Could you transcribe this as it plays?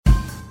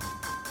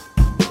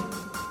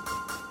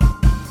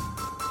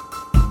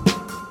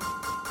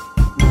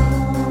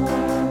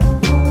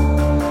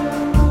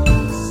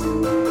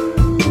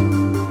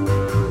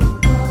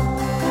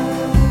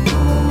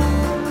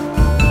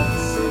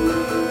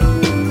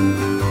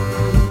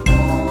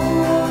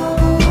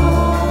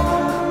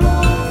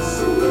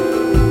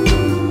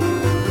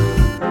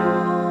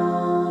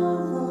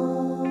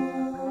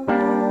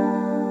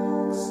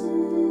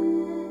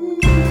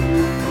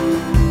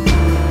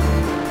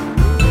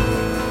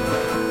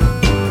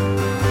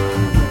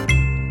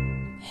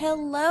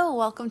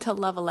welcome to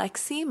Love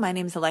Alexi. My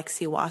name is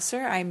Alexi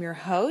Wasser. I'm your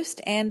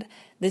host, and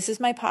this is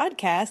my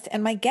podcast.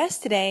 And my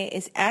guest today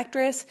is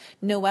actress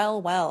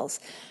Noël Wells.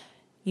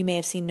 You may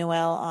have seen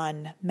Noël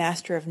on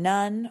Master of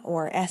None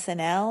or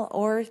SNL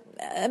or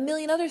a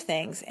million other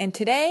things. And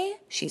today,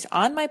 she's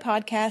on my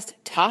podcast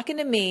talking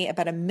to me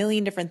about a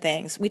million different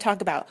things. We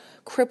talk about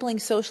crippling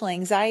social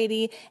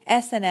anxiety,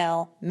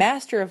 SNL,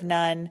 Master of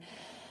None,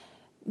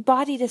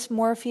 body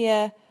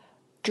dysmorphia,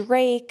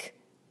 Drake,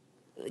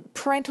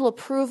 parental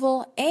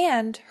approval,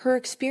 and her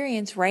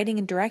experience writing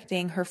and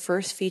directing her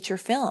first feature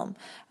film.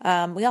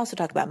 We also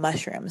talk about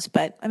mushrooms,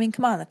 but I mean,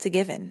 come on, that's a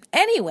given.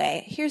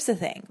 Anyway, here's the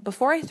thing.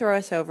 Before I throw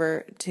us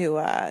over to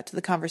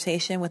the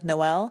conversation with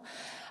Noël,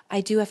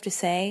 I do have to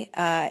say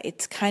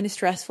it's kind of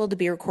stressful to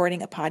be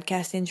recording a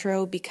podcast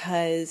intro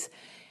because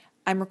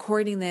I'm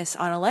recording this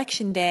on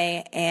election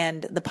day,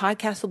 and the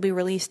podcast will be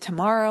released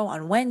tomorrow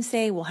on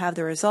Wednesday. We'll have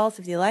the results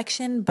of the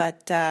election,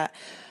 but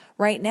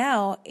right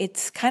now,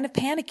 it's kind of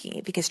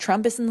panicky because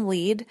Trump is in the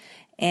lead,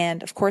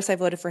 and of course I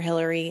voted for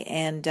Hillary,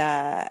 and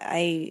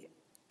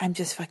I'm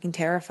just fucking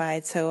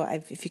terrified. So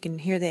if you can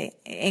hear the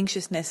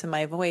anxiousness in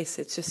my voice,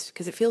 it's just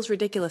because it feels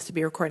ridiculous to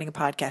be recording a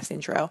podcast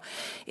intro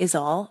is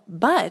all.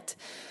 But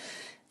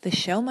the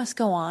show must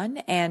go on,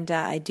 and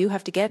I do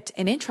have to get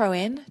an intro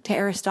in to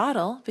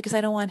Aristotle because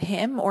I don't want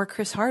him or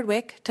Chris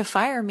Hardwick to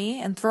fire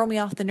me and throw me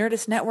off the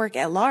Nerdist Network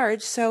at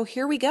large. So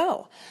here we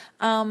go.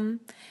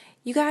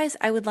 You guys,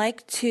 I would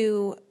like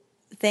to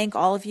thank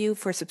all of you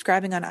for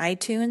subscribing on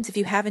iTunes. If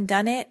you haven't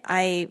done it,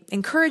 I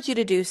encourage you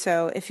to do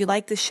so. If you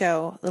like the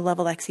show, the Love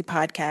Alexi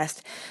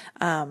podcast,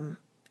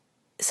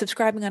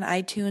 subscribing on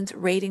iTunes,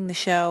 rating the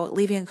show,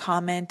 leaving a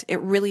comment, it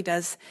really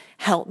does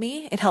help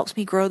me. It helps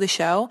me grow the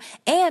show.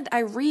 And I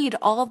read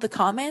all of the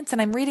comments,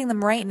 and I'm reading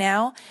them right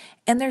now,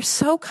 and they're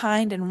so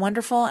kind and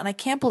wonderful, and I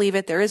can't believe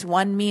it. There is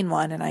one mean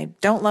one, and I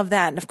don't love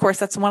that. And of course,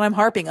 that's the one I'm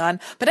harping on.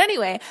 But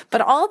anyway,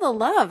 but all the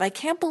love, I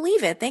can't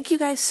believe it. Thank you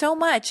guys so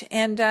much.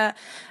 And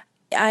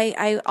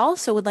I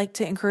also would like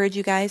to encourage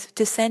you guys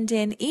to send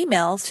in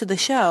emails to the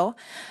show.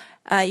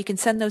 You can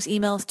send those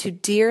emails to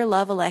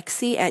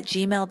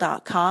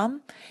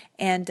dearlovealexi@gmail.com.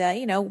 And,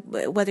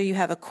 whether you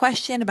have a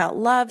question about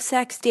love,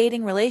 sex,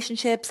 dating,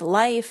 relationships,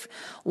 life,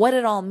 what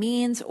it all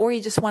means, or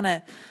you just want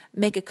to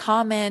make a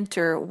comment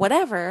or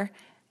whatever,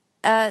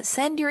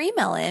 send your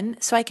email in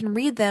so I can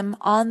read them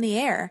on the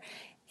air.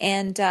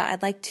 And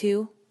I'd like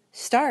to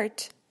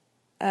start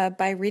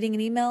by reading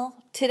an email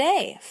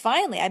today.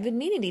 Finally, I've been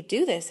meaning to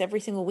do this every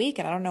single week,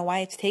 and I don't know why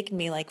it's taken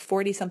me like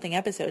 40-something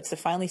episodes to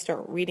finally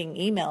start reading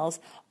emails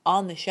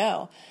on the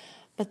show.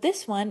 But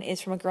this one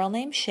is from a girl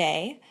named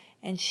Shay,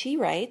 and she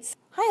writes,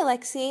 "Hi,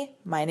 Alexi.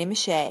 My name is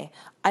Shay.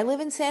 I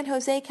live in San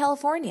Jose,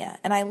 California,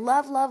 and I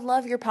love, love,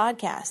 love your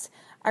podcast.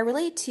 I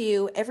relate to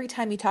you every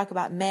time you talk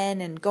about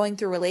men and going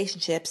through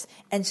relationships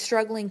and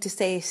struggling to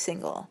stay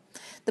single.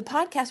 The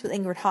podcast with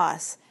Ingrid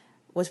Haas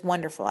was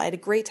wonderful. I had a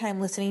great time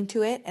listening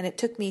to it, and it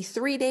took me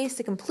 3 days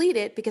to complete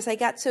it because I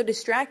got so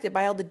distracted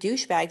by all the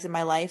douchebags in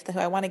my life that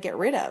I want to get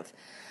rid of.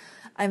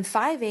 I'm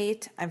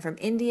 5'8", I'm from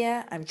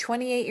India, I'm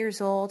 28 years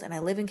old, and I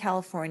live in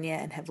California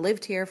and have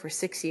lived here for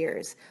 6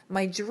 years.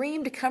 My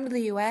dream to come to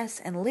the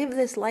U.S. and live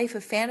this life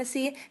of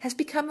fantasy has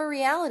become a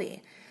reality.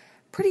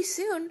 Pretty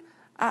soon,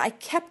 I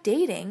kept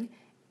dating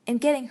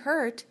and getting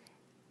hurt,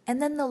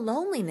 and then the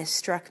loneliness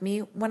struck me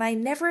when I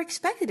never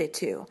expected it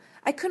to.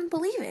 I couldn't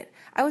believe it.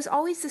 I was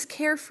always this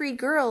carefree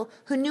girl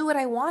who knew what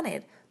I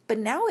wanted, but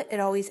now it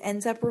always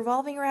ends up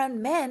revolving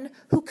around men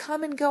who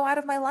come and go out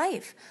of my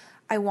life.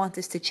 I want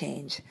this to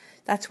change.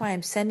 That's why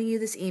I'm sending you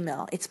this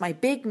email. It's my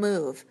big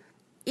move,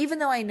 even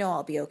though I know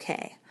I'll be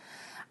okay.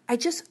 I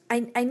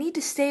need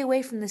to stay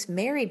away from this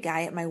married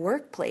guy at my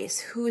workplace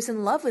who is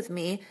in love with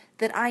me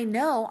that I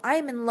know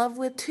I'm in love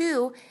with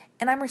too,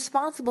 and I'm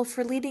responsible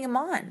for leading him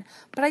on.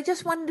 But I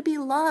just wanted to be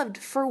loved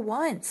for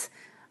once.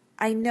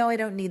 I know I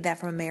don't need that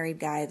from a married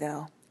guy,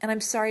 though. And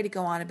I'm sorry to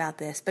go on about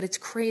this, but it's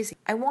crazy.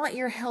 I want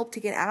your help to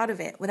get out of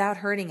it without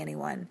hurting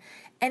anyone.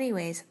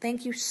 Anyways,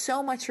 thank you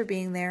so much for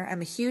being there.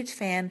 I'm a huge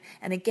fan.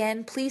 And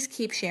again, please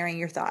keep sharing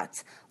your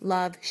thoughts.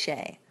 Love,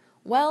 Shay."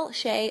 Well,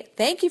 Shay,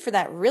 thank you for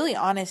that really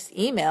honest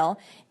email.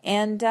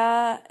 And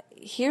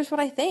here's what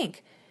I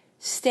think.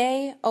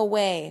 Stay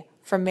away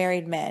from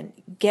married men.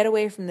 Get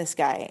away from this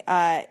guy.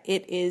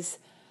 It is...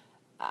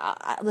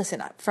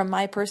 listen, from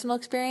my personal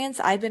experience,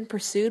 I've been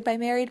pursued by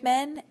married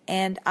men,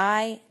 and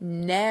I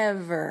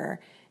never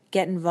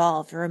get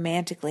involved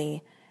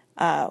romantically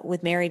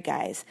with married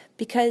guys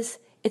because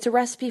it's a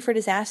recipe for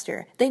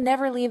disaster. They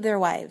never leave their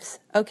wives,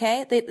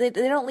 okay? They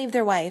don't leave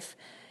their wife.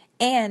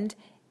 And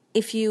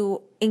if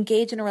you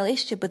engage in a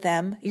relationship with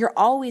them, you're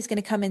always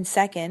going to come in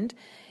second.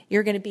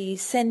 You're going to be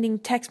sending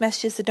text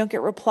messages that don't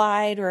get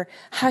replied or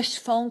hushed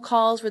phone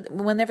calls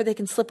whenever they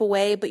can slip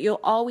away, but you'll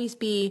always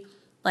be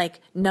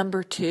like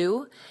number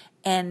two,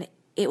 and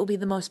it will be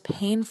the most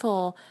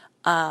painful,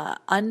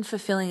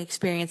 unfulfilling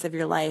experience of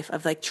your life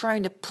of like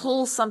trying to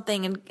pull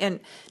something and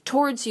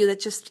towards you that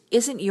just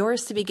isn't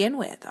yours to begin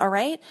with. All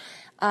right.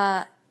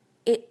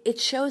 It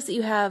shows that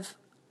you have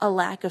a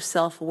lack of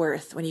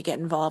self-worth when you get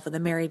involved with a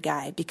married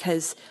guy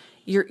because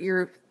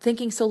you're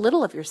thinking so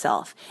little of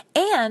yourself.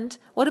 And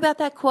what about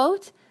that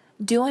quote?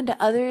 Do unto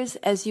others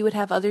as you would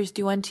have others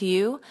do unto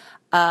you.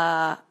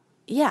 Yeah,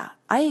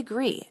 I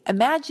agree.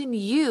 Imagine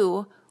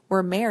you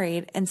were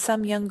married and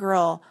some young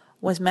girl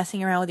was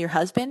messing around with your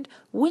husband.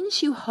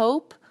 Wouldn't you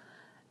hope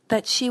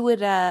that she would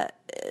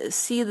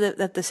see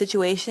that the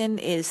situation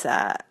is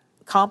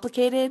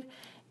complicated,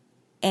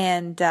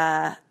 and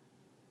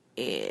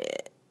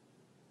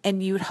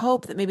you would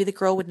hope that maybe the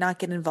girl would not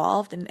get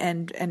involved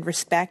and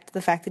respect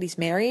the fact that he's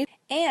married?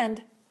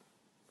 And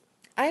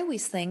I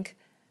always think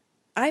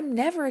I'm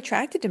never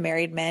attracted to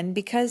married men,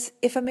 because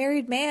if a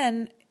married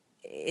man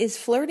is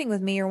flirting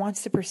with me or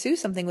wants to pursue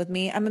something with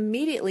me, I'm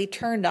immediately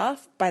turned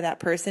off by that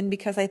person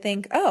because I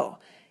think, oh,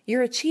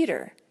 you're a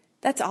cheater.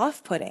 That's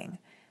off-putting.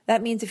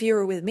 That means if you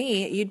were with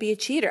me, you'd be a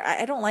cheater.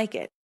 I don't like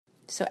it.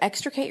 So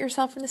extricate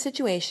yourself from the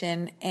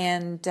situation,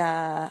 and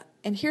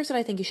here's what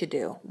I think you should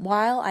do.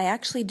 While I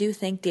actually do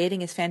think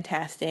dating is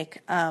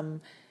fantastic,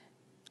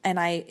 and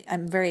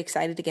I'm very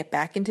excited to get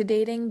back into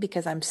dating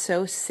because I'm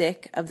so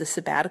sick of the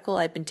sabbatical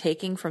I've been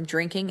taking from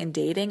drinking and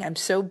dating. I'm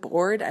so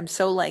bored. I'm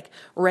so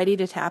ready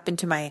to tap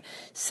into my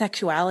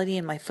sexuality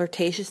and my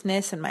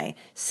flirtatiousness and my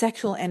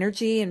sexual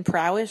energy and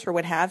prowess or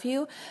what have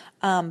you.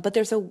 But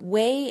there's a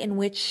way in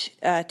which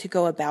to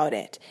go about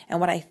it.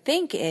 And what I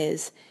think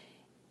is,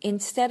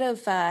 instead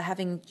of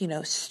having,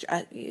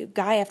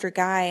 guy after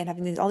guy and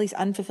having all these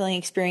unfulfilling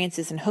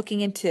experiences and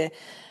hooking into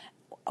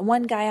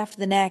one guy after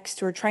the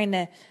next, or trying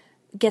to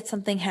get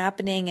something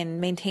happening and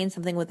maintain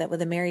something with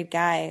a married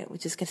guy,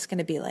 which is just going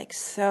to be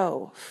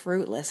so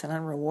fruitless and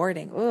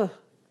unrewarding. Ooh,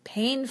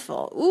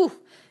 painful. Ooh,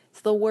 it's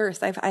the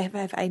worst.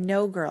 I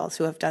know girls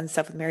who have done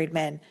stuff with married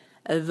men.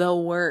 The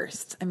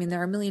worst. I mean,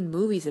 there are a million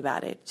movies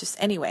about it. Just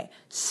anyway,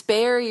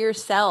 spare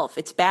yourself.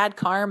 It's bad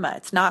karma.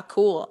 It's not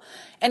cool.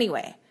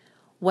 Anyway,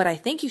 what I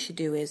think you should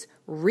do is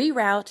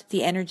reroute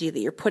the energy that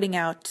you're putting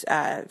out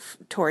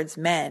towards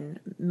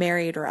men,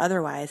 married or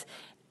otherwise,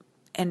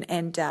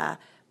 and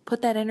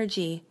put that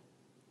energy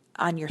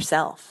on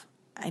yourself.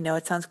 I know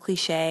it sounds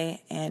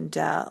cliche and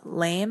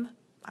lame.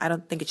 I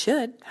don't think it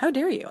should. How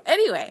dare you?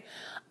 Anyway,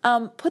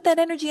 put that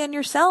energy on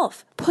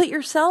yourself. Put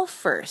yourself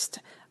first,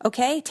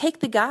 okay?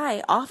 Take the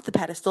guy off the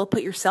pedestal.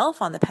 Put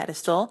yourself on the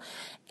pedestal,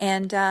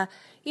 and,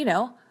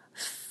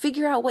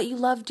 figure out what you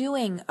love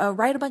doing.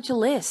 Write a bunch of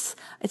lists.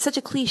 It's such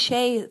a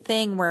cliche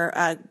thing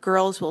where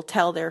girls will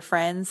tell their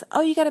friends,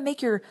 oh, you got to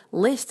make your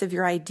list of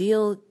your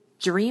ideal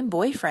dream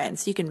boyfriend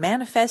so you can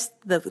manifest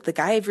the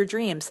guy of your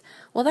dreams.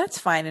 Well, that's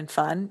fine and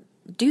fun.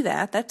 Do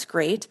that. That's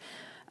great.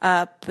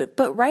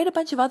 But write a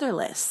bunch of other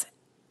lists.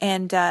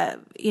 And,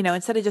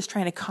 instead of just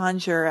trying to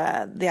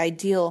conjure the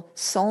ideal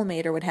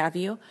soulmate or what have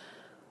you,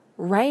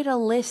 write a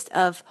list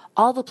of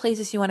all the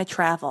places you want to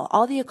travel,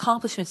 all the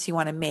accomplishments you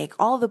want to make,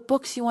 all the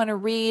books you want to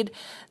read,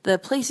 the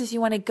places you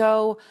want to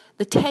go,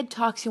 the TED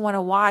Talks you want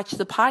to watch,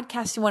 the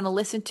podcasts you want to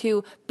listen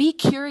to. Be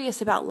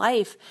curious about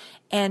life,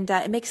 and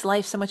it makes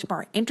life so much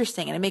more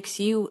interesting, and it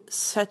makes you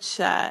so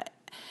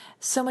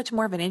much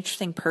more of an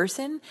interesting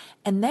person.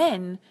 And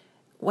then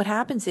what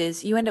happens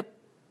is you end up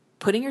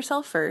putting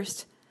yourself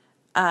first,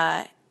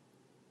 and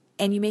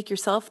you make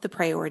yourself the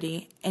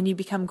priority, and you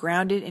become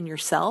grounded in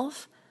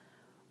yourself.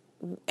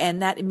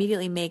 And that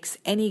immediately makes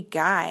any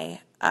guy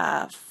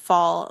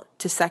fall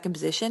to second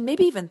position,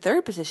 maybe even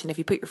third position if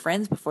you put your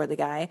friends before the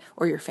guy,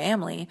 or your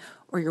family,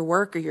 or your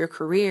work, or your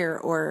career,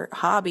 or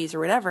hobbies, or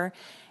whatever.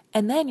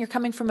 And then you're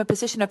coming from a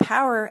position of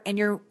power, and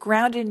you're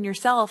grounded in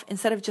yourself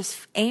instead of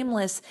just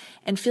aimless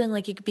and feeling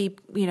like you could be,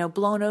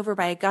 blown over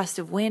by a gust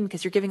of wind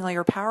because you're giving all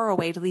your power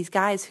away to these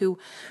guys who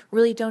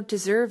really don't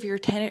deserve your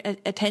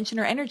attention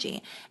or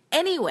energy.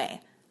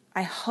 Anyway,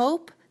 I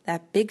hope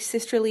that big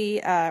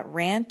sisterly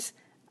rant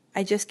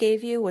I just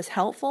gave you was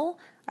helpful.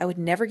 I would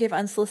never give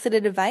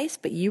unsolicited advice,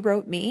 but you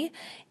wrote me.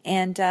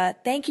 And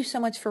thank you so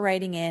much for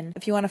writing in.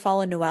 If you want to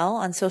follow Noël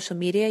on social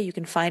media, you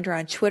can find her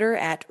on Twitter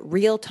at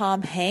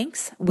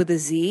RealTomHanks with a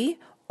Z,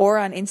 or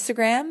on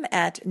Instagram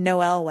at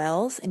Noël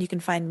Wells. And you can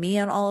find me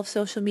on all of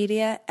social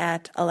media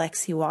at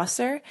Alexi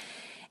Wasser.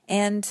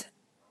 And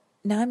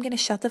now I'm going to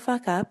shut the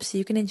fuck up so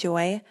you can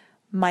enjoy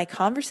my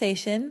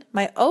conversation,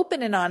 my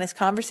open and honest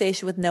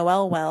conversation with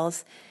Noël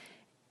Wells.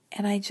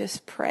 And I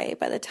just pray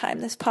by the time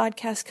this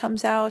podcast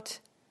comes out,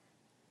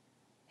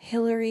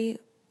 Hillary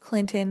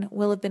Clinton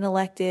will have been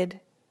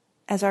elected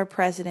as our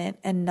president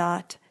and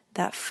not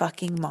that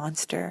fucking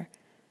monster.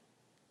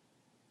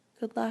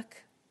 Good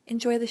luck.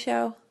 Enjoy the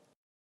show.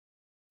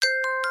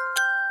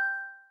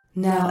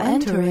 Now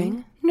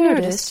entering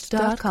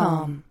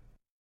Nerdist.com.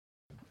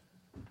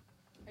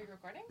 Are you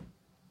recording?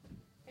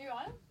 Are you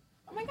on?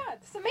 Oh my god,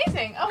 this is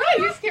amazing. Oh my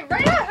god, you just came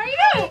right up. How are you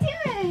doing?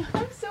 How are you doing?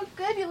 I'm so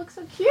good. You look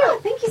so cute. Oh,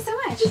 thank you so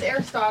much. This is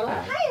Aristotle.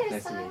 Hi,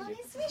 Aristotle.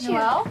 Nice to meet you.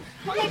 Noël.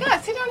 Oh my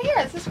god, sit down here.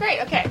 This is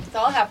great. Okay, it's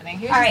all happening.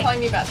 He was All just right. telling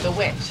me about The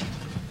Witch.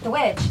 The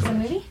Witch. The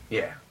movie?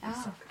 Yeah.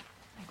 Oh.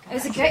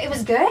 Was it good? It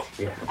was good?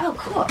 Yeah. Oh,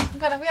 cool. We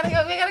got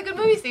a good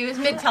movie. So he was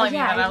mid telling me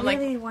that. I I'm like,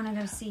 really want to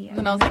go see it.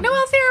 and I was like,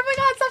 Noël's here. Oh my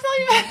god, stop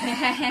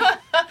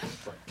telling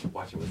me.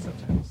 Watch watch it with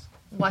subtitles.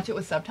 Watch it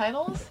with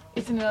subtitles?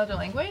 It's in another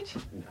language?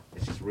 No,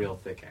 it's just real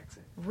thick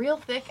accent. Real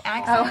thick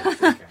accent?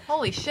 Thick accent.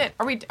 Holy shit.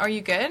 Are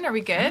you good? Are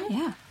we good?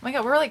 Yeah. Oh my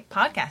god, we're like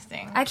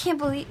podcasting. I can't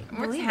believe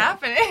What's it.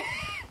 happening?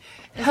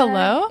 Is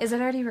Hello? Is it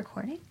already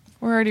recording?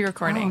 We're already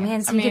recording. Oh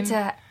man, so you get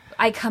to.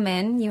 I come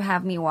in, you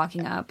have me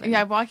walking up.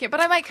 Yeah, I walk it, but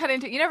I might cut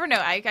into it. You never know.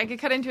 I could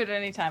cut into it at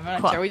any time.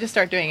 I'm not sure. We just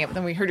start doing it, but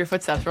then we heard your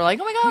footsteps. We're like,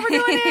 oh my god, we're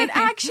doing it!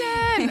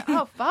 Action!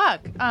 Oh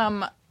fuck.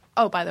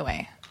 Oh, by the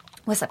way,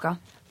 What's up, girl?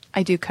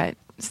 I do cut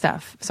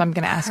stuff, so I'm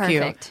going to ask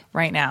Perfect. you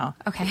right now.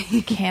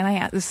 Okay. Can I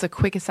ask? This is a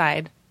quick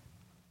aside.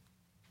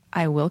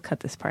 I will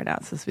cut this part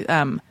out. So,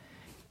 am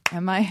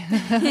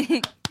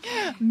I?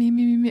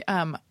 me.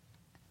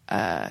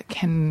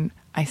 Can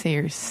I say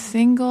you're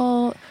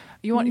single?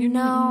 You want you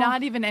No.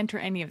 not even enter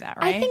any of that,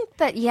 right? I think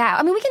that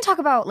I mean, we can talk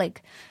about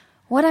like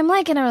what I'm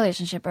like in a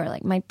relationship or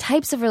like my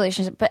types of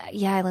relationship, but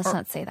let's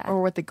not say that.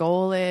 or what the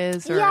goal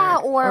is, or,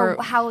 or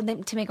how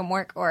to make them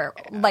work, or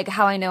like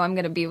how I know I'm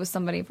going to be with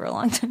somebody for a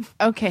long time.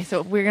 Okay,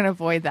 so we're gonna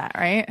avoid that,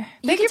 right?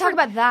 You can talk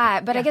about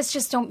that, but I guess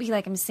just don't be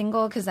like I'm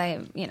single because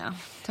don't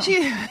This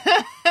say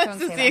is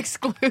the that.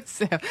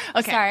 exclusive.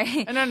 Okay,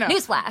 Sorry. No.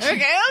 Newsflash.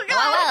 Okay. Oh God.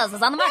 Noël Wells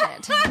is on the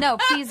market. No,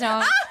 please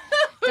don't.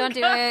 Don't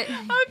do it.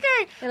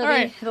 Okay. All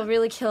right. It'll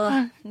really kill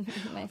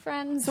my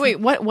friends. So wait,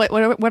 what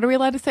are we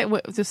allowed to say?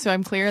 Just so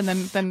I'm clear, and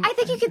then I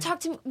think you could talk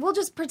to me. We'll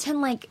just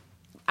pretend like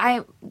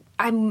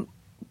I'm.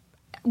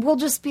 We'll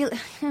just be. I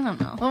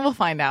don't know. well, we'll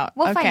find out.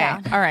 We'll okay.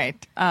 find out. All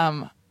right.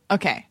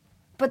 Okay.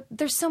 But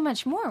there's so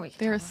much more we can.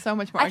 There is so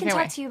much more. I can Okay,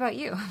 talk wait. to you about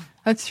you.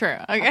 That's true.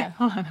 Okay.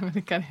 Hold on. I'm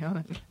gonna cut it. Hold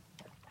on.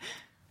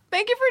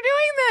 Thank you for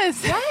doing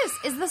this. Yes.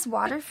 Is this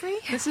water free?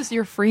 This is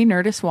your free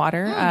Nerdist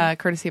water,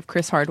 courtesy of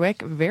Chris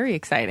Hardwick. Very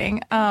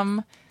exciting.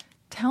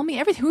 Tell me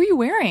everything. Who are you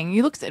wearing?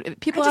 You look.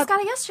 People. I just got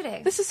it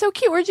yesterday This is so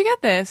cute. Where'd you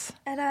get this?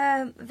 at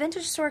a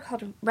vintage store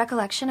called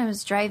Recollection. I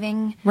was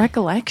driving.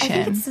 Recollection.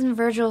 I think it's in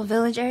Virgil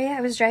Village area.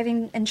 I was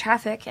driving in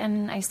traffic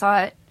and I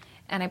saw it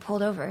and I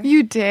pulled over.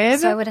 You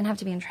did? So I wouldn't have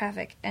to be in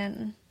traffic.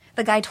 And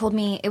the guy told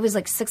me it was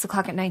like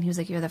 6:00 at night. He was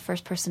like, "You're the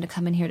first person to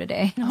come in here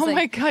today." I was Oh my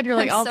like, God! You're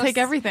like, I'm I'll so take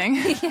everything.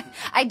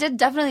 I did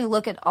definitely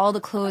look at all the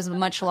clothes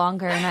much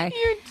longer, and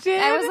You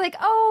did? I was like,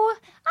 "Oh,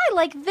 I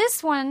like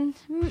this one,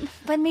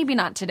 but maybe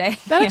not today."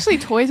 That actually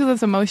toys with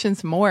his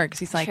emotions more because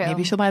he's like, True.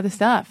 maybe she'll buy the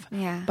stuff.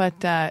 Yeah. But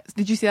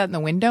did you see that in the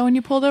window when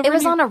you pulled over? It was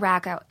and you- on a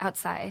rack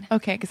outside.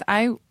 Okay, because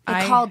I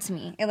Called to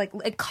me.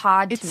 It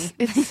cawed to me.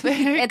 It's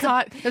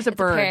there's a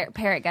bird.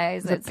 Parrot,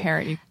 guys. It's a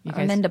parrot. You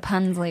I'm guys. into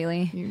puns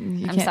lately.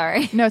 You I'm can't-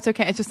 sorry. No, it's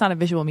okay. It's just not a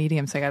visual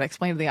medium, so I got to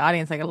explain to the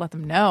audience. I got to let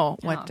them know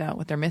what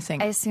they're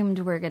missing. I assumed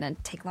we're gonna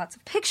take lots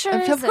of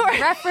pictures Of and course.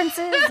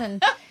 references,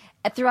 and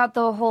throughout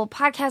the whole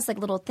podcast, like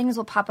little things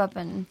will pop up.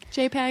 And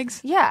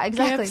JPEGs. yeah,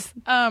 exactly. GIFs.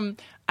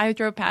 I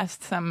drove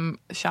past some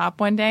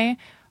shop one day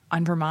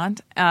on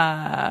Vermont,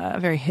 a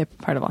very hip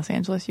part of Los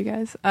Angeles, you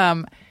guys.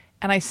 And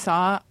I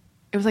saw,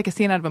 it was like a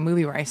scene out of a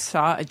movie where I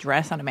saw a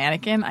dress on a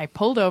mannequin. I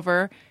pulled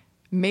over,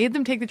 made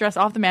them take the dress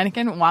off the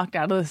mannequin, and walked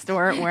out of the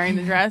store wearing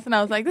the dress. And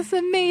I was like, this is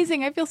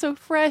amazing. I feel so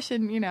fresh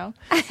and,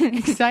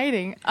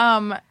 exciting.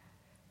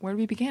 Where do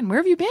we begin? Where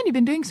have you been? You've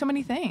been doing so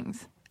many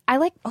things. I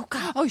like. Oh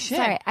God. Oh, shit.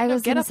 Sorry, I No,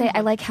 was get gonna up say and-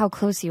 I like how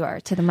close you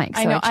are to the mic.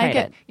 So I know. tried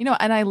it.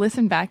 And I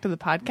listen back to the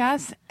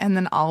podcast, and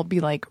then I'll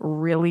be like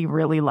really,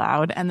 really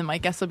loud, and then my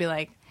guests will be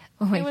like,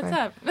 "Hey, wait what's for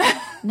up?"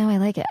 No, I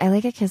like it. I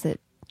like it because it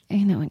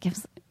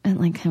gives it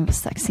like kind of a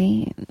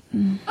sexy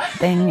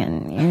thing,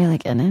 and you're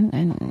like in it,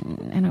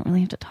 and I don't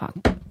really have to talk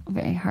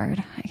very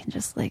hard. I can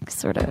just like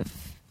sort of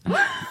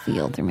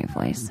feel through my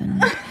voice,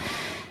 and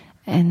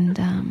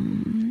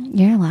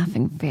you're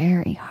laughing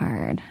very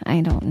hard.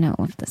 I don't know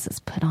if this is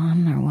put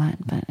on or what,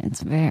 but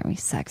it's very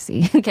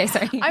sexy. Okay,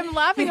 sorry. I'm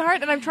laughing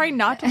hard, and I'm trying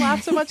not to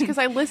laugh so much because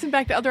I listen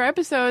back to other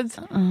episodes.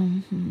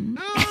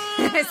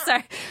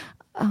 Sorry.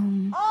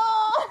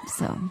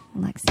 So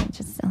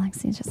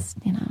Alexi, just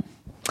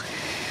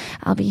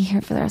I'll be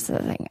here for the rest of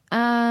the thing.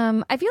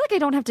 I feel like I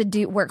don't have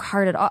to work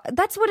hard at all.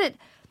 That's what it.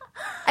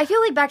 I feel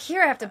like back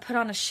here I have to put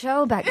on a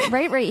show.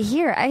 Right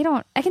here I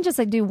can just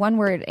like do one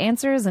word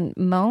answers and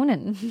moan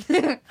and.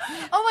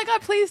 Oh my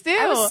God, please do.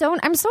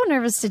 I'm so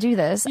nervous to do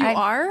this. You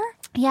are?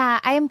 Yeah,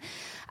 I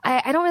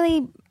don't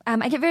really.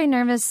 I get very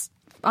nervous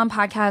on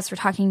podcasts or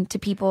talking to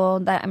people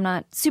that I'm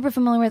not super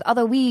familiar with.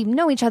 Although we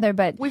know each other,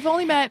 but We've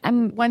only met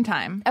one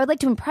time. I would like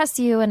to impress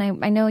you, and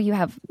I know you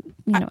have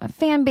a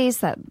fan base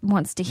that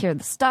wants to hear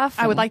the stuff.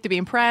 I would like to be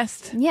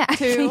impressed. Yeah,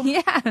 Too.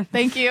 yeah.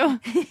 Thank you.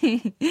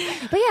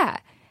 But yeah,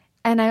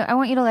 and I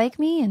want you to like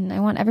me, and I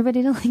want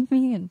everybody to like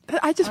me, and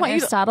I just want you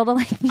to. Aristotle to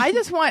like me. I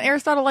just want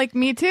Aristotle like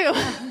me too.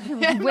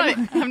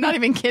 I'm not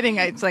even kidding.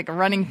 It's like a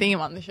running theme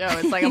on the show.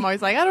 It's like I'm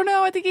always like, I don't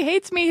know. I think he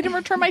hates me. He didn't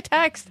return my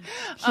text.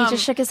 He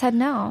just shook his head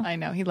no. I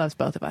know he loves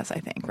both of us. I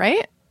think,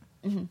 right?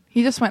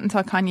 He just went and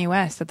saw Kanye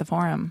West at the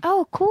Forum.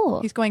 Oh,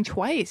 cool. He's going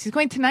twice. He's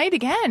going tonight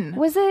again.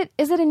 Is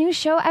it a new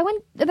show? I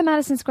went to the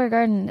Madison Square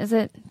Garden. Is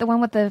it the one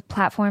with the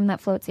platform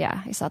that floats?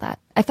 Yeah, I saw that.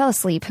 I fell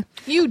asleep.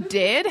 You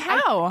did?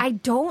 How? I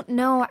don't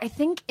know. I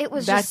think it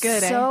was That just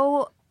good,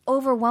 so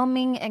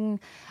overwhelming, and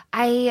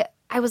I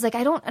I was like,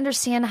 I don't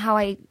understand how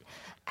I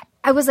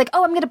was like,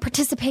 oh, I'm going to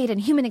participate in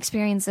human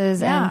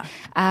experiences and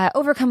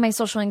overcome my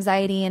social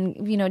anxiety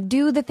and, you know,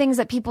 do the things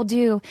that people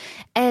do.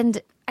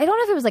 And I don't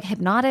know if it was like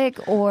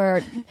hypnotic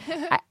or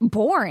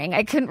boring.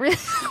 I couldn't really.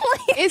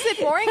 Is it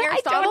boring,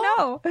 Aristotle? I don't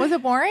know. Was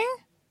it boring?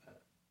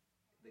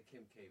 The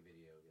Kim K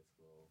video gets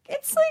a little...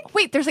 It's like,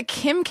 Wait, there's a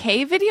Kim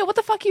K video? What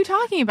the fuck are you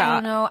talking about? I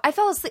don't know. I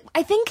fell asleep.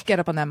 I think, Get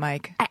up on that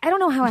mic. I don't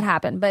know how it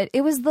happened, but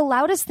it was the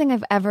loudest thing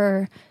I've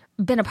ever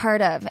been a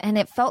part of, and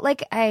it felt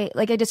like I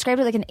described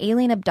it like an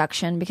alien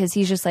abduction, because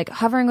he's just like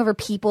hovering over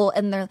people,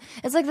 and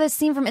it's like the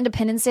scene from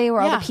Independence Day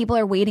where all the people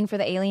are waiting for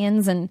the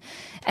aliens, and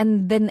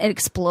then it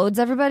explodes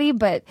everybody.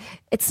 But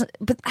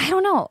I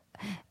don't know.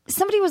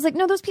 Somebody was like,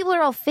 no, those people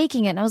are all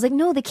faking it, and I was like,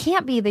 no, they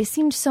can't be. They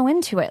seemed so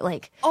into it.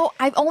 Like, oh,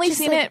 I've only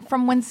seen it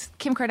from when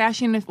Kim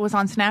Kardashian was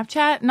on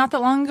Snapchat not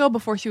that long ago,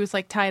 before she was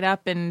like tied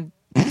up and.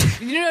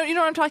 You know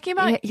what I'm talking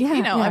about? Yeah,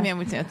 you know, yeah.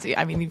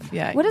 I mean,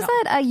 yeah. What is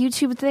that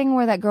YouTube thing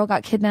where that girl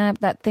got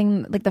kidnapped? That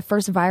thing, like the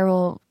first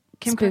viral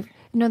spoof.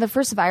 No, the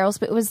first viral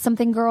spoof. It was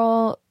something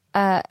girl.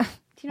 Do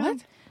you know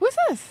What? Who's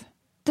this?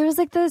 There was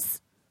like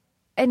this.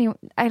 Anyway,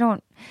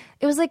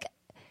 it was like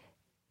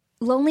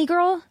Lonely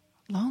Girl.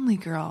 Lonely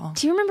Girl.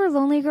 Do you remember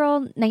Lonely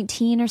Girl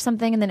 19 or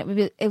something? And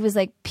then it was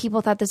like people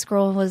thought this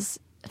girl was.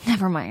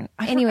 Never mind.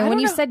 Anyway, when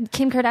you said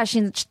Kim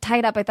Kardashian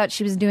tied up, I thought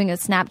she was doing a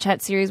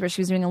Snapchat series where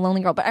she was doing a Lonely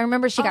Girl. But I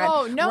remember she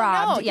got robbed.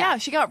 No. Yeah,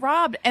 she got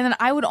robbed. And then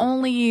I would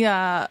only,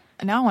 now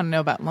I want to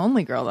know about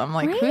Lonely Girl. I'm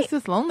like, who's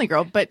this Lonely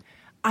Girl? But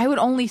I would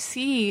only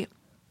see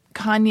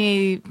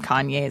Kanye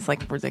is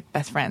like, we're like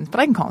best friends, but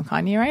I can call him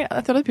Kanye, right?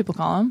 That's what other people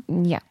call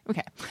him. Yeah.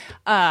 Okay.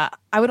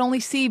 I would only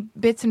see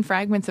bits and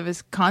fragments of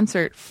his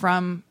concert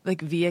from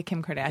like via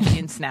Kim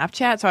Kardashian's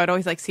Snapchat. So I would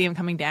always like see him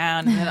coming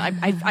down, and then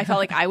I felt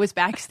like I was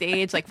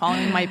backstage, like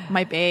following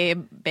my bae.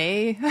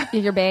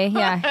 Your bae,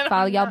 yeah.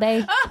 Follow y'all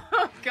bae.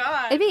 Oh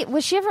God.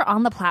 Was she ever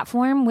on the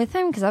platform with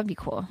him? Because that would be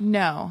cool.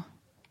 No.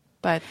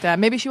 But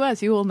maybe she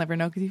was. You will never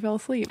know because you fell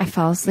asleep. I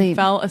fell asleep. You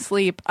fell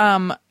asleep.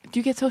 Do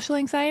you get social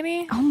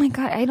anxiety? Oh my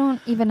God, I don't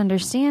even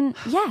understand.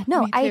 Yeah,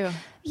 no, Me too.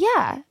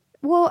 Yeah.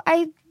 Well,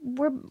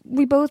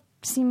 we both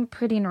seem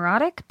pretty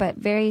neurotic, but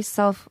very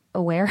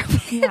self-aware of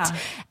it. Yeah.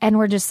 And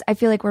I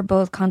feel like we're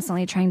both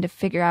constantly trying to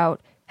figure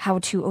out how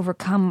to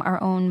overcome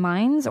our own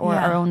minds or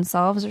our own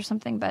selves or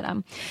something. But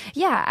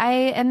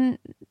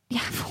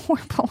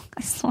horrible.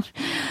 That's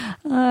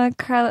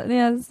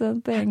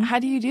the thing. How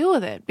do you deal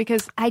with it?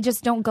 Because I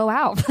just don't go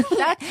out.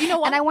 That's, you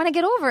know what? And I want to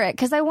get over it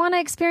because I want to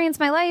experience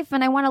my life,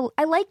 and I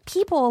like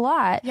people a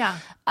lot. Yeah.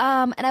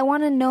 And I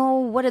want to know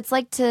what it's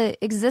like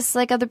to exist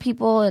like other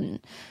people.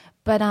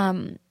 But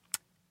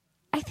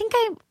I think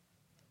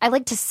I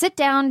like to sit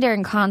down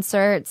during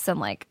concerts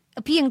and like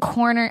be in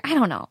corner. I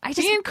don't know.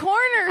 Be in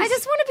corners. I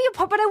just want to be a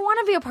part, but I want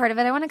to be a part of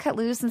it. I want to cut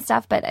loose and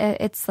stuff, but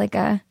it's like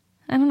I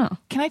don't know.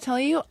 Can I tell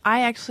you?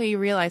 I actually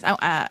realized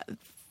I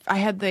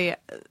had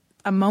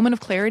a moment of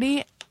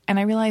clarity, and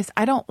I realized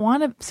I don't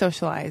want to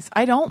socialize.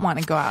 I don't want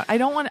to go out. I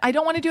don't want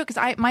to do it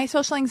because my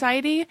social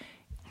anxiety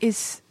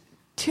is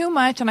too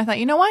much. And I thought,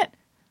 you know what?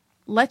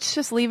 Let's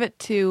just leave it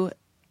to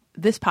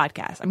this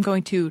podcast. I'm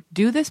going to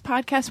do this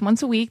podcast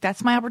once a week.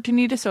 That's my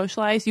opportunity to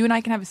socialize. You and I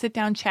can have a sit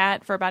down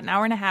chat for about an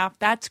hour and a half.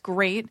 That's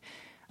great.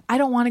 I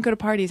don't want to go to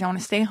parties. I want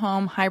to stay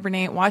home,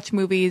 hibernate, watch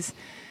movies,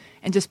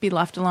 and just be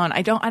left alone.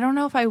 I don't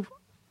know if I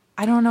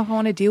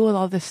want to deal with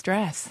all this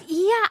stress.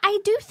 Yeah, I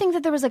do think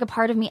that there was like a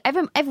part of me.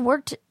 I've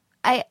worked.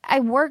 I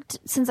worked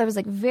since I was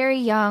like very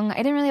young. I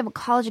didn't really have a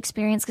college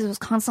experience because I was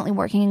constantly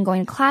working and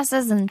going to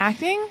classes and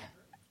Acting?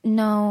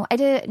 No, I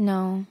did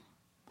no.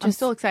 I'm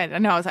still excited. I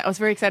know I was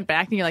very excited about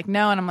acting. You're like,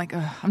 no, and I'm like,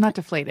 ugh, I'm not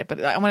deflated,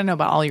 but I want to know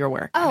about all your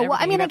work. Oh well,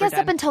 I mean, I guess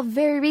up until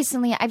very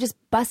recently, I just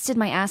busted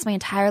my ass my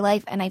entire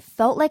life, and I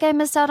felt like I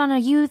missed out on a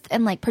youth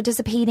and like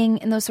participating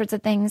in those sorts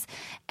of things.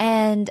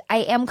 And I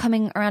am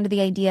coming around to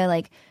the idea,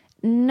 like,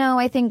 no,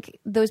 I think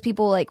those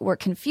people like were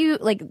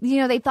confused, like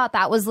they thought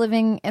that was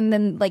living, and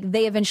then like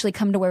they eventually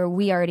come to where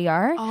we already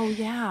are. Oh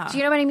yeah, do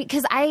you know what I mean?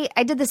 Because I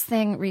did this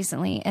thing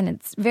recently, and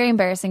it's very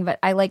embarrassing, but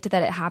I liked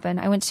that it happened.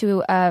 I went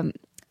to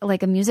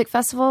like a music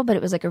festival, but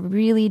it was like a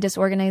really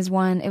disorganized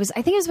one.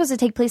 I think it was supposed to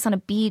take place on a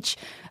beach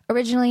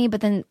originally, but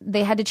then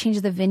they had to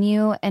change the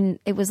venue, and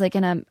it was like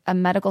in a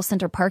medical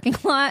center parking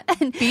lot.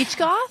 Beach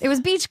goth? It was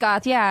beach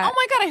goth, yeah. Oh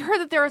my God, I heard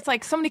that there was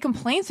like so many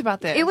complaints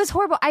about this. It was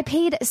horrible. I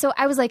paid, so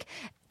I was like,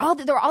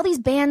 there were all these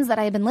bands that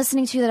I had been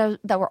listening to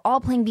that were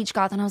all playing beach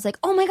goth, and I was like,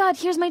 oh my God,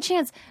 here's my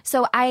chance.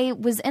 So I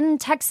was in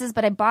Texas,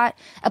 but I bought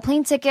a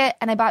plane ticket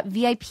and I bought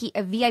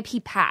a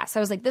VIP pass. I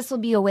was like, this will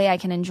be a way I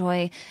can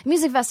enjoy a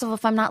music festival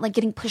if I'm not like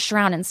getting pushed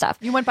around and stuff.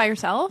 You went by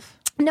yourself?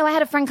 No, I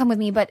had a friend come with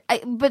me, but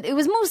it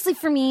was mostly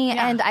for me,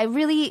 and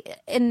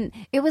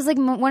it was like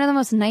one of the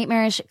most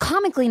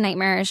comically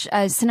nightmarish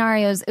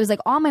scenarios. It was like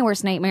all my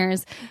worst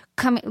nightmares.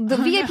 The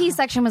VIP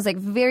section was like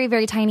very,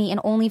 very tiny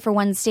and only for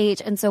one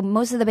stage, and so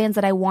most of the bands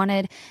that I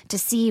wanted to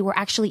see were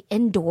actually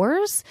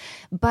indoors,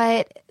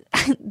 but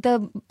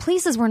the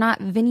places were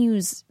not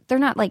venues. They're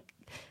not like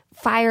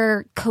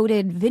fire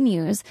coated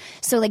venues.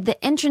 So like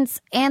the entrance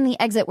and the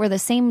exit were the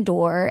same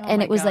door,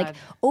 and it was like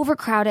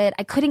overcrowded.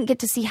 I couldn't get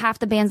to see half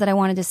the bands that I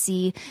wanted to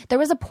see. There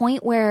was a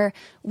point where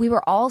we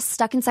were all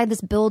stuck inside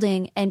this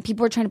building, and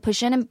people were trying to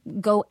push in and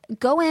go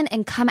in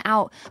and come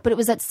out, but it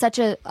was at such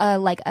a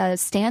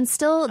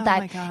standstill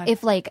that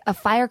if like a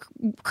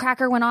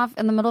firecracker went off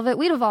in the middle of it,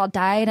 we'd have all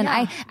died. And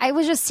I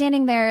was just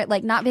standing there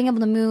like not being able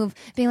to move,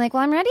 being like,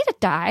 well, I'm ready to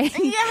die.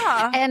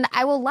 Yeah. And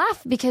I will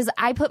laugh because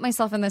I put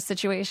myself in this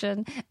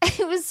situation.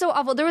 It was so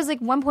awful. There was like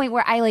one point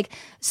where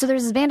so there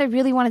was this band I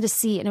really wanted to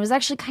see, and it was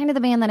actually kind of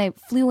the band that I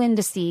flew in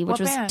to see, which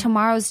was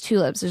Tomorrow's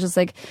Tulips. It was just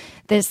like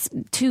this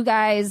two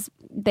guys,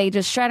 they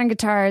just shred on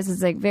guitars.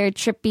 It's like very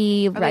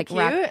trippy, like cute?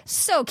 rock.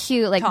 So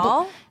cute. Like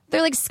tall?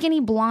 They're like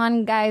skinny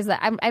blonde guys that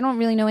I don't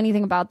really know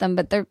anything about them,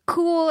 but they're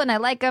cool and I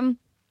like them.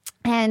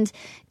 And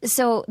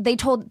so they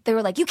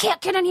were like, you can't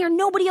get in here.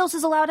 Nobody else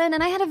is allowed in.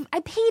 And I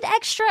paid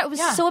extra. I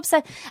was so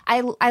upset. I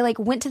like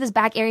went to this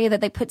back area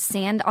that they put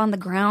sand on the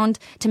ground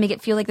to make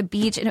it feel like the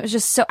beach. And it was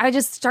just I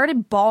just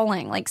started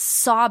bawling, like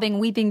sobbing,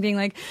 weeping, being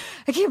like,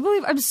 I can't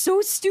believe I'm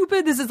so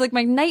stupid. This is like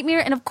my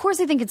nightmare. And of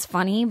course I think it's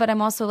funny, but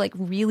I'm also like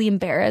really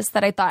embarrassed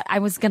that I thought I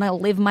was going to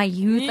live my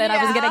youth and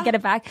I was going to get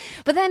it back.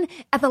 But then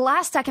at the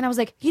last second, I was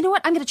like, you know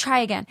what? I'm going to try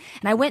again.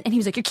 And I went and he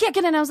was like, you can't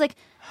get in. And I was like,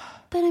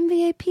 but I'm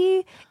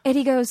VIP. And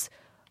he goes,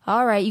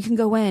 all right, you can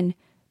go in,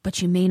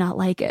 but you may not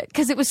like it.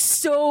 Because it was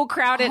so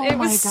crowded. It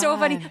was so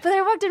funny. But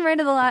I walked in right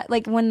to the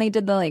like when they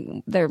did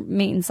their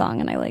main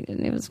song, and I liked it.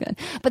 It was good.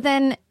 But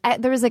then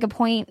there was like a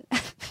point,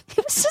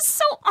 it was just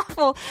so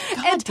awful.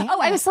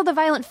 I saw the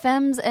Violent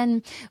Femmes,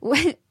 and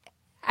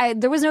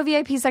there was no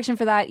VIP section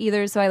for that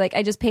either. So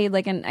I just paid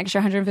like an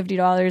extra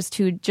 $150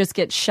 to just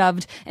get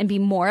shoved and be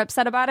more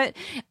upset about it.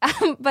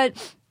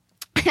 But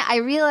I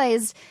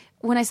realized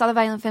when I saw the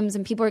Violent Femmes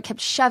and people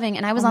kept shoving,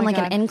 and I was on like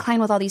an incline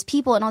with all these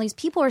people, and all these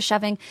people were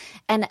shoving,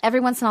 and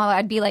every once in a while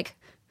I'd be like,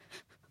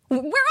 we're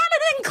on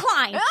an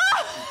incline.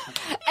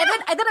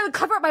 And then I would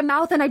cover up my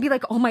mouth and I'd be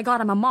like, oh my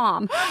God, I'm a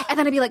mom. And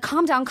then I'd be like,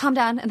 calm down.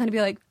 And then I'd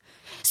be like,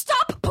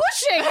 stop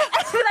pushing.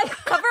 And then I'd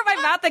cover my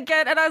mouth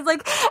again. And I was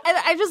like, and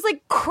I'm just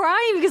like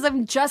crying because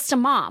I'm just a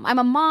mom. I'm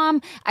a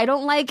mom. I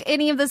don't like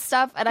any of this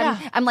stuff. And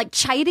I'm like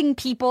chiding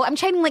people. I'm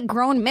chiding like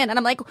grown men. And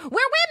I'm like,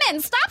 we're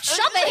women. Stop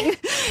shoving.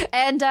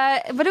 And,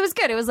 but it was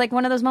good. It was like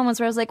one of those moments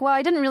where I was like, well,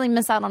 I didn't really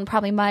miss out on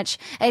probably much.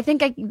 I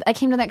think I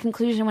came to that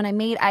conclusion when I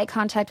made eye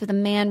contact with a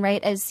man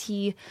right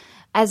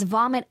as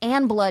vomit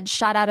and blood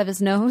shot out of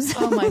his nose.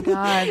 Oh my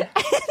God.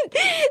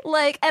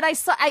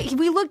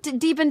 We looked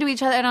deep into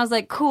each other and I was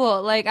like,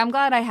 cool. Like, I'm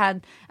glad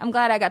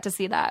I got to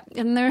see that.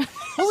 And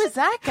who was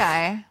that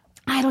guy?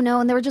 I don't know.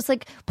 And they were just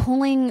like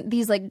pulling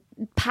these like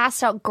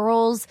passed out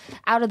girls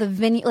out of the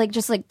venue, like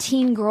just like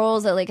teen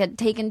girls that like had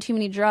taken too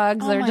many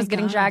drugs. They were just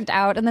getting dragged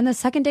out. And then the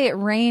second day it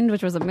rained,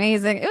 which was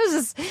amazing. It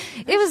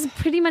was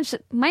pretty much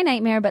my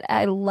nightmare, but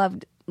I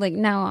loved. Like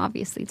now,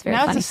 obviously, it's very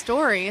funny. It's a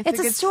story. It's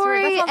a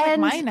story. That sounds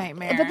and, like my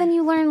nightmare. But then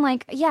you learn,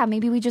 like,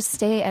 maybe we just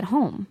stay at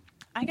home.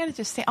 I gotta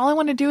just say, all I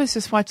want to do is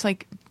just watch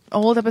like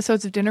old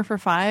episodes of Dinner for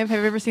Five.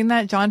 Have you ever seen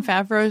that? Jon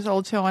Favreau's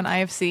old show on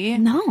IFC?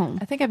 No.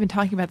 I think I've been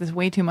talking about this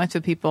way too much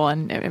with people,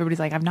 and everybody's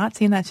like, I've not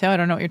seen that show. I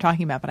don't know what you're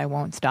talking about, but I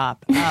won't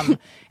stop. And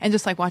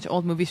just like watch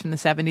old movies from the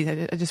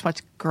 70s. I just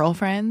watched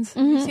Girlfriends.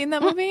 Have you seen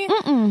that movie?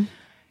 Mm-mm.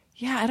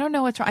 Yeah, I don't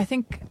know what's wrong.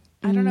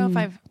 I don't know if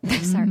I've...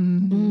 Sorry.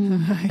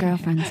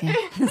 Girlfriends, yeah.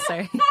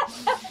 Sorry.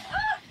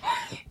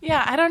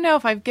 Yeah, I don't know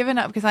if I've given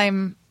up because I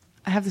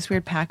have this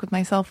weird pact with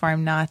myself where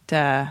I'm not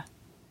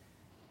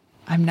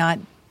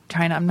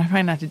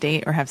trying not to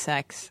date or have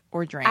sex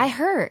or drink.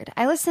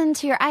 I listened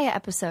to your Aya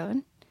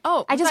episode.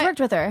 Oh, I just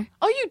worked with her.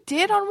 Oh, you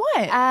did? On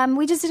what?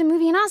 We just did a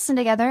movie in Austin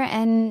together,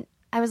 and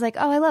I was like,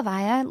 oh, I love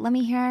Aya. Let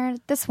me hear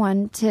this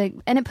one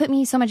and it put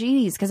me so much at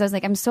ease because I was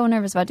like, I'm so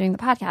nervous about doing the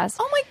podcast.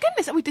 Oh my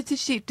goodness! Wait,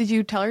 did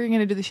you tell her you're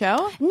going to do the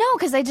show? No,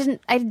 because I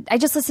didn't. I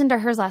just listened to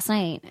hers last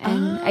night,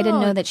 and I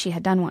didn't know that she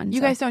had done one. You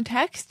guys don't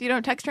text? You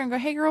don't text her and go,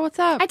 "Hey, girl, what's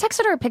up?" I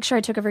texted her a picture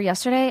I took of her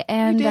yesterday,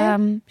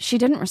 and she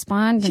didn't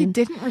respond. She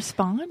didn't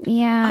respond?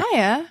 Yeah.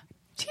 Aya,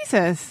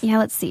 Jesus. Yeah.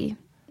 Let's see.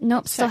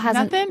 Nope, still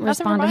hasn't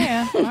responded.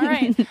 Nothing from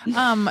Aya.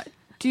 All right.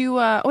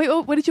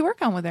 What did you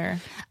work on with her?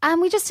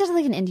 We just did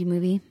like an indie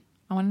movie.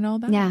 I want to know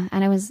about Yeah,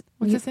 and I was...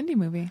 What's this indie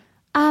movie?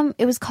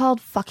 It was called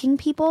Fucking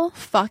People.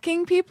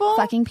 Fucking People?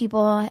 Fucking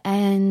People,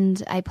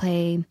 and I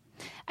play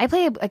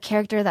a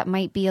character that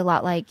might be a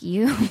lot like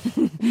you.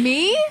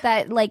 Me?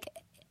 That, like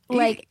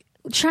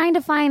trying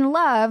to find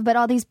love, but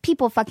all these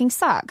people fucking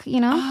suck, you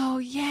know? Oh,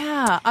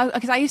 yeah.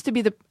 Because I used to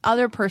be the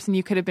other person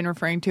you could have been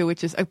referring to,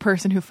 which is a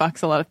person who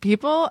fucks a lot of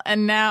people,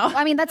 and now...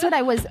 I mean, that's what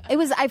I was.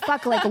 I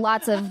fuck, like,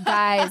 lots of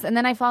guys, and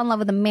then I fall in love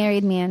with a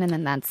married man, and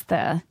then that's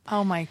the...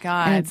 Oh, my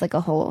God. And it's like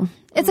a whole...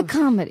 It's a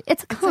comedy.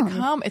 It's a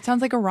comedy. It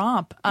sounds like a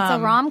romp. It's a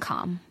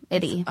rom-com.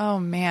 Oh,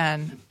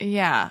 man.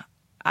 Yeah.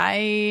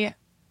 I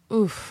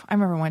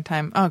remember one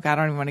time... Oh, God, I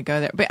don't even want to go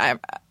there.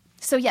 But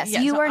So yes,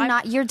 you are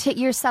not.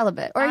 You're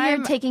celibate, or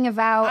you're taking a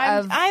vow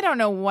of. I don't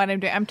know what I'm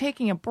doing. I'm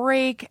taking a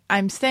break.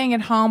 I'm staying at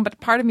home, but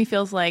part of me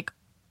feels like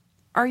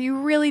are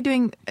you really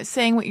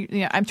saying what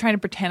I'm trying to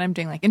pretend I'm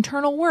doing like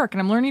internal work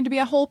and I'm learning to be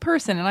a whole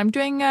person and I'm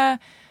doing, I'm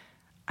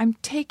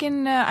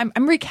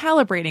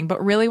recalibrating,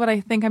 but really what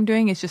I think I'm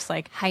doing is just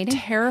like Hiding?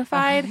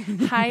 terrified,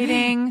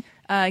 hiding,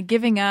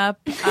 giving up,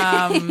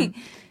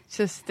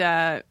 just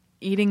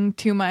eating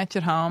too much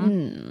at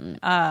home.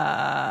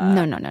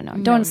 No.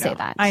 Don't say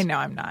that. I know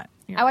I'm not.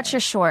 I watched your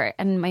short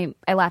and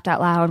I laughed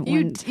out loud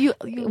when You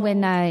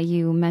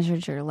you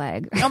measured your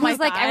leg. Oh, my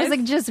I was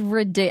like just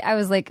ridiculous. I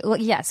was like, well,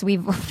 yes,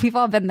 we've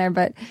all been there,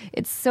 but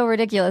it's so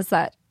ridiculous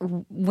that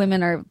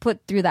women are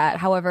put through that.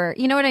 However,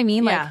 you know what I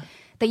mean? Yeah. Like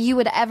that you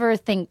would ever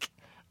think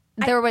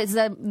there was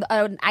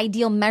an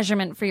ideal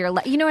measurement for your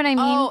leg. You know what I mean?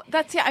 Oh,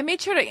 I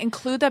made sure to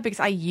include that because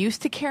I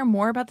used to care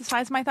more about the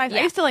size of my thighs. Yeah.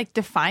 I used to like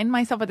define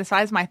myself by the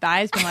size of my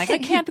thighs, being like, I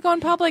can't go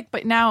in public.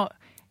 But now,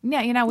 with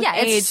age,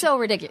 it's so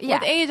ridiculous. Yeah.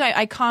 With age,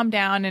 I calm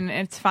down and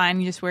it's fine.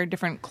 You just wear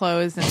different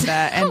clothes and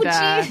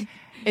geez.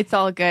 It's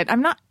all good.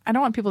 I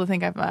don't want people to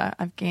think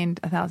I've gained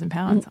 1,000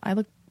 pounds. I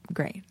look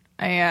great.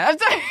 I'm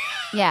sorry.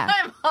 Yeah.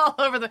 I'm all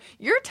over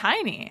You're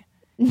tiny.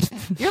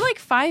 You're like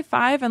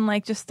 5'5" and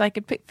like just like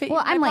it fit. Well,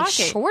 in my I'm like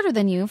pocket. shorter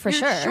than you for You're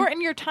sure. short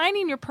and you're tiny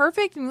and you're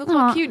perfect and you look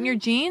all cute in your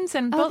jeans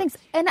and Oh, thanks.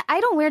 And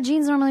I don't wear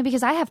jeans normally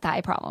because I have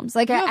thigh problems.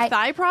 Like You have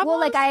thigh problems? Well,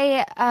 like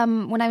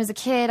when I was a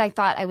kid, I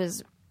thought I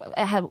was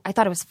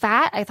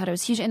fat. I thought I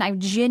was huge, and I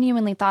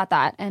genuinely thought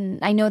that. And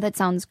I know that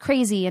sounds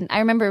crazy. And I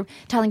remember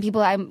telling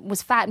people I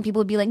was fat, and people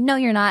would be like, "No,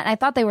 you're not." And I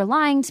thought they were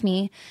lying to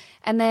me.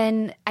 And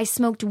then I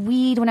smoked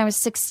weed when I was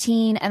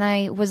 16, and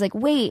I was like,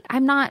 "Wait,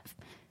 I'm not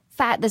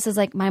fat. This is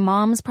like my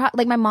mom's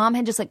like my mom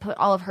had just like put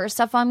all of her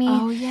stuff on me."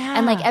 Oh, yeah.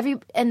 And like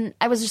and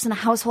I was just in a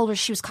household where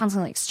she was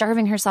constantly like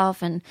starving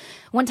herself. And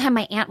one time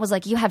my aunt was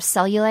like, "You have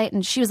cellulite,"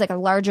 and she was like a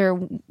larger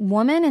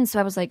woman, and so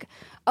I was like,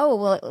 "Oh,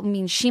 well, I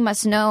mean, she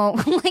must know."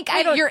 Like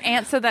I don't. Your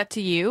aunt said that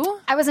to you?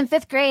 I was in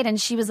 5th grade,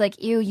 and she was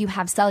like, "Ew, you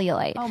have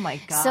cellulite." Oh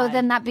my God. So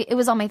then it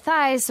was on my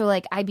thighs. So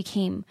like I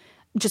became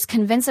just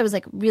convinced I was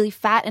like really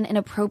fat and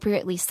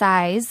inappropriately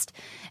sized,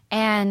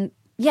 and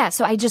yeah,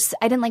 so I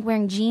didn't like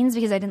wearing jeans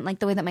because I didn't like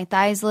the way that my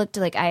thighs looked.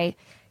 Like I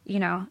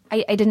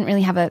didn't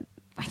really have I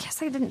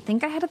guess I didn't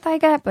think I had a thigh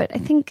gap, but I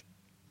think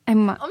let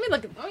me see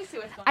what's going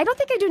on. I don't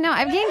think I do now.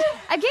 I've gained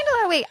a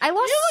lot of weight. I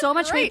lost so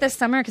much weight this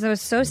summer because I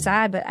was so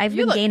sad, but I've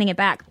been gaining it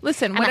back.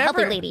 Listen, I'm a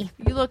healthy lady.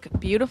 You look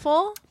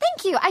beautiful.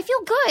 Thank you. I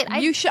feel good. I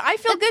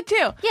feel good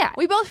too. Yeah.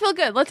 We both feel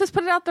good. Let's just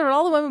put it out there to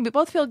all the women. We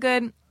both feel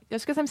good.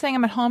 Just because I'm saying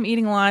I'm at home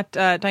eating a lot,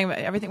 talking about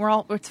everything,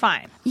 it's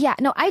fine. Yeah,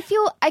 no, I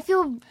feel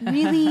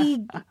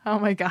really. Oh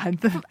my God,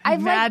 the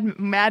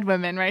mad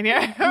women right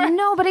here.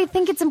 No, but I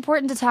think it's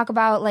important to talk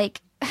about,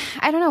 like,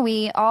 I don't know,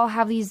 we all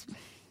have these.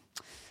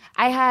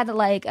 I had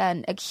like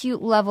an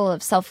acute level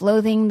of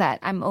self-loathing that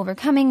I'm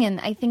overcoming, and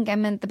I think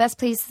I'm in the best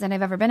place that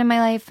I've ever been in my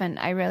life, and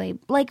I really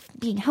like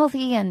being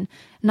healthy and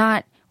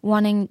not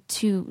wanting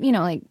to,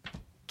 like,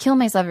 kill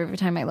myself every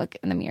time I look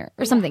in the mirror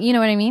or something. You know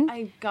what I mean?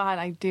 I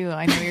do.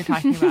 I know what you're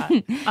talking about.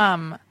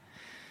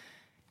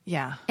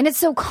 Yeah. And it's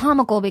so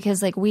comical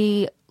because like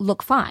we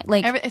look fine.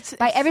 Like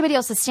by everybody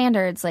else's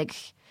standards, like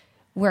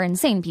we're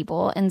insane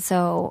people. And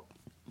so.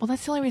 Well,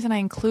 that's the only reason I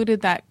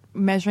included that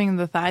measuring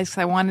the thighs,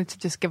 because I wanted to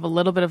just give a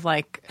little bit of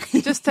like,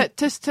 just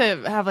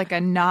to have like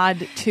a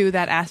nod to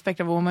that aspect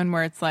of a woman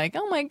where it's like,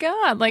 oh my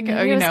God, like,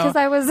 because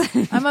I was.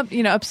 I'm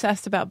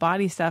obsessed about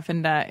body stuff,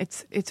 and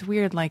it's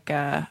weird. Like,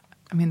 I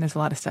mean, there's a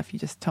lot of stuff you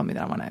just told me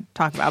that I want to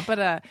talk about,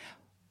 but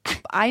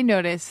I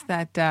noticed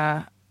that,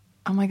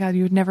 oh my God,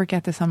 you would never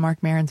get this on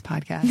Mark Maron's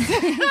podcast.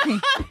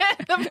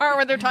 The part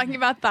where they're talking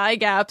about thigh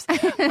gaps.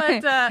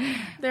 But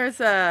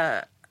there's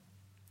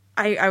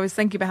I was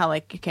thinking about how,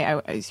 like, okay,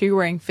 so you're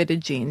wearing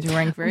fitted jeans. You're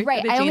wearing very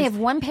fitted jeans. I only have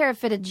one pair of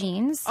fitted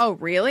jeans. Oh,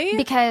 really?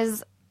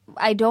 Because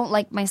I don't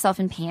like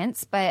myself in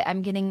pants, but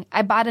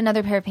I bought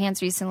another pair of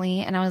pants recently,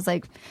 and I was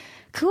like,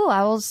 cool,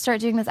 I will start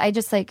doing this. I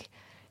just like.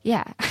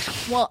 Yeah.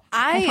 Well,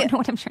 I don't know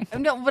what I'm trying to do.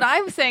 No, what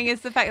I'm saying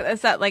is the fact is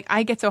that like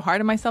I get so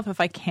hard on myself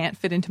if I can't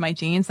fit into my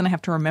jeans, then I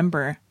have to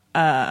remember,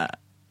 oh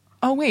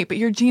wait, but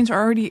your jeans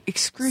are already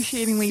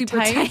excruciatingly Super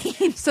tight.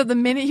 So the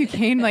minute you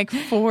gain like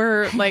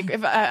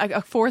if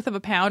a fourth of a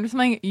pound or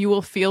something, you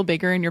will feel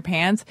bigger in your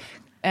pants.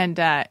 And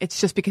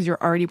it's just because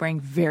you're already wearing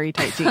very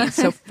tight jeans.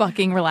 So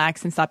fucking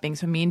relax and stop being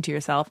so mean to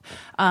yourself.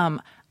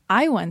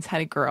 I once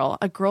had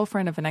a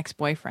girlfriend of an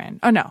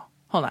ex-boyfriend. Oh no,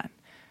 hold on.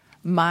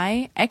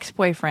 My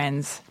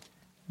ex-boyfriend's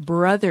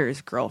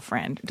brother's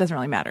girlfriend, it doesn't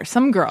really matter,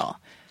 some girl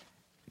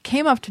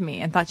came up to me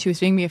and thought she was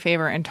doing me a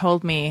favor and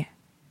told me,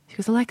 she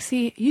goes,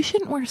 Alexi, you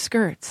shouldn't wear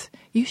skirts.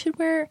 You should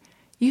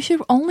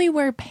only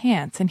wear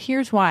pants. And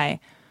here's why.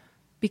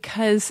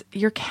 Because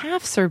your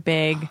calves are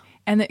big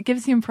and it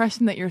gives the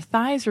impression that your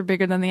thighs are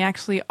bigger than they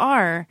actually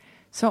are.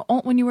 So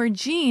when you wear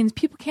jeans,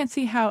 people can't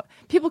see how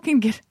people can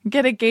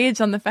get a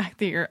gauge on the fact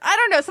that you're. I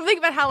don't know, something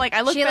about how like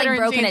I look better in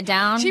jeans. She broken it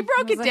down. She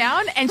broke it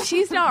down, and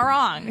she's not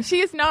wrong.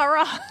 She is not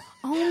wrong.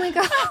 Oh my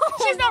God,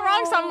 she's not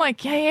wrong. So I'm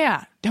like,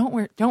 yeah. Don't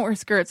wear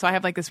skirts. So I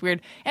have like this weird.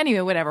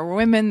 Anyway, whatever. We're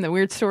women. The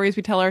weird stories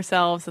we tell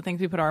ourselves, the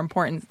things we put our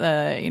importance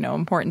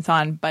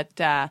on.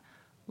 But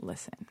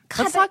Listen,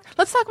 God,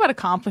 let's talk about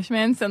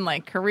accomplishments and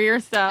like career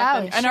stuff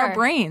Oh, and our sure.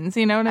 brains.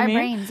 You know what I Our mean?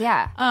 brains,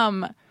 yeah.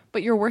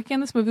 But you're working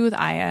on this movie with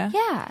Aya.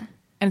 Yeah.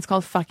 And it's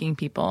called Fucking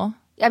People.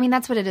 I mean,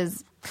 that's what it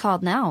is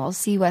called now. We'll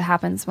see what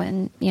happens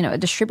when, a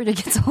distributor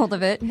gets a hold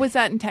of it. Was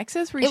that in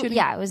Texas? Were you shooting?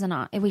 Yeah, it was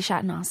we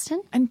shot in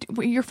Austin. And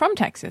you're from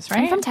Texas,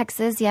 right? I'm from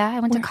Texas, yeah. I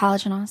went to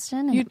college in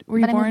Austin. Were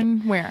you but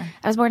born where?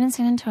 I was born in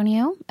San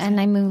Antonio, and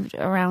I moved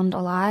around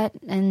a lot.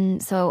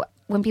 And so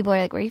when people are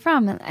like, where are you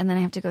from? And then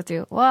I have to go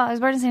through, well, I was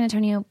born in San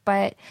Antonio,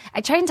 but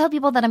I try and tell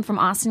people that I'm from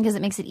Austin because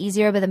it makes it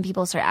easier. But then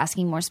people start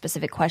asking more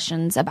specific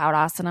questions about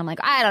Austin. I'm like,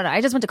 I don't know.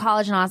 I just went to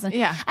college in Austin.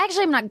 Yeah.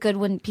 Actually, I'm not good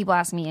when people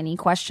ask me any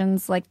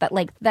questions like that.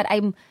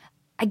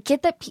 I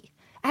get that.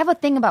 I have a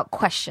thing about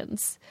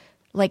questions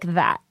like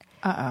that.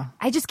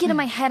 I just get in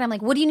my head. I'm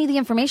like, what do you need the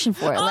information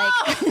for? Like,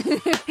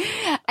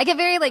 I get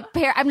very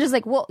I'm just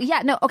like, well,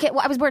 yeah, no, okay. Well,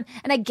 I was born,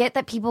 and I get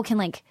that people can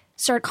like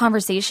start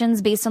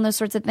conversations based on those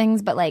sorts of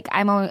things. But like,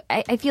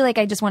 I feel like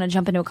I just want to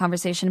jump into a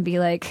conversation and be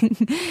like,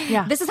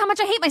 yeah, this is how much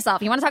I hate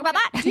myself. You want to talk about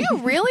that? Do you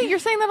really? You're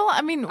saying that a lot.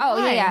 I mean, oh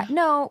why? yeah.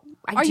 No,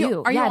 I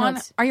do. Are you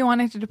on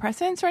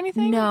antidepressants or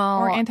anything? No,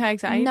 or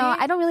anti-anxiety? No,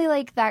 I don't really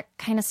like that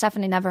kind of stuff,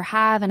 and I never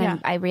have,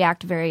 and I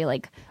react very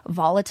like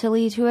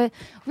volatilely to it.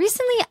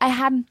 Recently, I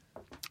had.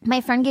 My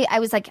friend gave, I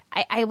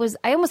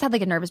almost had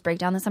like a nervous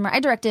breakdown this summer. I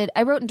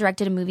wrote and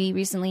directed a movie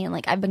recently, and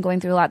like I've been going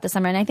through a lot this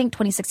summer, and I think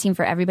 2016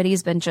 for everybody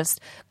has been just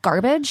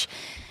garbage.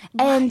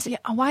 And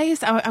why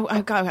is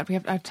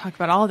I've talked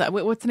about all of that.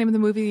 What's the name of the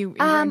movie? You wrote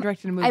and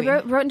directed a movie. I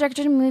wrote and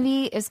directed a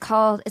movie. It's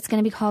going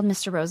to be called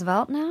Mr.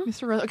 Roosevelt now.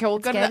 Mr. Roosevelt. Okay, we'll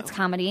go to that. It's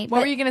comedy. What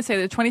were you going to say?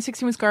 The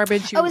 2016 was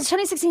garbage.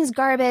 2016 is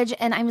garbage,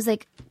 and I was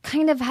like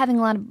kind of having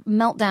a lot of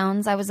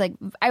meltdowns.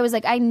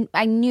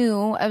 I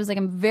knew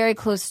I'm very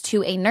close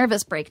to a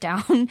nervous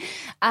breakdown.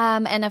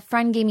 And a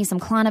friend gave me some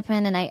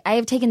Klonopin, and I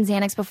have taken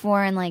Xanax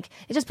before, and like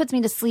it just puts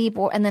me to sleep,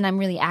 and then I'm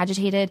really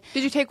agitated.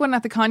 Did you take one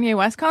at the Kanye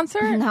West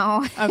concert?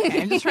 No.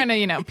 Okay, I'm just trying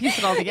to piece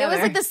it all together. It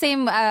was like the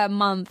same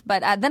month,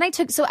 but then I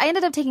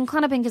ended up taking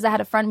Klonopin because I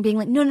had a friend being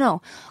like,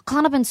 no,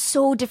 Klonopin's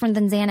so different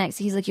than Xanax.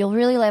 He's like, you'll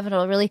really love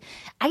it.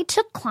 I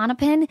took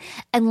Klonopin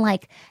and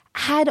like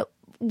had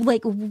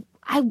like.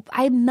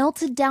 I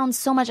melted down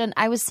so much, and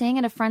I was staying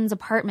at a friend's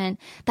apartment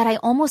that I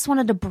almost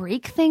wanted to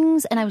break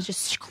things, and I was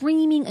just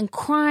screaming and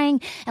crying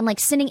and like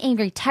sending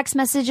angry text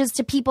messages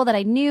to people that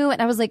I knew,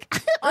 and I was like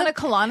on a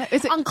Klonopin?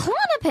 Is it on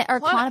Klonopin or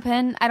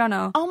Klonopin? I don't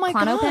know. Oh my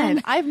Klonopin?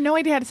 God, I have no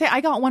idea how to say.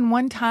 I got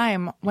one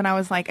time when I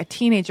was like a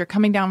teenager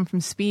coming down from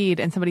speed,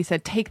 and somebody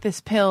said, "Take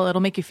this pill; it'll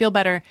make you feel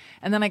better."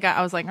 And then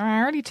I was like, oh, I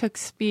already took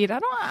speed.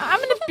 I'm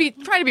going to be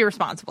trying to be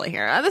responsible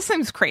here. This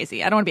seems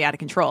crazy. I don't want to be out of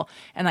control.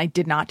 And I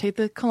did not take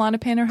the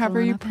Klonopin or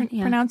however you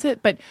pronounce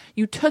it, but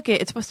you took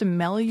it. It's supposed to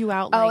mellow you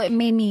out. Oh, it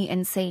made me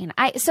insane.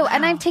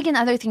 And I've taken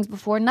other things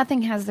before.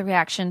 Nothing has the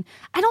reaction.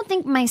 I don't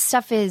think my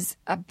stuff is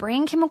a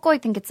brain chemical. I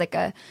think it's like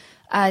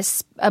I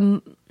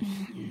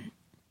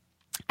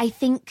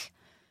think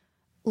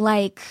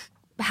like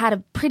had a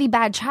pretty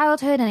bad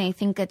childhood, and I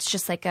think it's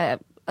just like an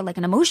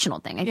emotional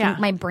thing. I think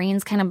my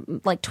brain's kind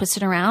of like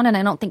twisted around, and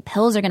I don't think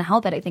pills are going to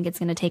help it. I think it's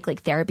going to take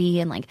like therapy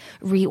and like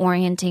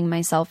reorienting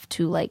myself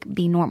to like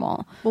be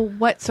normal.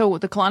 Well, so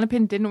the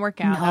Klonopin didn't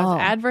work out. No. That was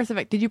adverse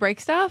effect. Did you break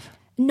stuff?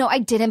 No, I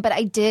didn't, but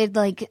I did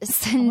like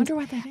send. I wonder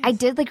what that is. I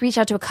did like reach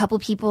out to a couple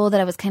people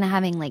that I was kind of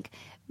having like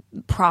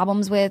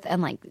problems with,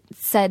 and like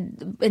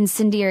said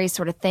incendiary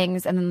sort of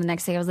things, and then the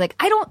next day I was like,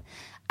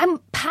 I'm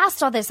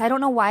past all this. I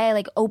don't know why I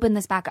like opened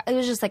this back up. It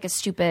was just like a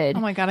stupid. Oh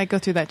my God, I go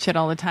through that shit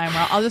all the time.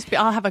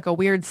 I'll have like a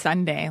weird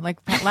Sunday. Like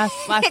last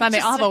Sunday,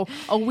 I'll have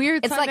a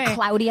weird Sunday. It's like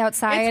cloudy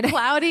outside. It's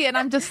cloudy, and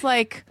I'm just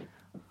like,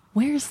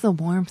 where's the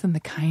warmth and the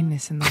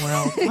kindness in the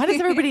world? Why does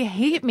everybody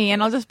hate me?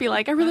 And I'll just be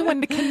like, I really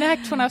wanted to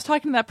connect when I was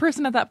talking to that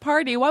person at that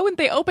party. Why wouldn't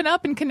they open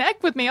up and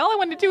connect with me? All I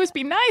wanted to do was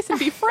be nice and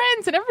be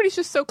friends, and everybody's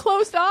just so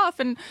closed off,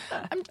 and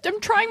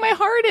I'm trying my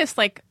hardest.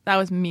 Like, that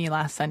was me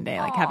last Sunday,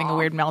 like having a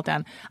weird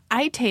meltdown.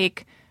 I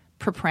take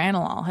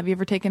propranolol. Have you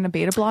ever taken a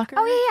beta blocker?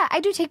 Oh yeah, I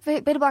do take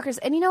beta blockers,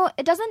 and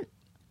it doesn't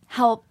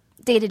help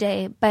day to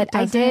day, but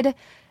I did.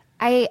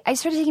 I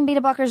started taking beta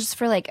blockers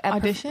for like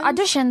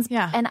auditions.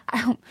 Yeah, and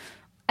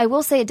I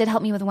will say it did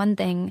help me with one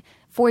thing.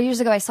 4 years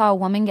ago, I saw a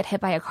woman get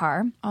hit by a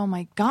car. Oh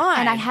my God!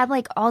 And I had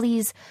like all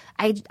these.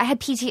 I had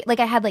PT. Like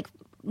I had like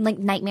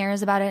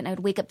nightmares about it, and I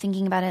would wake up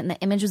thinking about it, and the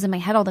image was in my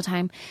head all the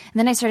time. And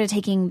then I started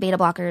taking beta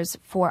blockers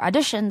for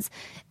auditions,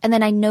 and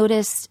then I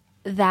noticed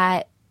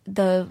that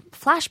the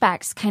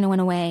flashbacks kind of went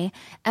away.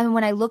 And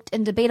when I looked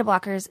into beta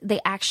blockers, they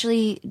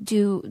actually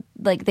do,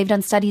 like, they've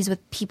done studies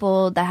with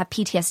people that have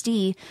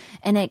PTSD,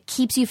 and it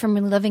keeps you from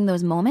reliving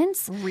those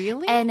moments.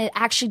 Really? And it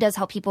actually does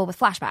help people with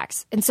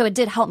flashbacks. And so it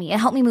did help me. It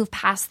helped me move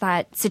past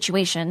that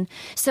situation.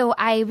 So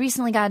I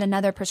recently got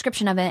another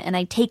prescription of it, and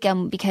I take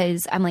them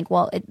because I'm like,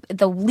 well,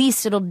 the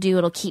least it'll do,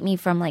 it'll keep me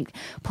from like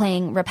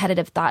playing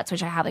repetitive thoughts,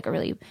 which I have like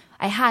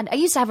I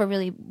used to have a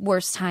really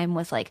worse time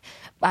with like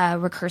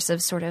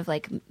recursive sort of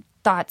like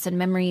thoughts and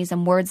memories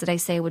and words that I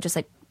say would just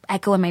like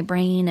echo in my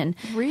brain. And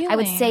really? I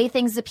would say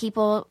things to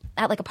people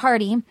at like a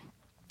party,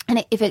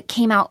 And if it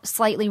came out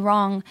slightly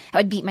wrong, I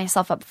would beat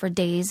myself up for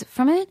days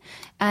from it.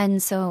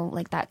 And so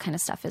like that kind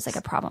of stuff is like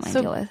a problem I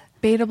deal with.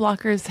 Beta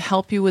blockers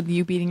help you with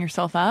you beating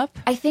yourself up?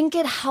 I think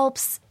it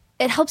helps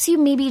you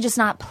maybe just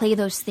not play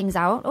those things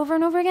out over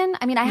and over again.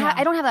 I mean,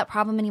 I don't have that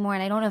problem anymore,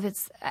 and I don't know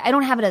if I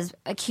don't have it as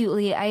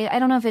acutely. I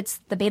don't know if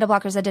it's the beta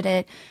blockers that did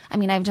it. I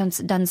mean, I've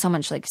done so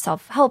much like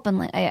self-help,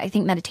 and I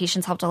think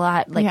meditation's helped a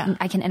lot. Like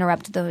I can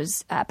interrupt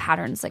those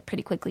patterns like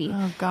pretty quickly.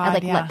 Oh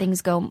God, I let things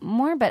go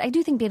more, but I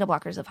do think beta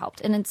blockers have helped,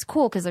 and it's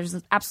cool because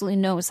there's absolutely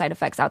no side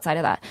effects outside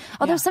of that.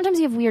 Although sometimes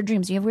you have weird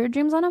dreams. Do you have weird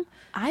dreams on them?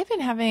 I've been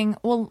having,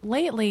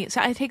 lately,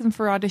 so I take them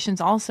for auditions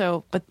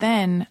also, but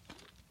then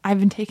I've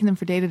been taking them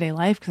for day-to-day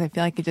life because I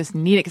feel like I just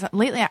need it. Because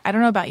lately, I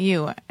don't know about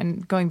you,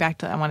 and going back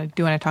to, I want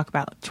to talk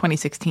about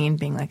 2016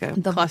 being like a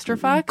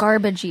clusterfuck.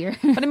 Garbage year.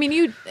 But I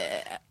mean,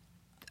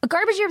 a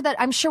garbage year that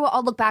I'm sure we'll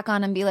all look back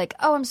on and be like,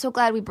 oh, I'm so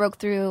glad we broke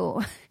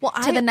through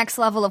to the next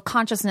level of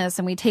consciousness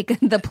and we take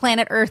the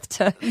planet Earth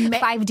to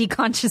 5D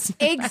consciousness.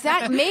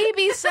 Exactly.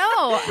 Maybe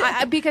so.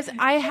 Because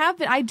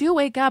I do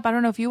wake up. I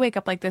don't know if you wake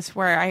up like this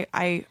where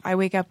I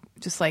wake up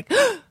just like,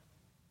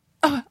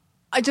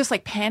 I just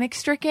like panic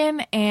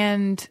stricken,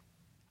 and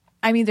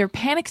I'm either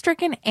panic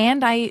stricken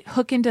and I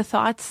hook into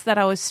thoughts that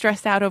I was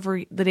stressed out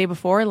over the day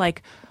before.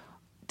 Like,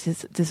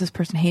 does this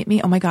person hate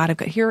me? Oh my God,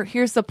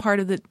 here's the part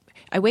of the,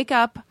 I wake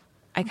up,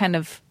 I kind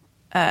of,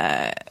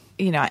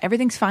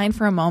 everything's fine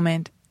for a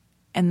moment,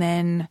 and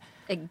then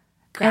it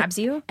grabs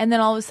you. And then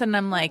all of a sudden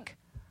I'm like,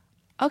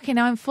 okay,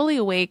 now I'm fully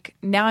awake.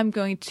 Now I'm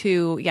going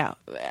to,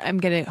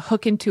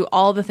 hook into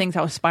all the things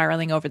I was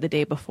spiraling over the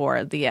day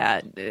before.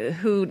 The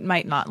who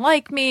might not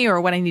like me,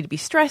 or what I need to be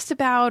stressed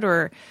about,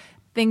 or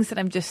things that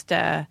I'm just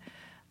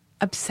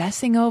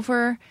obsessing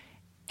over,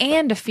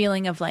 and a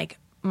feeling of like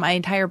my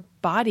entire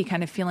body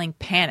kind of feeling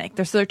panic.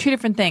 There are two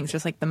different things.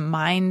 There's like the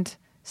mind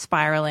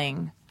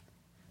spiraling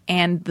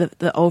and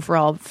the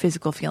overall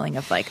physical feeling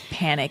of like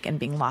panic and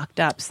being locked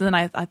up. So then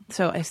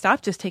I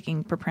stopped just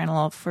taking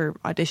propranolol for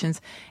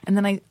auditions, and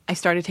then I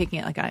started taking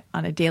it like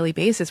on a daily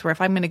basis, where if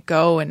I'm going to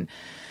go and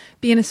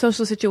be in a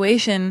social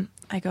situation,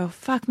 I go,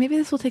 fuck, maybe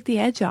this will take the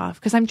edge off,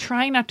 because I'm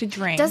trying not to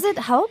drink. Does it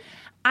help?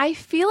 I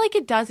feel like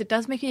it does. It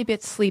does make me a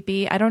bit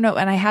sleepy. I don't know.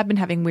 And I have been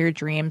having weird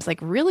dreams, like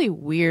really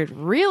weird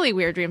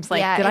dreams.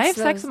 Like, did I have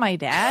sex with my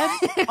dad?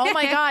 Oh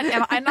my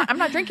God. I'm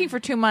not drinking for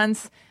 2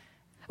 months.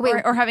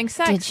 Wait, or having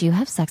sex. Did you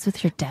have sex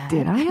with your dad?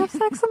 Did I have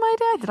sex with my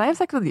dad? Did I have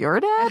sex with your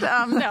dad?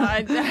 No,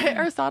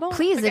 Aristotle.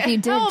 Please, if you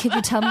did, could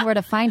you tell me where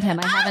to find him?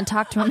 I haven't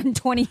talked to him in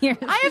 20 years.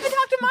 I haven't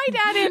talked to my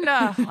dad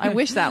in, I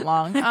wish that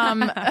long.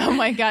 Oh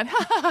my God.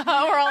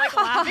 We're all like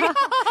laughing.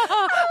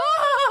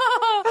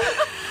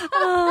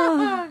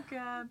 Oh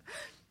God.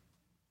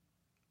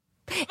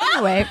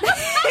 Anyway,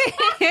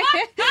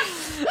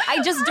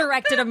 I just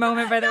directed a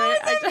moment, by the way.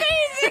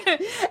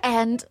 Amazing.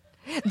 And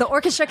the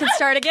orchestra can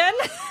start again.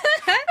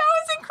 That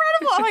was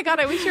incredible. Oh my God,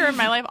 I wish you were in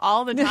my life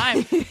all the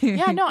time.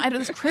 Yeah, no, I had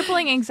this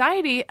crippling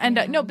anxiety. And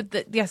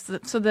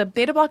so the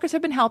beta blockers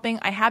have been helping.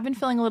 I have been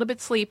feeling a little bit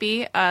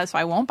sleepy, so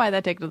I won't buy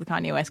that ticket to the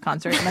Kanye West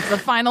concert. And that's the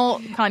final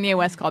Kanye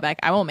West callback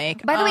I will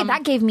make. By the way,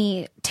 that gave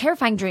me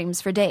terrifying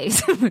dreams for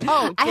days.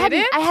 Oh,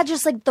 I had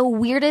just like the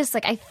weirdest,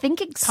 like I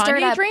think it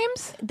stirred Kanye up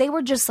dreams? They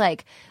were just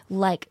like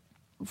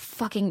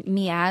fucking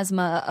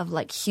miasma of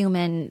like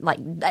human, like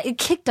it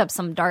kicked up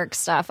some dark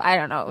stuff. I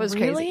don't know, it was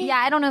really crazy. Yeah,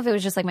 I don't know if it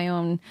was just like my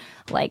own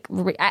like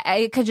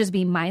it could just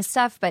be my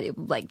stuff, but it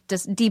like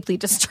just deeply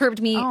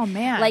disturbed me. Oh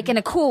man, like in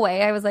a cool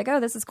way. I was like, oh,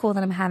 this is cool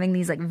that I'm having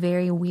these like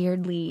very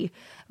weirdly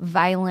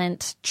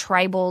violent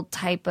tribal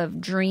type of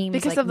dreams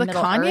because like of the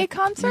Kanye Earth.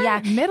 concert.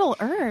 Yeah, Middle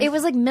Earth. It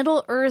was like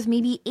Middle Earth,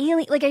 maybe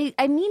alien. Like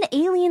I mean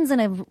aliens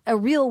in a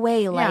real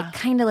way, like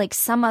kind of like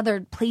some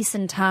other place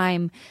and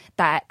time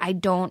that I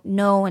don't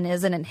know and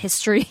isn't in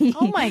history.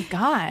 Oh my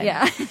God.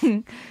 Yeah.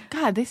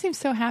 God, they seem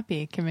so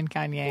happy, Kim and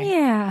Kanye.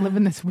 Yeah.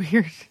 Living this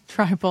weird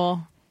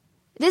tribal.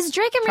 Is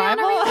Drake and Rihanna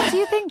real? Do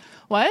you think?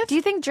 What? Do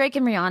you think Drake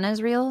and Rihanna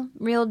is real?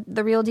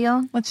 The real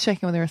deal? Let's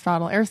check in with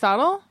Aristotle.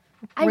 Aristotle?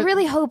 I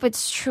really hope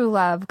it's true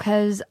love,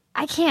 because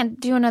I can't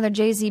do another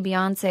Jay-Z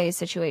Beyonce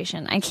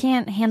situation. I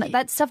can't handle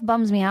that stuff.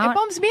 Bums me out. It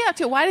bums me out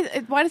too. Why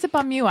does it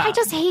bum you out? I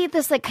just hate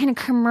this like kind of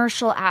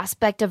commercial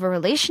aspect of a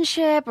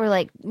relationship, or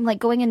like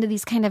going into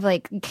these kind of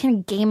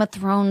Game of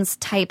Thrones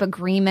type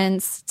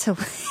agreements to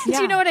do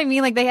you know what I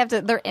mean? Like they have to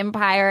their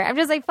empire. I'm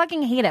just like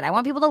fucking hate it. I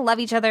want people to love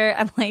each other.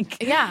 I'm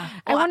like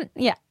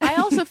I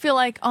also feel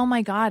like, oh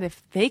my God,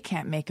 if they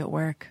can't make it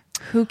work,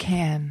 who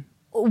can?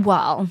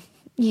 Well,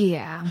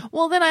 yeah.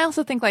 Well, then I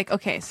also think like,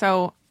 okay,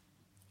 so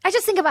I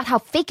just think about how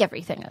fake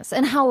everything is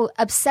and how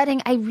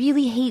upsetting. I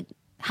really hate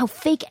how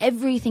fake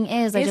everything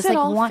is. I just it like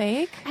all want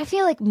fake? I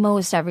feel like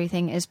most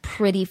everything is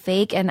pretty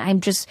fake, and I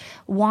just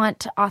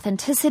want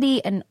authenticity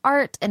in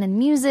art and in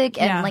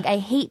music, and like I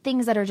hate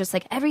things that are just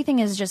like everything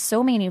is just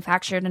so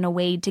manufactured in a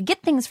way to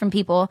get things from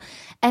people,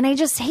 and I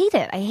just hate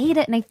it. I hate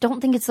it, and I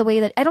don't think it's the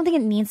way that I don't think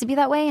it needs to be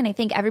that way, and I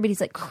think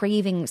everybody's like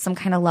craving some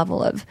kind of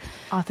level of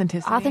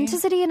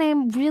authenticity, and I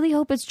really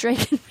hope it's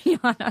Drake and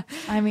Rihanna.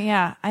 I mean,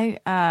 yeah,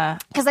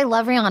 because I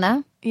love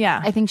Rihanna.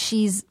 Yeah. I think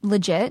she's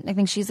legit. I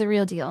think she's the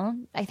real deal.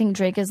 I think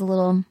Drake is a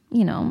little,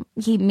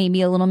 he may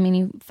be a little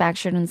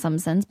manufactured in some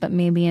sense, but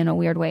maybe in a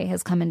weird way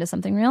has come into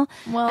something real.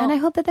 Well, and I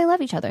hope that they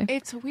love each other.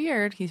 It's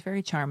weird. He's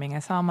very charming. I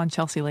saw him on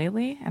Chelsea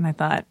lately, and I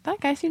thought,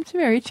 that guy seems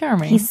very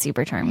charming. He's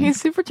super charming.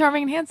 He's super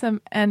charming and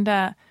handsome. And,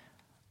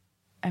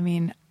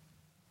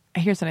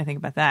 here's what I think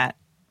about that.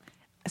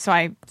 So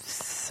I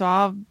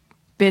saw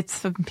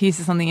bits and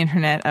pieces on the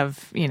internet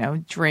of,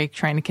 Drake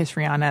trying to kiss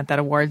Rihanna at that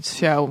awards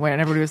show when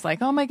everybody was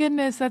like, oh my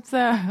goodness, that's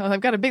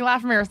I've got a big laugh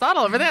from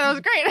Aristotle over there. That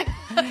was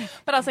great.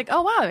 But I was like,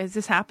 oh wow, is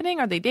this happening?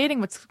 Are they dating?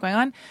 What's going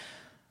on?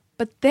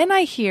 But then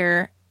I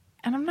hear,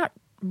 and I'm not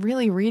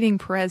really reading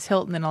Perez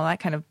Hilton and all that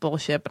kind of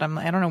bullshit, but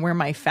I don't know where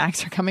my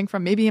facts are coming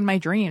from. Maybe in my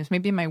dreams,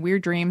 maybe in my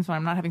weird dreams when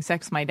I'm not having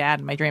sex with my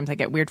dad in my dreams, I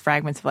get weird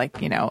fragments of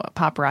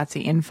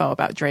paparazzi info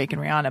about Drake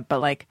and Rihanna.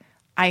 But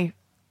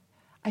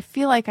I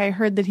feel like I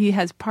heard that he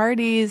has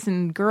parties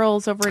and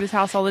girls over at his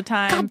house all the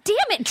time. God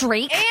damn it,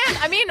 Drake.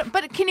 And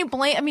but can you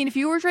blame, if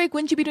you were Drake,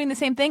 wouldn't you be doing the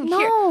same thing?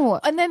 No.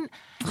 Here?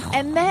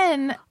 And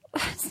then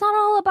it's not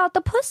all about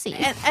the pussy.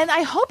 And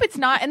I hope it's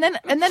not. And then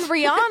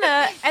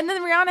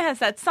Rihanna has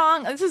that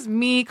song. This is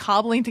me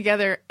cobbling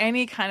together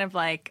any kind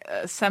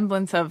of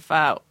semblance of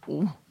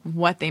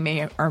what they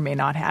may or may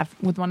not have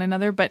with one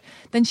another. But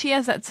then she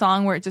has that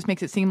song where it just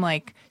makes it seem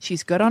like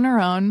she's good on her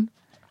own.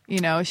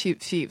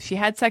 She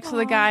had sex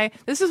with a guy.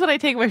 This is what I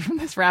take away from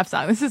this rap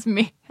song. This is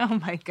me. Oh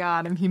my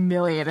God, I'm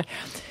humiliated.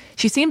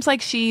 She seems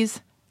like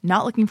she's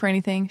not looking for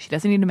anything. She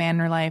doesn't need a man in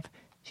her life.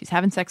 She's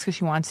having sex because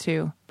she wants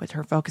to, but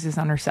her focus is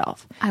on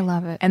herself. I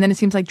love it. And then it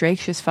seems like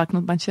Drake's just fucking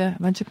a bunch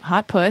of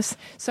hot puss.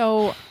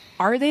 So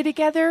are they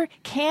together?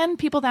 Can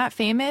people that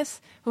famous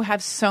who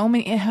have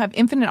have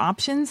infinite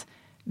options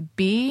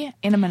be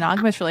in a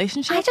monogamous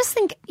relationship? I just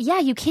think,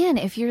 you can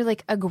if you're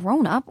a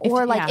grown up,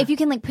 or if you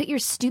can put your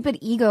stupid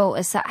ego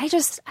aside. I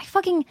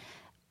fucking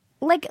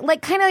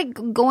kind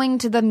of going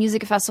to the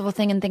music festival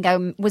thing and think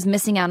I was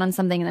missing out on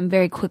something, and then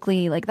very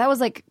quickly that was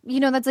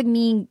that's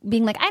me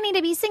being I need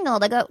to be single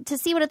to go to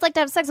see what it's like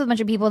to have sex with a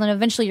bunch of people, and then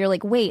eventually you're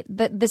wait,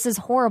 this is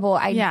horrible.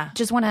 I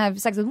just want to have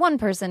sex with one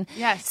person.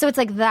 Yes. So it's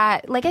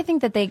that. I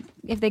think that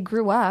if they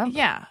grew up,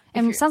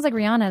 and it sounds like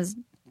Rihanna's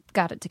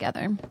got it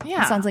together.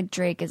 Yeah. It sounds like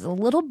Drake is a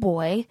little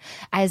boy,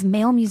 as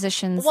male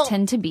musicians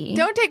tend to be.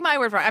 Don't take my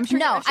word for it. I'm sure.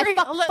 No, I'm sure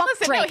fuck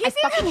Drake. I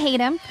fucking hate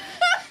him.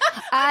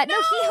 No, he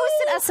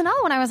hosted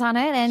SNL when I was on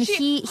it, and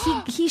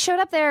he showed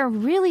up there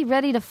really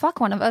ready to fuck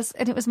one of us,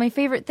 and it was my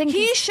favorite thing.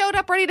 He showed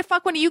up ready to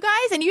fuck one of you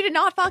guys, and you did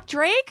not fuck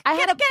Drake?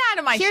 Get out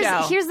of my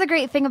show. Here's the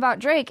great thing about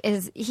Drake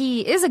is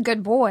he is a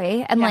good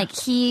boy, and I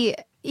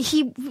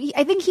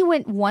think he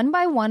went one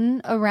by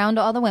one around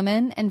all the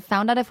women and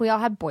found out if we all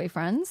had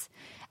boyfriends.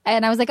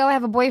 And I was like, oh, I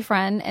have a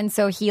boyfriend. And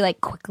so he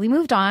quickly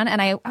moved on.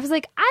 And I was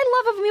like,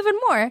 I love him even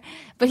more.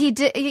 But he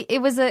did,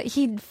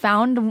 he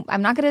found,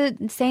 I'm not going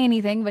to say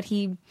anything, but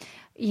he,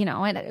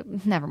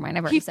 never mind.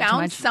 I've already said too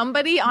much. He found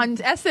somebody on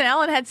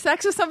SNL and had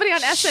sex with somebody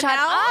on SNL? Shut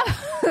up.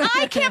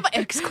 I can't,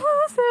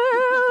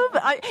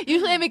 exclusive.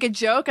 Usually I make a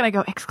joke and I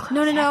go,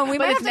 exclusive. No. We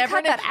might have to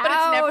cut that out. But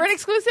it's never an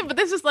exclusive. But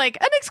this is an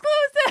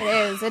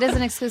exclusive. It is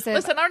an exclusive.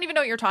 Listen, I don't even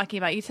know what you're talking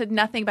about. You said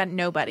nothing about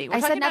nobody. I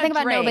said nothing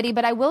about nobody,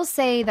 but I will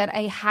say that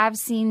I have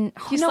seen.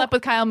 You slept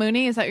with Kyle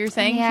Mooney? Is that what you're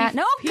saying? Yeah.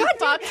 He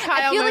fucked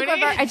Kyle Mooney?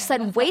 I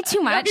said way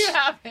too much. No, you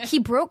haven't. He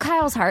broke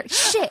Kyle's heart.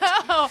 Shit.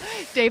 Oh,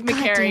 Dave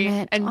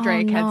McCary and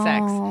Drake had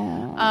sex.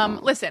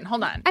 Listen,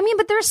 hold on.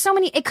 But there's so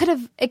many.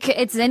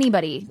 It's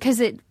anybody,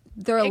 because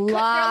there are a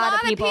lot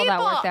of people that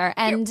work there,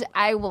 and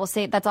I will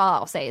say that's all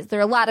I'll say is there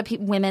are a lot of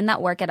women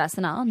that work at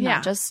SNL,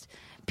 not just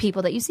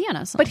people that you see on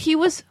SNL. But he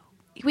was,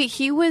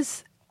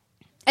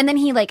 and then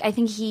he I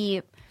think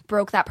he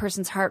broke that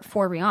person's heart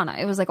for Rihanna.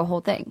 It was a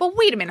whole thing. But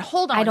wait a minute,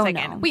 hold on I a don't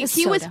second. know. Wait,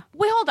 It's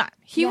hold on.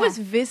 He was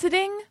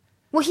visiting.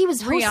 Well, he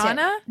was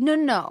Rihanna?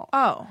 No.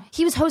 Oh.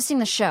 He was hosting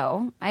the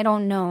show. I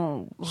don't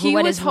know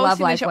What his love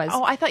life was.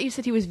 Oh, I thought you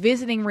said he was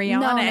visiting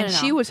Rihanna and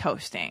she was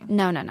hosting.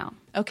 No.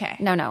 Okay.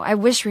 No. I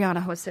wish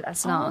Rihanna hosted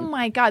SNL. Oh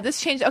my God,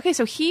 this changed. Okay,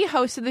 so he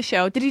hosted the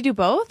show. Did he do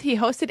both? He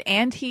hosted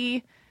and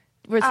he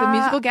was the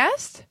musical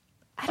guest?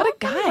 What a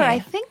guy. Remember. I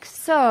think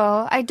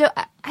so. I don't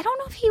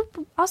know if he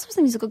also was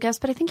a musical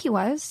guest, but I think he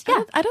was.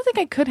 Yeah. I don't think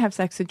I could have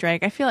sex with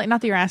Drake. I feel like, not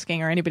that you're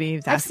asking or anybody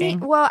who's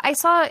asking. I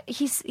saw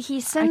he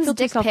sends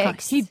dick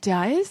pics. He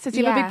does? Does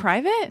he have a big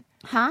private?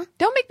 Huh?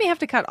 Don't make me have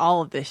to cut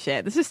all of this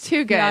shit. This is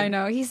too good. Yeah, I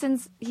know. He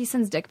sends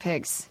dick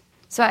pics.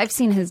 So I've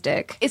seen his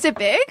dick. Is it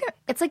big?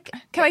 It's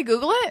Can I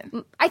Google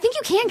it? I think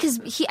you can,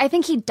 because I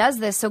think he does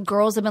this. So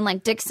girls have been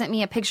Dick sent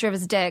me a picture of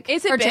his dick.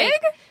 Is it big?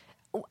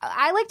 Jake.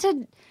 I like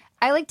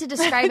to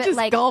describe I it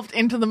just gulped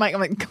into the mic.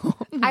 I'm like,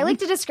 I like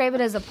to describe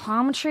it as a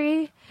palm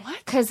tree. What?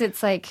 Because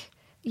it's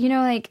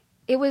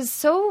it was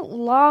so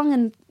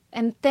long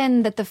and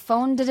thin that the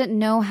phone didn't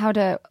know how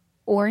to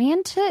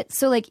orient it.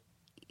 So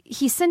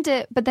he sent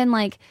it, but then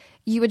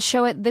you would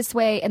show it this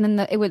way, and then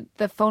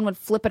the phone would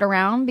flip it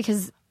around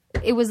because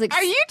it was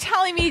Are you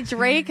telling me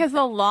Drake has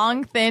a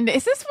long, thin?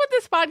 Is this what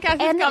this podcast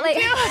has come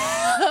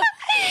to?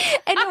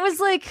 And it was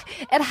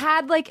like, it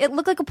had like, it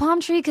looked like a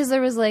palm tree because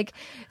there was like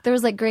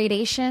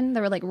gradation.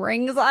 There were like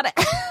rings on it.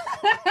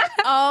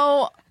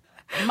 Oh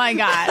my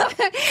God.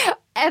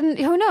 And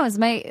who knows?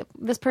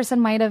 This person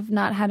might have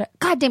not had.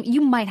 God damn! You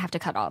might have to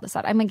cut all this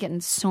out. I might get in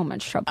so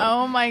much trouble.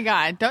 Oh my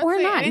God! Don't or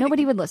say not. anything.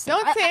 Nobody would listen.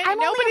 Don't say it.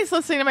 Nobody's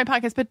listening to my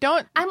podcast. But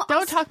don't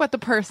talk about the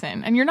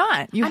person. And you're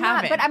not. You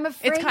haven't. But I'm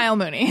afraid it's Kyle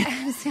Mooney.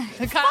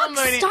 Kyle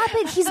Mooney. Stop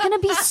it! He's gonna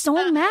be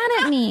so mad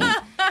at me.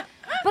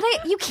 But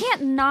you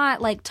can't not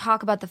like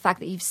talk about the fact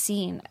that you've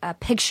seen a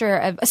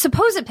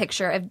supposed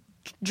picture of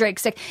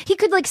Drake's dick. He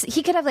could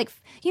have like,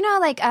 you know,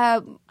 like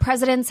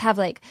presidents have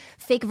like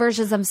fake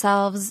versions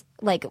themselves,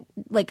 like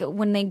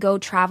when they go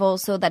travel,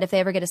 so that if they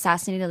ever get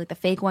assassinated, like the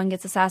fake one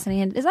gets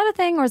assassinated. Is that a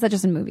thing, or is that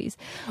just in movies?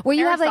 Where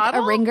you have like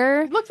a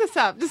ringer? Look this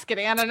up. Just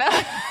kidding. I don't know.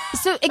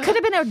 So it could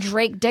have been a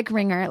Drake dick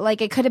ringer.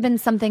 Like it could have been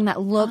something that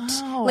looked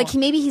like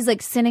he's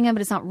like sending him,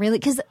 but it's not really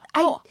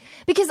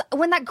because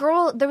when that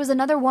girl, there was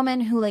another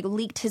woman who like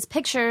leaked his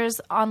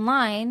pictures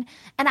online,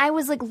 and I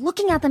was like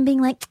looking at them,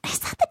 being like, "Is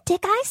that the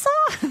dick I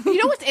saw?" You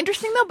know what's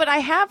interesting though? But I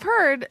have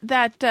heard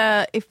that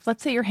if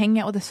let's say you're hanging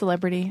out with a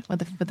celebrity,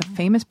 with a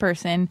famous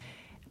person,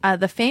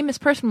 the famous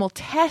person will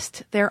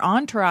test their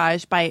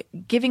entourage by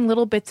giving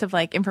little bits of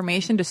like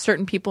information to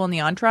certain people in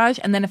the entourage,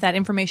 and then if that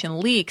information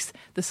leaks,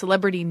 the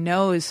celebrity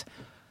knows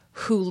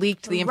who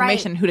leaked the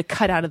information, who to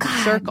cut out of the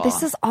circle.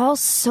 This is all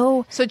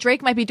so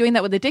Drake might be doing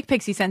that with the dick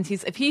pics he sends.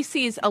 If he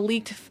sees a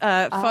leaked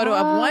photo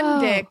of one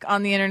dick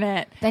on the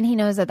internet, then he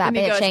knows that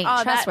bitch ain't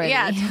trustworthy.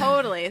 Yeah,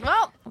 totally.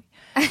 Well,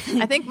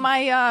 I think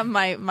my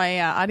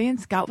my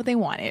audience got what they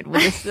wanted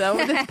with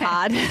this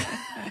pod.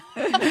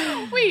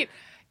 Wait,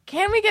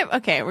 can we get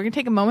okay? We're gonna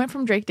take a moment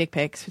from Drake dick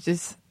pics, which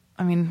is,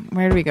 I mean,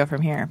 where do we go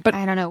from here? But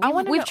I don't know.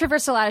 We've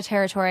traversed a lot of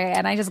territory,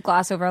 and I just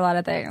gloss over a lot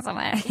of things. Well,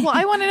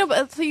 I want to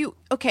know.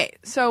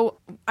 So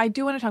I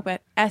do want to talk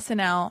about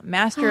SNL,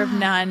 Master of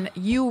None.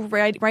 You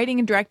writing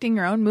and directing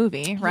your own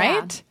movie,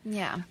 right?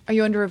 Yeah. Are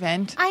you under a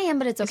vent? I am,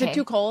 but it's okay. Is it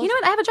too cold? You know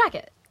what? I have a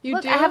jacket.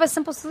 Look, do? I have a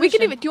simple solution. We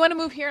can even. Do you want to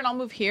move here and I'll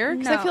move here?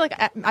 Because I feel like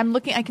I'm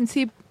looking. I can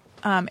see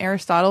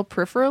Aristotle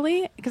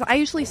peripherally because I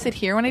usually sit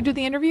here when I do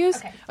the interviews.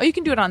 Okay. Oh, you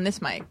can do it on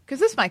this mic because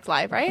this mic's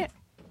live, right?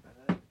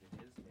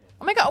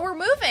 Oh my God, we're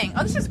moving.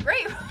 Oh, this is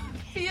great.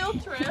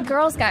 Field trip.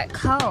 Girls got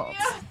cold.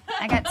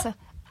 Yeah.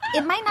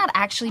 It might not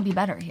actually be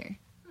better here.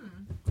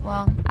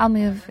 Well, I'll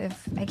move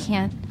if I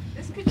can't.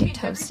 This could get change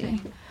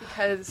toasty.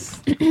 Because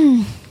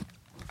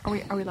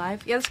are we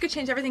live? Yeah, this could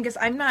change everything because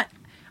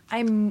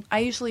I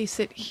usually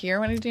sit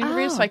here when I do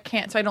interviews, so I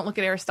don't look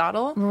at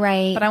Aristotle.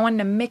 Right. But I wanted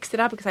to mix it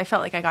up because I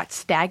felt like I got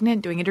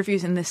stagnant doing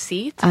interviews in this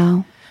seat.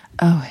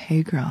 Oh,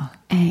 hey, girl.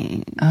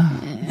 Hey. Oh,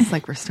 it's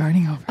like we're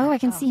starting over. Oh, I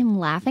can see him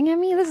laughing at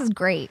me. This is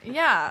great.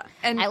 Yeah.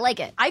 And I like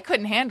it. I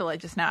couldn't handle it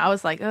just now. I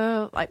was like,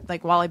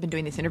 like while I've been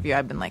doing this interview,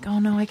 I've been like, oh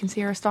no, I can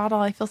see Aristotle.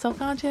 I feel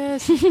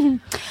self-conscious. How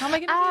am I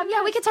going to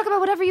yeah, we can talk about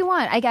whatever you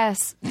want, I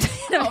guess.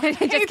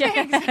 Just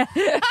kidding.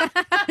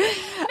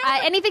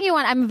 Anything you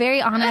want. I'm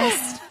very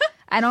honest.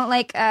 I don't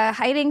like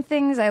hiding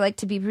things. I like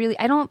to be really.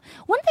 One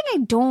thing I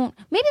don't.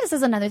 Maybe this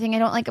is another thing I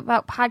don't like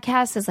about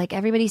podcasts is like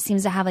everybody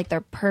seems to have like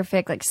their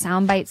perfect like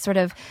soundbite sort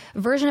of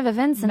version of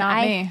events, and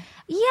Not me.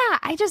 Yeah,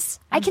 I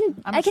can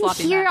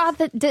hear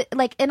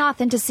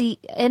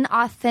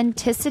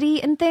inauthenticity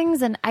in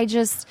things, and I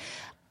just.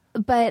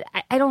 But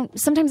I don't.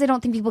 Sometimes I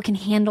don't think people can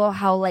handle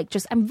how like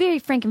just. I'm very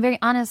frank and very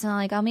honest, and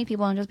like I'll meet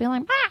people and just be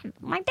like,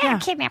 my dad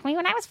kidnapped me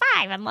when I was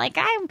 5. I'm like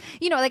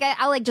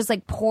I'll like just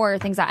like pour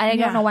things out. I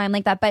don't know why I'm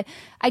like that, but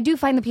I do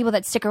find the people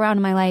that stick around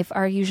in my life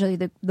are usually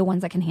the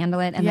ones that can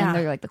handle it, and then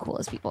they're like the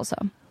coolest people. So,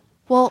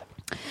 well,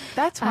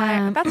 that's why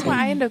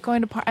I ended up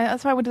going to.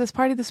 That's why I went to this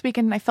party this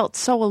weekend, and I felt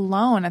so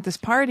alone at this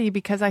party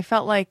because I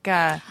felt like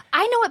I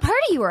know what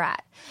party you were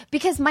at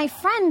because my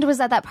friend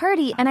was at that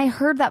party, and I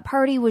heard that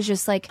party was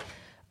just like.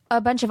 A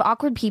bunch of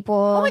awkward people.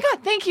 Oh my God!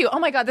 Thank you. Oh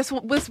my God! This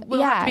will have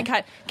to be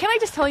cut. Can I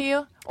just tell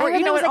you? Or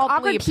you know what? Like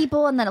awkward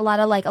people, and then a lot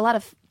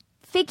of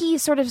fakey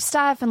sort of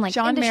stuff, and like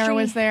John Mayer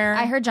was there.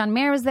 I heard John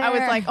Mayer was there. I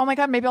was like, oh my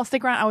God, maybe I'll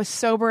stick around. I was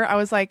sober. I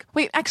was like,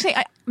 wait, actually,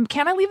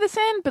 can I leave this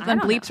in? But then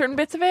bleep certain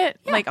bits of it.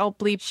 Yeah. Like I'll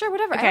bleep. Sure,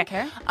 whatever. Okay. I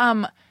don't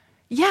care.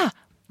 Yeah.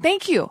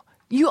 Thank you.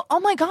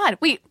 Oh my God.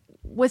 Wait,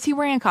 was he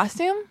wearing a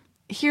costume?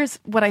 Here's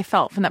what I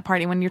felt from that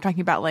party when you're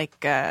talking about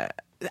like.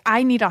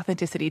 I need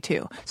authenticity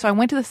too. So I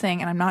went to this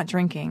thing and I'm not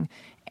drinking.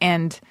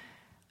 And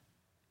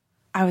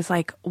I was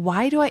like,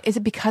 is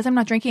it because I'm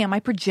not drinking? Am I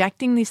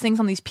projecting these things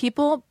on these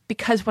people?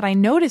 Because what I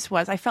noticed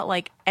was I felt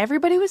like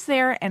everybody was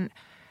there and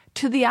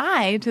to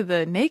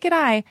the naked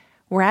eye,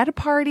 we're at a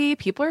party,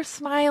 people are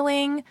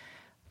smiling,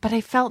 but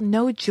I felt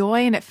no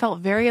joy and it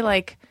felt very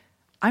like,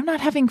 I'm not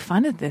having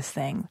fun at this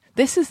thing.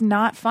 This is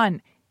not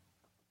fun.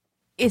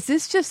 Is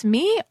this just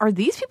me? Are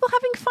these people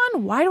having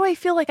fun? Why do I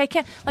feel like I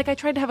can't? Like I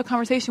tried to have a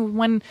conversation with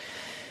one.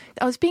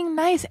 I was being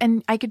nice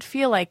and I could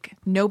feel like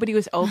nobody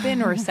was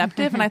open or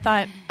receptive. And I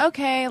thought,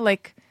 okay,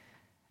 like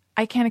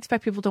I can't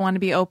expect people to want to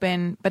be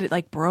open, but it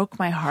like broke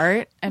my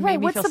heart and made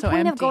me feel so empty. What's the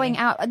point of going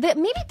out?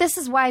 Maybe this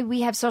is why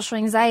we have social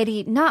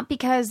anxiety, not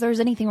because there's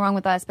anything wrong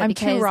with us, but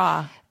because I'm too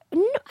raw.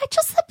 No,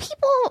 just the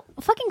people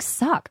fucking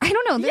suck. I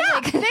don't know. They're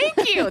Yeah,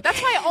 thank you.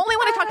 That's why I only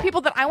want to talk to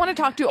people that I want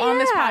to talk to on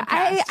this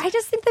podcast. I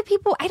just think that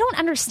people, I don't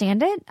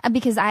understand it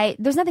because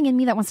there's nothing in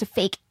me that wants to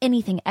fake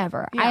anything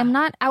ever. Yeah. I am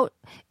not out.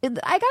 I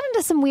got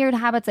into some weird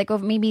habits like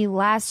over maybe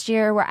last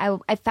year where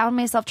I found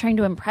myself trying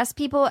to impress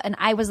people and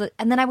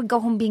then I would go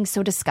home being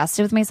so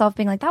disgusted with myself,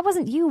 being like, that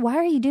wasn't you. Why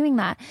are you doing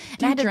that?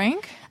 Do you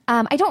drink?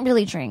 I don't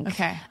really drink.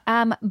 Okay.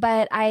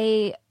 But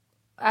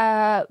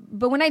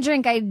when I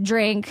drink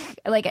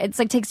like it's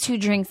like takes 2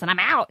 drinks and I'm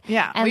out.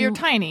 Yeah. And Well, you're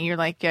tiny. You're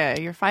like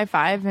you're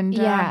 5'5", and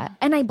yeah,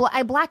 and I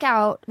black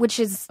out, which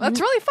is that's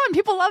really fun.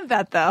 People love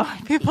that though.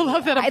 People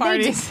love that at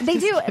parties. They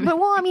do.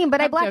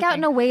 But I black out joking.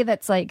 in a way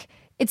that's like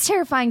it's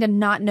terrifying to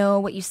not know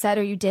what you said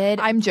or you did.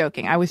 I'm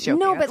joking. I was joking.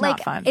 No, That's but like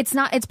not fun. it's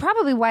not. It's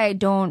probably why I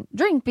don't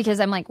drink because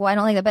I'm like, well, I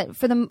don't like that.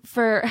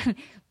 But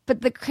but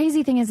the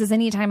crazy thing is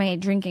anytime I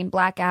drink and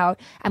black out,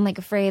 I'm like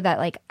afraid that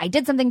like I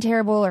did something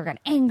terrible or got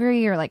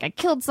angry or like I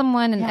killed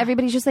someone, and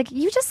everybody's just like,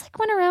 you just like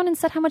went around and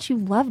said how much you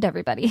loved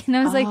everybody, and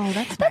I was like,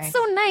 that's nice.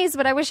 so nice,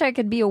 but I wish I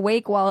could be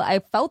awake while I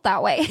felt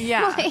that way.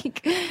 Yeah.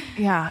 Like,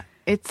 Yeah.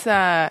 It's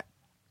I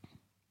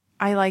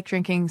like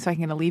drinking so I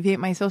can alleviate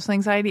my social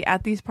anxiety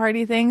at these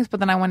party things,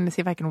 but then I wanted to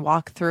see if I can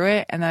walk through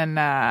it and then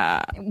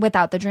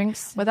without the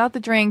drinks. without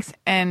the drinks,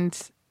 and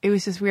it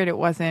was just weird. It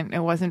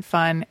wasn't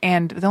fun.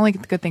 And the only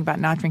good thing about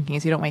not drinking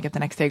is you don't wake up the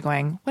next day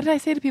going, what did I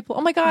say to people?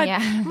 Oh my God,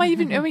 am I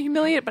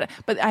humiliated?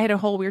 But I had a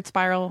whole weird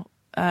spiral.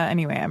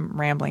 Anyway, I'm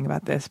rambling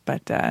about this,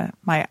 but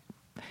I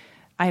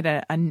had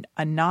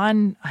a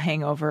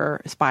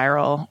non-hangover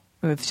spiral.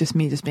 It was just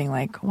me just being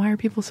like, why are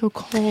people so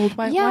cold?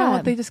 Why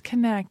won't they just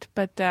connect?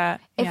 But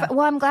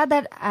Well, I'm glad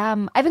that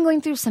I've been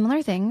going through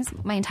similar things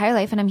my entire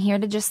life, and I'm here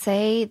to just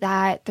say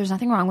that there's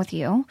nothing wrong with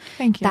you.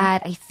 Thank you.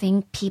 That I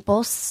think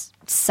people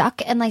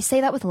suck, and I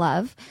say that with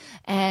love.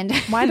 And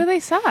why do they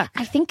suck?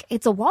 I think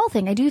it's a wall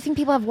thing. I do think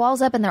people have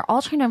walls up, and they're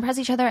all trying to impress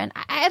each other. And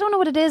I don't know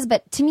what it is,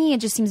 but to me,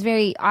 it just seems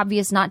very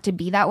obvious not to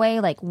be that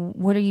way. Like,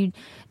 what are you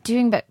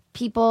doing? But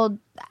people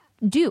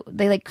do.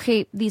 They like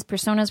create these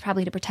personas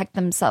probably to protect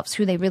themselves,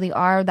 who they really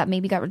are, that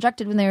maybe got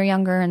rejected when they were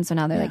younger, and so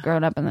now they're like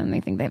grown up, and then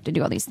they think they have to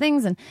do all these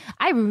things. And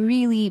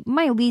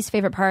my least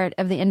favorite part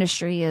of the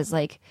industry is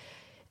like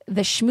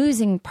the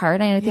schmoozing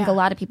part. And I think a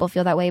lot of people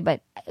feel that way,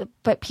 but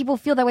people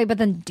feel that way but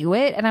then do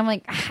it, and I'm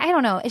like, I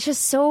don't know, it's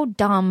just so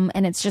dumb,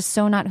 and it's just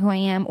so not who I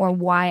am or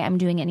why I'm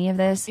doing any of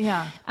this. So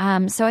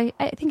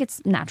I think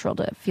it's natural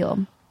to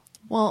feel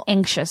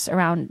anxious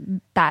around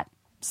that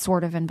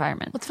sort of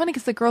environment. Well, it's funny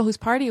because the girl whose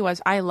party it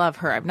was, I love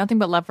her. I have nothing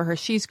but love for her.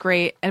 She's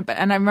great. And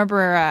I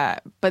remember,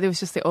 but it was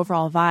just the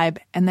overall vibe.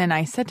 And then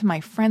I said to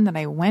my friend that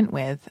I went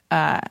with,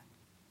 and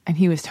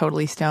he was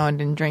totally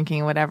stoned and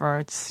drinking whatever.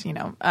 It's,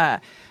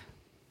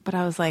 but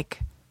I was like,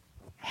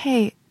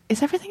 hey,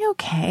 is everything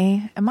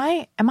okay? Am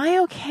I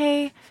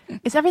okay?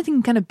 Is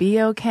everything going to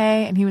be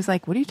okay? And he was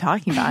like, what are you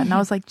talking about? And I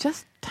was like,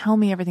 just tell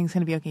me everything's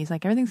going to be okay. He's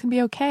like, everything's going to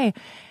be okay.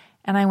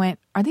 And I went,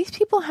 are these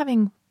people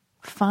having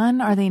fun?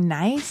 Are they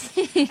nice?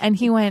 And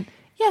he went,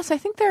 yes, I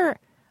think they're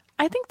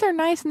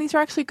nice, and these are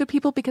actually good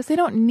people because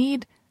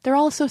they're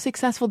all so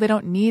successful, they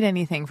don't need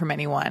anything from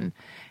anyone.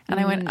 And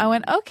I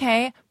went,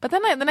 okay. But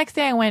then the next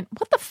day I went,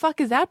 what the fuck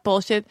is that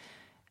bullshit?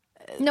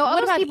 No, all what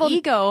those about people,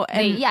 ego?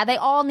 And they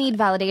all need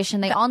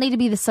validation. They all need to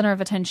be the center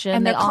of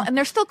attention. and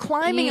they're still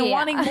climbing and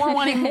wanting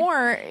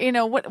more.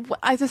 What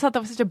I just thought that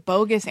was such a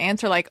bogus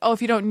answer. Like, oh,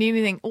 if you don't need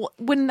anything,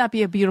 wouldn't that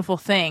be a beautiful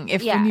thing?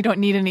 When you don't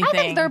need anything, I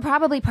think there are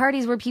probably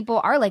parties where people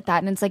are like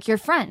that, and it's like your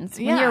friends.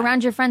 When you're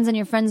around your friends, and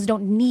your friends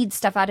don't need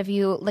stuff out of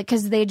you, like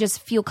because they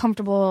just feel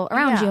comfortable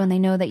around you, and they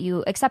know that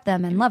you accept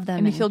them and love them,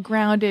 and you feel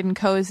grounded and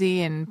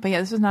cozy. But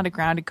this was not a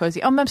grounded,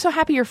 cozy. I'm so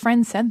happy your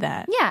friend said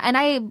that. Yeah,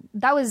 and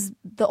that was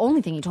the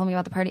only thing you told me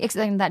about the party,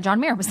 except that John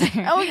Mayer was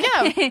there. Oh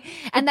yeah,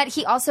 and that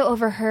he also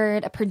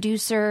overheard a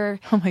producer,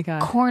 oh my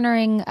God,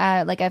 cornering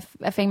like a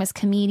famous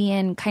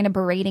comedian, kind of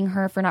berating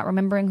her for not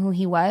remembering who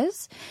he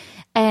was.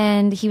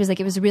 And he was like,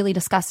 it was really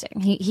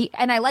disgusting. He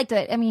and I liked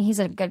it. I mean, he's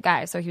a good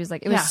guy, so he was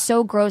like, it was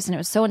so gross, and it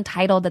was so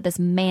entitled that this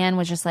man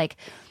was just like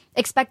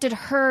expected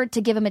her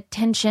to give him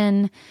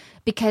attention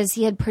because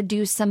he had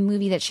produced some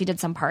movie that she did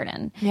some part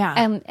in. Yeah.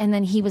 And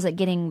then he was like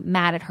getting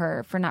mad at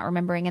her for not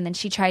remembering. And then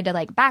she tried to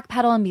like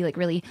backpedal and be like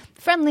really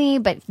friendly,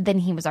 but then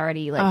he was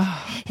already like,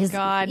 his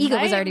ego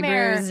was already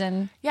bruised.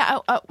 And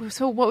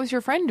so what was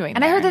your friend doing?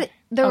 And there? I heard that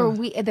there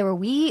were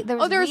weed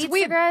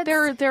cigarettes.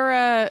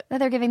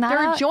 They're giving that there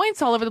out. are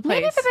joints all over the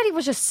place. Maybe everybody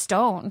was just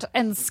stoned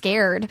and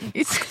scared.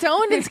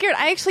 Stoned and scared.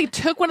 I actually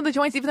took one of the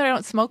joints, even though I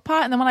don't smoke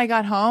pot. And then when I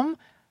got home,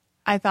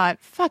 I thought,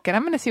 fuck it,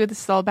 I'm going to see what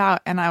this is all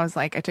about. And I was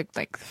like, I took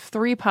like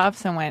 3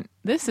 puffs and went,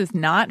 this is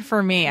not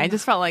for me. I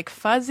just felt like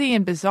fuzzy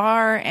and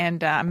bizarre.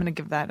 And I'm going to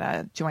give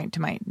that joint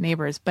to my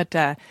neighbors. But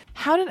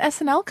how did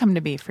SNL come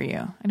to be for you?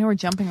 I know we're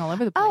jumping all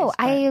over the place. Oh,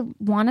 I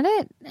wanted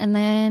it. And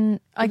then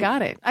I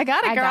got it. I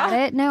got it, girl. I got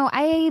it. No,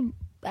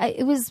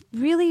 it was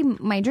really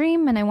my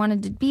dream, and I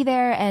wanted to be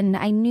there. And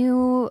I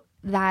knew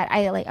that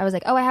I was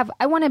like, oh,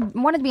 I wanted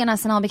to be on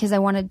SNL because I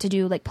wanted to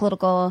do like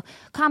political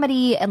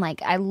comedy, and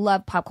like I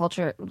love pop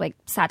culture, like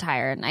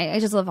satire, and I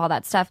just love all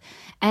that stuff.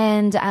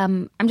 And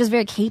I'm just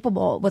very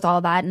capable with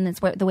all that, and it's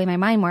the way my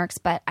mind works.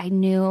 But I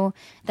knew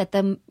that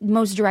the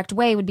most direct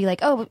way would be like,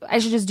 oh, I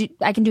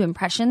can do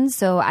impressions,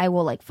 so I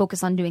will like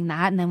focus on doing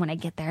that, and then when I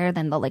get there,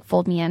 then they'll like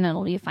fold me in, and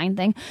it'll be a fine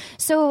thing.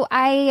 So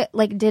I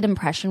like did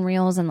impression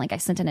reels, and like I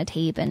sent in a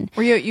tape. And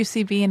were you at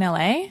UCB in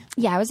LA?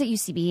 Yeah, I was at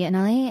UCB in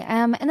LA,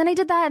 and then I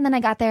did that, and then I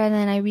got there, and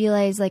then I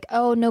realized like,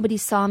 oh, nobody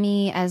saw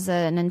me as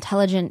an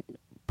intelligent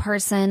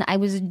person. I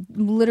was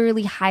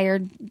literally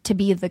hired to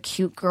be the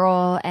cute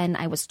girl, and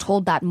I was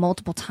told that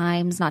multiple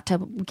times not to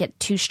get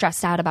too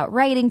stressed out about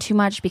writing too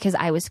much because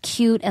I was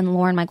cute, and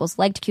Lorne Michaels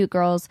liked cute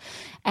girls.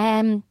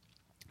 And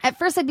at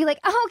first I'd be like,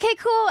 oh, okay,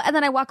 cool, and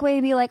then I walk away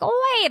and be like,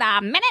 oh, wait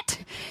a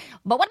minute,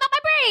 but what about my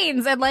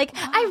brains? And like,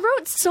 I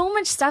wrote so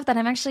much stuff that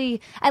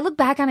I look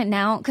back on it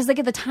now, because like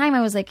at the time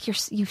I was like,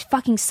 you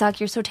fucking suck,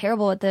 you're so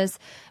terrible at this,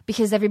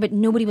 because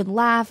nobody would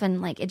laugh,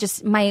 and like it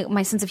just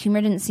my sense of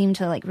humor didn't seem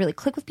to like really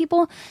click with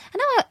people.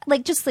 And now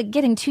like just like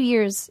getting 2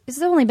 years,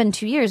 it's only been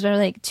 2 years, but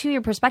like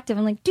 2-year perspective,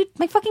 I'm like, dude,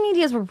 my fucking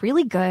ideas were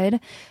really good.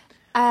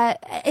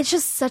 It's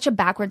just such a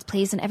backwards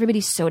place, and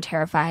everybody's so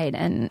terrified,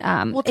 and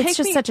it's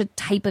just such a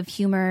type of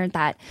humor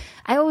that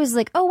I always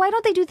like, oh, why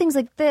don't they do things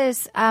like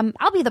this?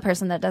 I'll be the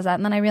person that does that.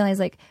 And then I realized,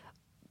 like,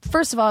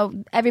 first of all,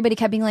 everybody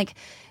kept being like,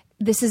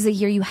 this is a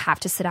year you have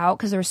to sit out,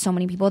 because there were so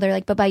many people. They're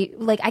like, but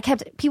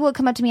people would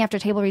come up to me after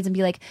table reads and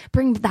be like,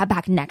 bring that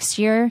back next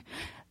year.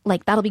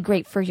 Like, that'll be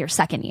great for your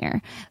second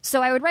year.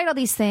 So I would write all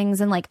these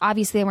things, and like,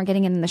 obviously they weren't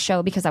getting it in the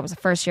show because I was a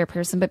first year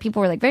person, but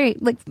people were like a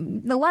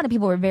lot of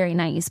people were very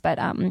nice, but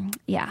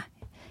yeah,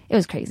 it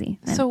was crazy.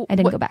 So I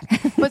didn't go back.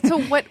 But so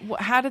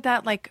how did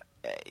that like,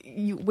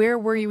 where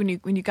were you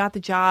when you got the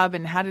job,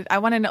 and I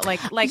want to know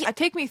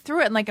take me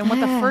through it, and like, and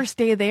what the first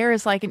day there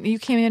is like. And you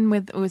came in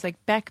with, it was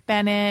like Beck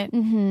Bennett.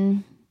 Mm-hmm.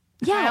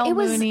 Yeah, Kyle it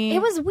was Mooney. It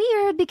was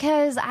weird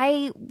because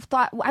I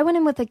thought I went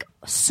in with like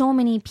so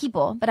many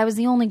people, but I was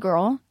the only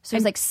girl. So it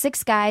was like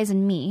 6 guys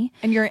and me.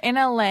 And you're in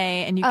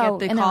LA, and you get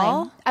the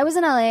call? LA. I was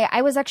in LA.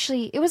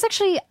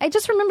 I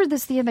just remembered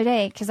this the other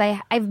day, because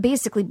I've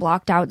basically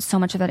blocked out so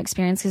much of that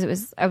experience,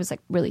 because I was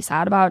like really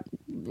sad about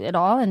it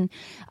all. And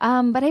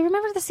but I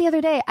remember this the other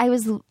day. I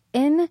was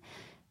in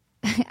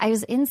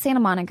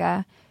Santa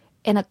Monica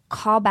in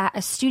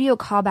a studio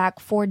callback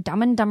for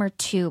Dumb and Dumber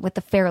 2 with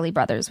the Farrelly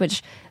brothers,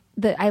 which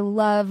I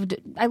loved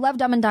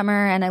Dumb and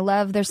Dumber, and I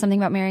love There's Something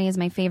About Mary is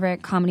my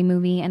favorite comedy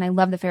movie, and I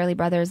love the Farrelly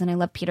brothers, and I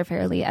love Peter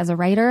Farrelly as a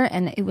writer,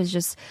 and it was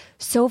just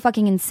so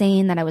fucking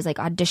insane that I was like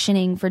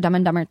auditioning for Dumb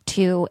and Dumber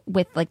 2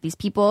 with like these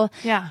people.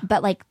 Yeah.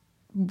 But like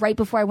right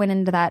before I went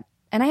into that,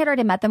 and I had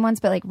already met them once,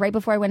 but like right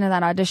before I went into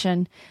that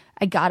audition,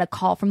 I got a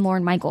call from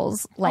Lorne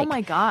Michaels. Like, oh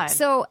my God.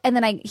 So, and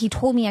then he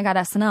told me I got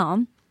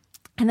SNL.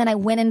 And then I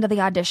went into the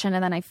audition,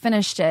 and then I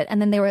finished it.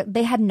 And then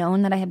they had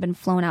known that I had been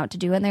flown out to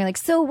do it. And they're like,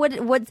 so what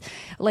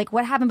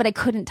happened? But I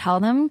couldn't tell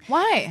them.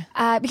 Why?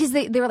 Because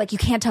they were like, you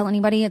can't tell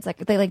anybody. It's like,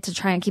 they like to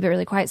try and keep it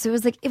really quiet. So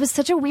it was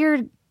such a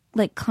weird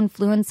like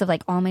confluence of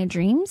like all my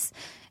dreams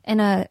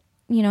and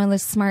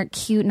this smart,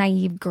 cute,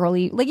 naive,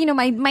 girly, like,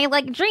 my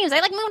like dreams.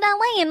 I like moved to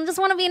LA and just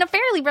want to be in a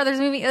Farrelly Brothers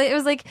movie. It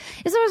was like,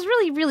 so it was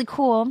really, really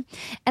cool.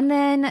 And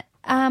then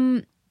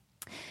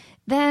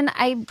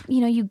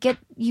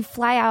you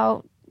fly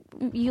out,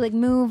 you like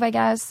move, I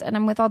guess, and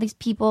I'm with all these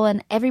people,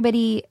 and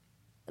everybody,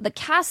 the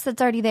cast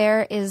that's already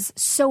there is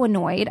so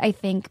annoyed, I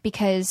think,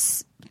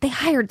 because they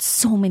hired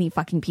so many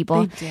fucking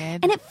people. They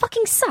did. And it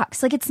fucking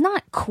sucks. Like, it's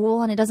not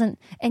cool, and it doesn't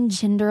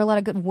engender a lot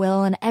of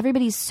goodwill, and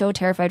everybody's so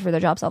terrified for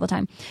their jobs all the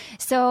time.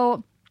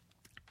 So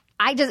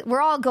we're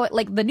all going,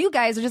 like, the new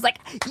guys are just like,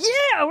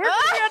 yeah, we're going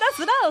on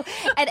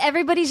SNL. And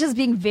everybody's just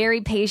being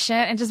very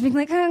patient and just being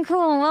like, oh,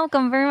 cool,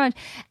 welcome very much.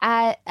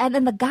 And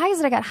then the guys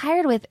that I got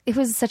hired with, it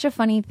was such a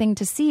funny thing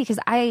to see, because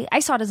I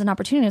saw it as an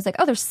opportunity. It's like,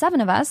 oh, there's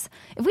 7 of us.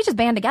 If we just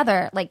band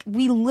together, like,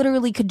 we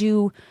literally could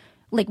do,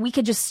 like, we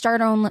could just start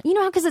our own,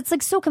 because it's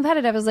like so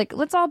competitive. I was like,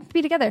 let's all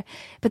be together.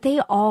 But they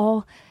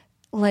all,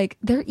 like,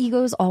 their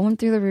egos all went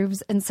through the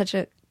roofs in such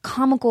a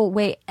comical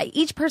way.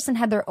 Each person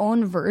had their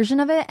own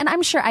version of it, and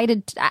I'm sure I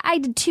did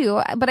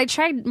too, but I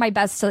tried my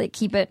best to like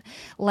keep it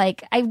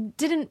like I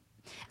didn't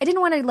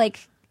want to like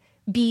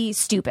be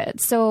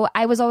stupid, so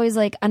I was always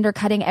like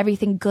undercutting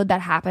everything good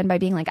that happened by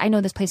being like, I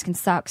know this place can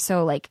suck,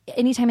 so like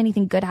anytime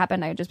anything good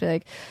happened, I would just be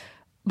like,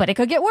 but it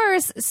could get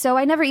worse. So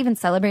I never even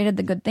celebrated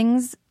the good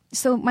things.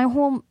 So my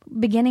whole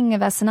beginning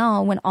of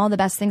SNL, when all the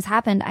best things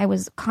happened, I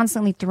was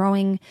constantly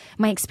throwing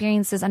my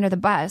experiences under the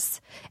bus.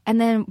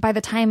 And then by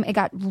the time it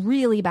got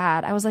really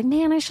bad, I was like,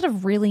 man, I should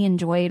have really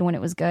enjoyed when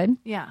it was good.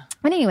 Yeah.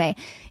 But anyway,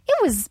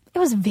 it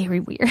was very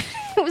weird.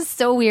 It was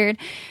so weird.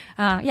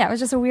 It was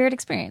just a weird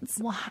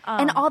experience.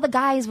 And all the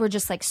guys were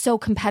just like so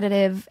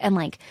competitive, and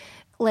like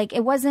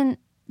it wasn't,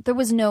 there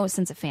was no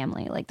sense of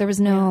family. Like there was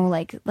no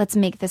like, let's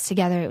make this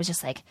together. It was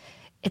just like,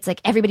 it's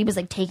like everybody was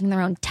like taking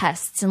their own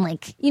tests and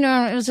like, you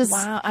know, it was just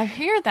Wow, I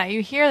hear that.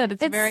 You hear that.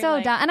 It's very so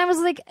like, dumb. And I was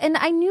like, and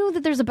I knew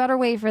that there's a better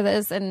way for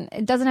this, and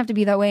it doesn't have to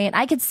be that way. And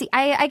I could see,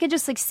 I could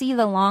just like see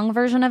the long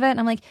version of it. And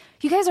I'm like,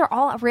 you guys are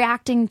all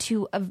reacting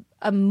to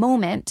a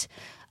moment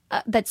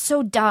that's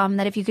so dumb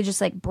that if you could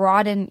just like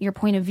broaden your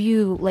point of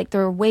view, like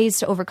there are ways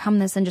to overcome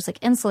this and just like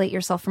insulate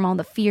yourself from all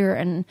the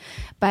fear.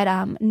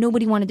 But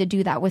nobody wanted to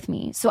do that with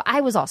me. So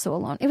I was also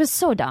alone. It was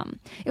so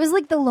dumb. It was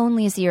like the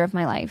loneliest year of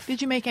my life.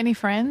 Did you make any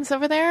friends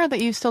over there that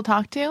you still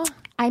talk to?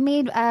 I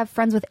made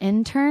friends with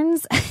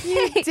interns.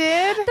 You did?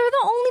 They're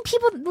the only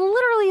people,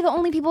 literally the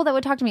only people that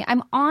would talk to me.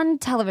 I'm on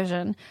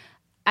television.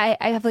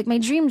 I have like my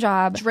dream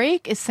job.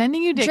 Drake is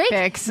sending you dick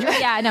pics.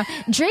 Yeah, no.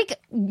 Drake,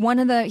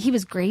 he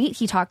was great.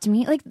 He talked to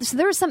me. Like, so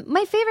there were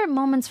my favorite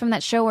moments from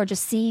that show are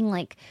just seeing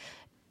like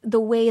the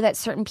way that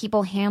certain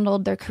people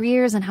handled their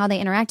careers and how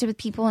they interacted with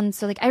people. And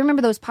so like, I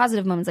remember those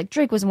positive moments. Like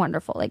Drake was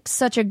wonderful, like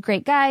such a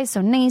great guy,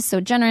 so nice, so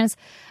generous.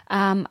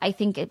 I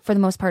think for the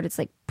most part, it's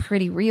like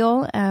pretty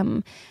real.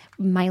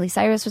 Miley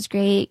Cyrus was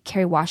great.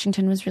 Kerry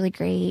Washington was really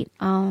great.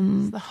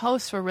 The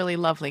hosts were really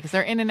lovely because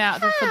they're in and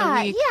out for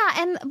the week.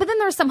 Yeah, but then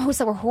there were some hosts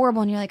that were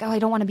horrible, and you're like, oh, I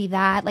don't want to be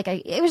that. Like,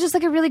 it was just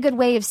like a really good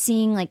way of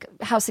seeing like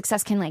how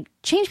success can like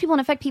change people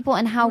and affect people,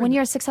 and how when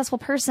you're a successful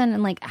person,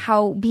 and like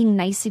how being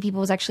nice to people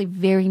was actually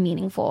very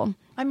meaningful.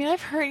 I mean,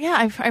 I've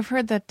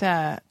heard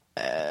that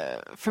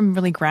from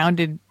really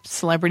grounded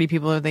celebrity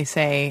people, they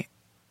say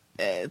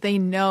they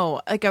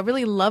know, like a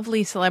really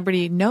lovely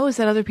celebrity knows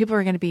that other people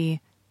are going to be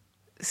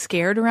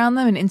scared around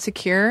them and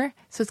insecure,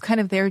 so it's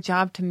kind of their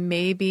job to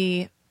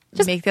maybe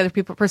just make the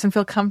other person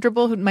feel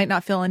comfortable who might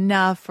not feel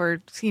enough,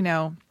 or you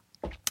know,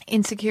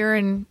 insecure.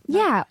 And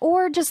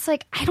or just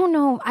like, I don't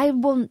know,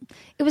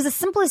 it was the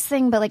simplest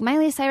thing, but like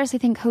Miley Cyrus I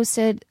think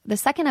hosted the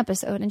second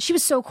episode, and she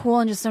was so cool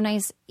and just so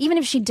nice. Even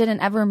if she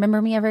didn't ever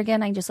remember me ever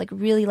again, I just like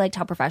really liked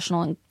how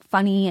professional and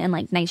funny and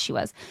like nice she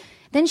was.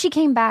 Then she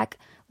came back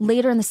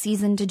later in the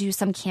season to do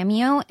some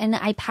cameo, and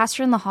I passed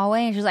her in the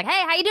hallway, and she was like,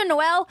 "Hey, how you doing,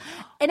 Noel?"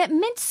 And it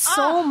meant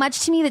so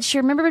much to me that she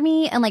remembered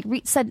me and like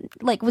said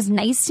like was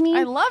nice to me.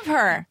 I love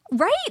her.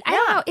 Right? I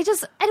don't know. It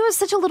was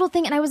such a little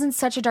thing, and I was in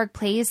such a dark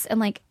place, and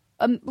like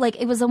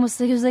it was almost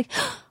like it was like,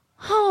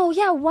 oh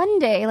yeah, one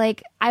day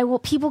like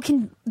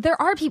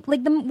there are people like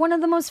one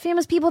of the most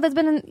famous people that's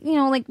been in, you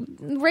know, like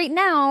right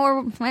now,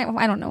 or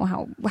I don't know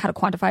how to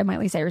quantify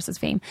Miley Cyrus's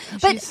fame,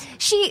 but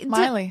she's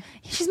Miley,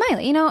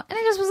 you know, and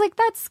I just was like,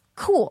 that's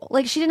cool.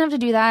 Like she didn't have to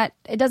do that.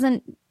 It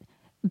doesn't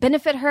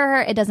benefit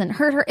her. It doesn't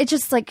hurt her. It's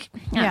just like,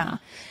 yeah.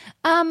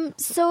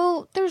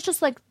 So there's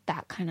just like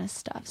that kind of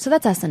stuff. So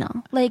that's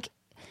SNL. Like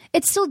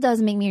it still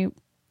does make me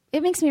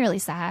really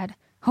sad.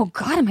 Oh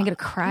God, am I going to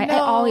cry? No, I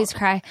always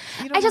cry.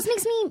 It just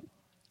makes me,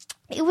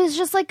 it was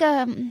just like,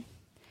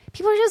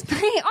 people are just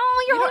playing,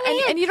 oh, you're holding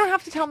me in. And you don't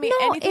have to tell me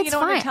anything. It's you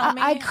don't fine. want to tell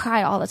me. I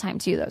cry all the time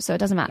too, though, so it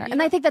doesn't matter.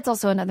 And I think that's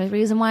also another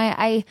reason why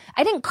I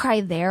didn't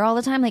cry there all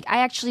the time. Like I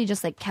actually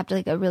just like kept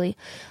like a really,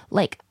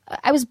 like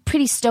I was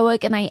pretty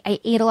stoic, and I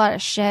ate a lot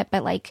of shit,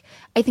 but like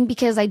I think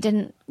because I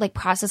didn't like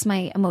process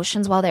my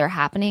emotions while they were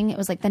happening, it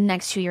was like the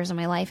next 2 years of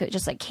my life, it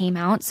just like came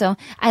out. So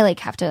I like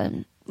have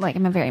to. Like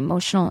I'm a very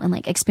emotional and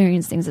like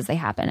experience things as they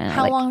happen. And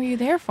how long were you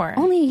there for?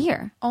 Only a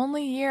year.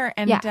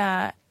 And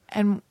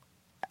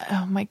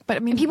oh my! But I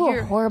mean, and people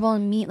were horrible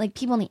and mean. Like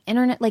people on the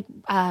internet, like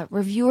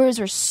reviewers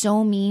were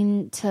so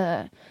mean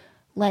to,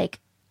 like,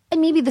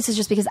 and maybe this is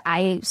just because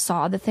I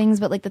saw the things,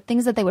 but like the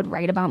things that they would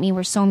write about me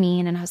were so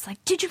mean, and I was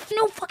like, dude, you have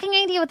no fucking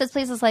idea what this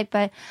place is like.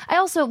 But I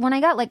also, when I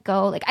got let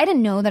go, like I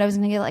didn't know that I was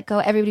going to get let go.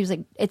 Everybody was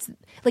like, it's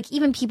like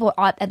even people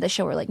at the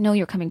show were like, no,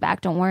 you're coming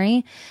back, don't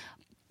worry.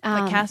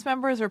 Like cast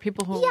members or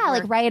people who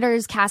like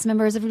writers, cast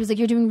members, everybody was like,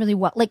 you're doing really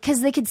well, like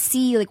because they could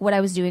see like what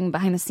I was doing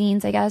behind the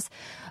scenes, I guess.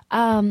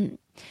 But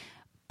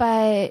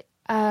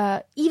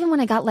even when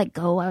I got let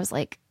go, I was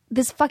like,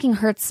 this fucking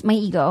hurts my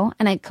ego,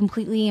 and I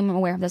completely am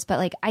aware of this, but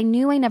like I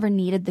knew I never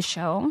needed the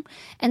show,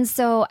 and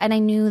I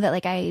knew that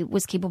like I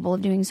was capable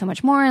of doing so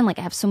much more, and like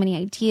I have so many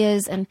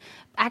ideas, and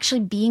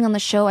actually being on the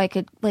show I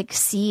could like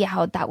see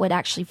how that would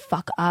actually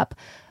fuck up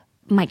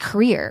my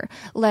career,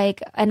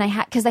 like, and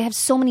because I have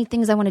so many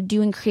things I want to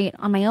do and create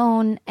on my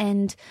own,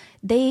 and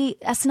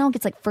SNL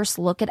gets like first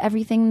look at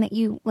everything that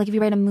you like. If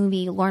you write a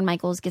movie, Lorne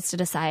Michaels gets to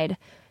decide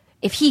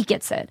if he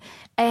gets it,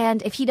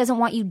 and if he doesn't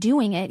want you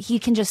doing it, he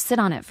can just sit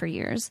on it for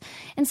years.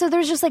 And so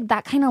there's just like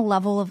that kind of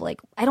level of like,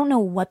 I don't know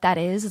what that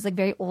is. It's like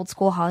very old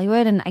school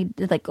Hollywood, and I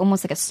like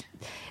almost like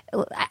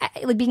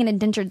being an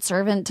indentured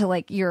servant to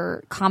like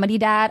your comedy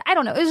dad. I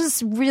don't know. It was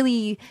just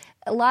really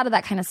a lot of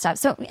that kind of stuff.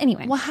 So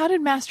anyway. Well, how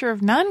did Master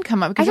of None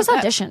come up? I just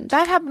auditioned.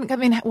 That happened. I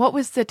mean, what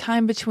was the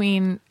time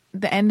between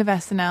the end of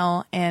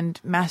SNL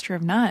and Master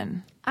of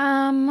None?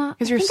 I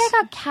think I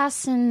got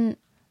cast in,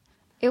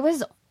 it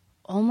was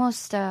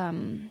almost, it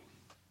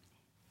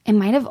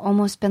might have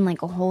almost been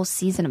like a whole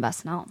season of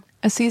SNL.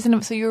 A season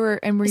of, so you were,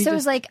 and were you so it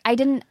was like, I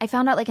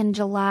found out like in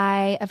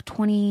July of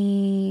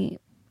 2015,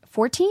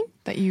 14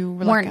 that you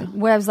were let go.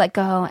 where I was let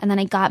go, and then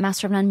I got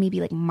Master of None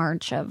maybe like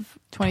March of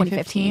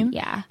 2015.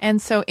 Yeah.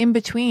 And so in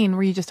between,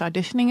 were you just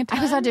auditioning a ton?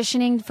 I was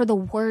auditioning for the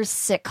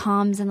worst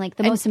sitcoms and like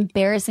the most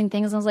embarrassing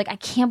things. I was like, I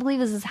can't believe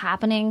this is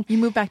happening. You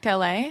moved back to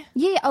LA?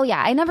 Yeah. Oh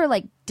yeah. I never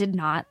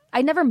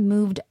I never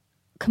moved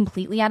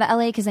completely out of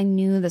LA because I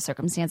knew the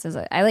circumstances.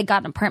 I like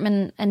got an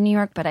apartment in New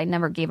York, but I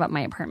never gave up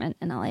my apartment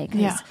in LA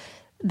because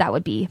that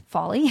would be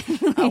folly.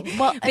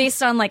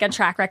 Based on like a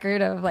track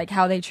record of like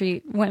how they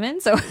treat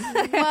women. So or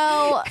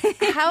I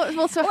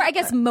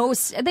guess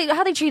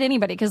how they treat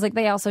anybody, because like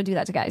they also do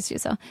that to guys too.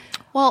 So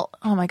oh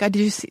my God,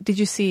 did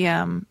you see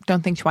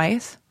Don't Think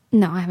Twice?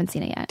 No, I haven't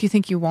seen it yet. Do you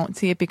think you won't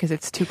see it because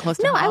it's too close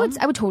to home? I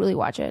would totally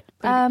watch it.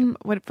 From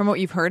what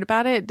you've heard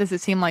about it, does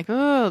it seem like,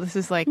 oh, this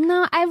is like...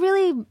 No,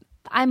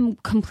 I'm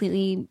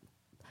completely...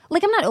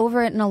 Like, I'm not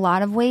over it in a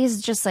lot of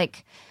ways. Just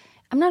like,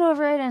 I'm not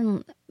over it,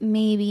 and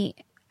maybe...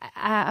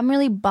 I'm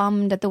really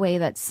bummed at the way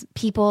that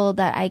people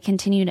that I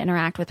continue to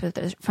interact with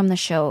from the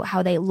show,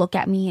 how they look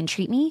at me and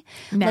treat me.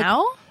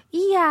 Now? Like,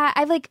 yeah,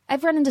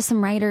 I've run into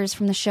some writers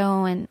from the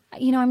show, and,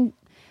 you know,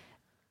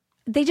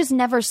 they just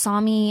never saw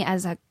me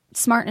as a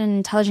smart and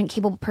intelligent,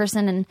 capable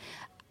person, and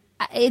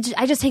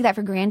I just take that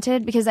for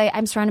granted because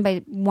I'm surrounded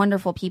by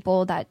wonderful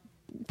people that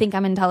think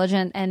I'm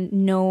intelligent and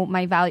know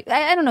my value.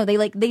 I don't know.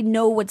 They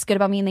know what's good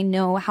about me, and they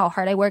know how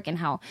hard I work and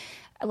how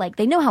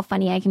they know how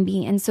funny I can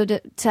be. And so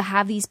to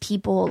have these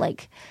people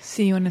like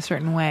see you in a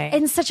certain way,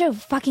 in such a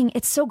fucking,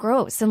 it's so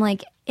gross. And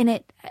like in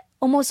it,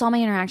 almost all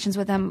my interactions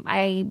with them,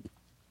 I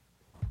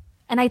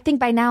think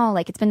by now,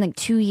 like, it's been like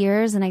 2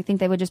 years, and I think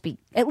they would just be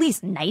at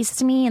least nice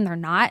to me, and they're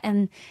not.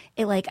 And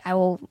it, like, I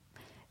will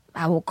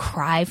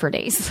cry for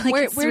days.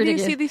 Like, where do you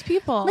see these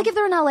people? Like, if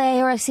they're in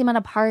LA, or I see them at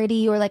a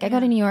party, or like I go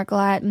to New York a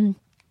lot, and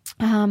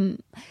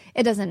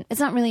it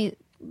doesn't really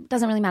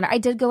matter. I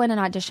did go in and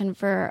audition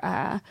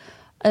for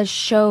a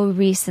show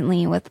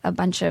recently with a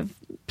bunch of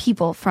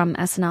people from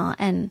SNL,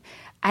 and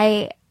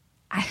I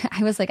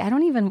was like, I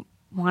don't even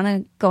want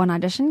to go and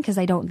audition because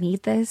I don't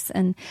need this,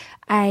 and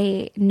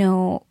I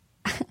know.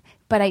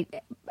 But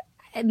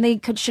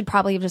they should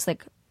probably have just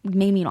like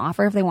made me an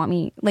offer if they want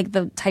me, like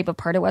the type of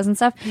part it was and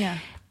stuff. Yeah.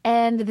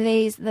 And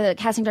the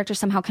casting director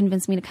somehow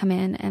convinced me to come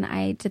in, and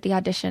I did the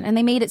audition, and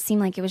they made it seem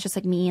like it was just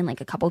like me and like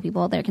a couple of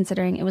people. They're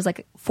considering it was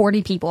like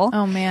 40 people.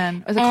 Oh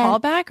man. Was it a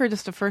callback or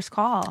just a first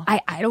call?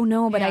 I don't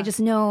know, but I just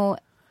know.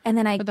 And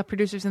then Were the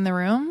producers in the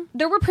room?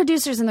 There were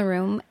producers in the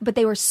room, but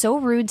they were so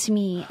rude to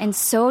me and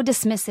so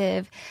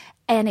dismissive.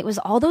 And it was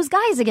all those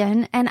guys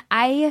again. And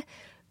I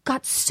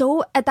got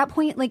so, at that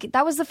point, like,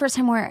 that was the first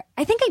time where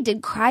I think I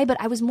did cry, but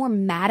I was more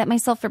mad at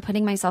myself for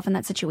putting myself in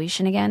that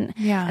situation again.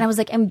 Yeah. And I was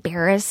like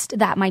embarrassed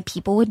that my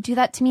people would do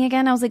that to me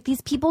again. I was like,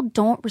 these people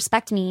don't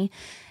respect me,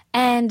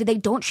 and they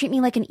don't treat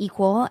me like an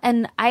equal.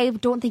 And I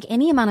don't think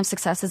any amount of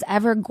success is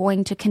ever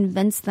going to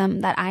convince them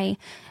that I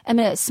am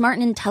a smart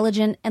and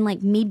intelligent, and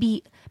like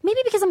maybe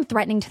because I'm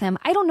threatening to them.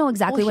 I don't know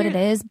exactly what it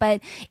is,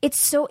 but it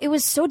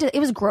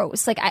was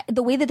gross. Like,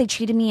 the way that they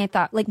treated me, I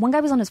thought, like, one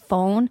guy was on his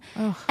phone.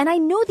 Ugh. And I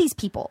know these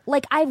people.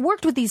 Like, I've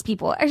worked with these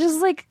people. I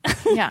just like,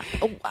 yeah.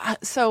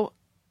 So,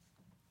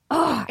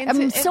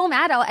 I'm so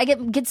mad. I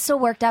get so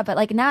worked up. But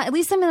like now, at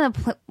least I'm in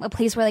a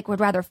place where like would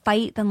rather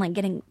fight than like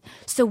getting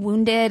so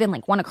wounded and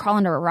like want to crawl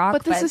under a rock.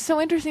 But this is so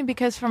interesting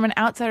because from an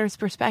outsider's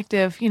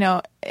perspective, you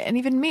know, and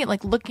even me,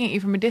 like looking at you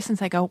from a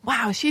distance, I go,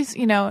 wow, she's,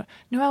 you know,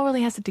 Noël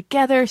really has it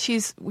together.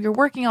 You're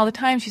working all the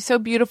time. She's so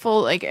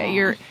beautiful. Like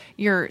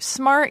you're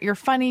smart. You're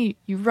funny.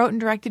 You wrote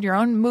and directed your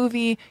own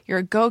movie. You're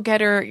a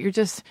go-getter. You're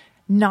just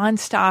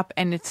nonstop,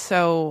 and it's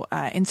so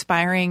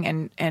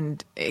inspiring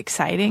and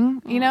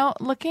exciting. You know,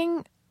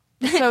 looking.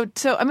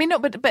 So I mean, no,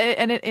 but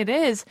and it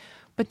is,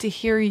 but to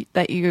hear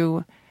that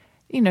you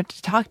know,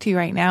 to talk to you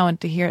right now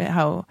and to hear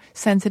how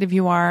sensitive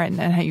you are and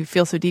how you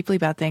feel so deeply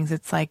about things,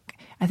 it's like,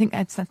 I think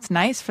that's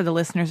nice for the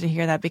listeners to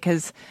hear that,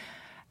 because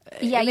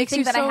you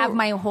think that I have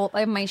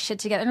my shit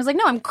together, and I was like,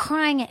 no, I'm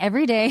crying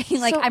every day.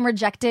 Like, I'm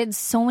rejected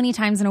so many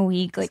times in a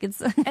week. Like,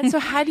 it's and so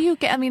how do you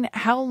get? I mean,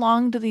 how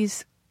long do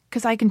these?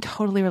 Because I can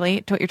totally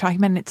relate to what you're talking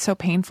about, and it's so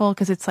painful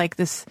because it's like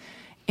this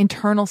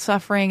internal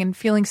suffering and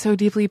feeling so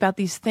deeply about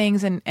these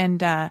things, and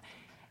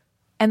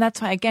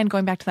that's why, again,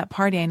 going back to that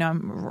party, I know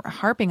I'm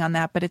harping on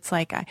that, but it's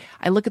like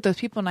I look at those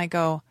people and I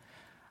go,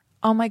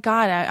 oh my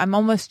God, I'm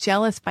almost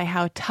jealous by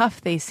how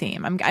tough they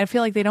seem. I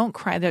feel like they don't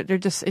cry. They're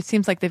just, it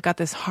seems like they've got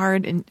this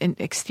hard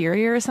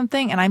exterior or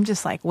something, and I'm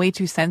just like way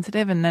too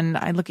sensitive. And then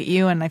I look at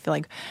you and I feel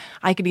like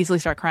I could easily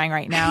start crying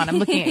right now, and I'm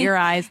looking at your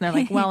eyes and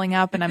they're like welling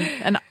up,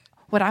 and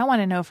what I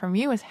want to know from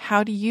you is,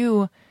 how do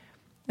you,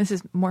 this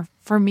is more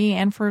for me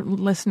and for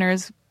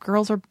listeners,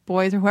 girls or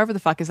boys or whoever the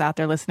fuck is out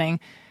there listening,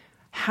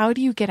 how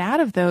do you get out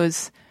of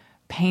those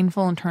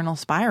painful internal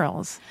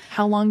spirals?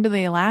 How long do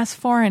they last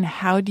for? And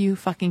how do you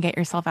fucking get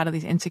yourself out of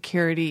these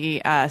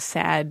insecurity,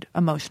 sad,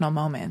 emotional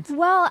moments?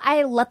 Well,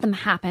 I let them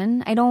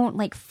happen. I don't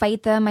like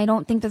fight them. I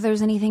don't think that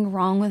there's anything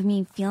wrong with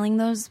me feeling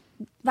those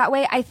that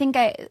way. I think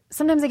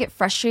sometimes I get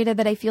frustrated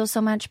that I feel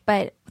so much,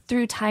 but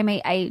through time,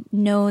 I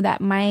know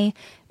that my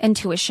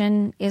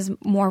intuition is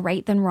more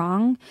right than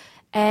wrong.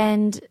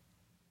 And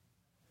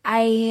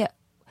I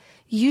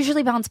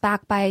usually bounce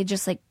back by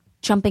just like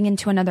jumping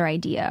into another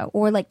idea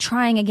or like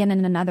trying again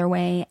in another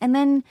way. And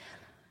then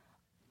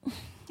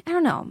I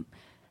don't know.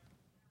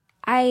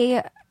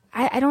 I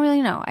don't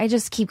really know. I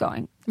just keep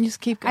going. You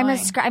just keep going.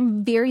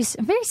 I'm very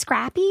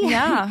scrappy.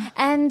 Yeah.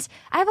 And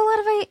I have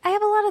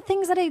a lot of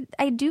things that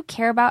I do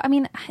care about. I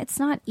mean, it's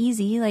not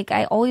easy. Like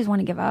I always want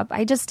to give up.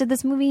 I just did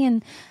this movie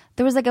and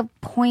there was like a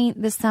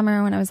point this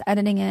summer when I was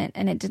editing it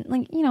and it didn't,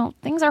 like, you know,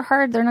 things are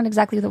hard. They're not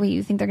exactly the way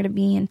you think they're going to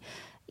be. And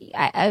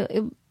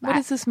What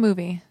is this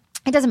movie?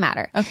 It doesn't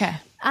matter. Okay.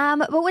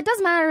 But what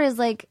does matter is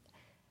like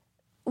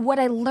what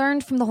I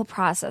learned from the whole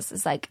process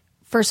is like,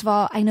 first of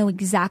all, I know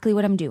exactly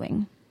what I'm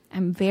doing.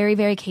 I'm very,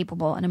 very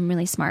capable and I'm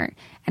really smart.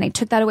 And I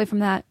took that away from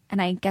that.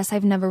 And I guess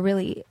I've never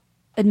really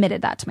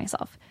admitted that to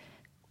myself.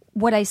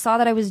 What I saw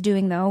that I was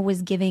doing, though,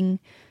 was giving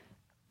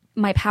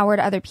my power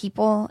to other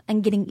people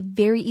and getting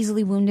very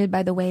easily wounded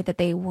by the way that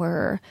they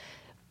were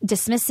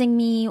dismissing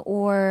me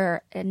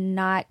or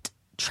not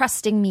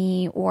trusting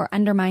me or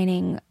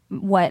undermining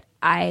what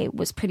I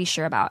was pretty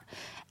sure about.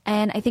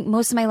 And I think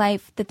most of my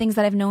life, the things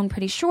that I've known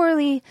pretty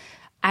surely,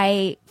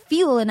 I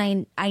feel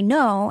and I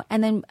know,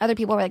 and then other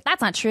people are like,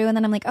 that's not true. And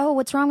then I'm like, oh,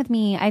 what's wrong with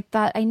me? I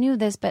thought I knew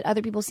this, but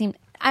other people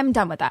I'm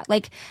done with that.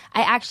 Like,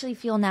 I actually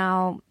feel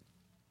now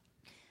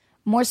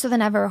more so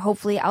than ever,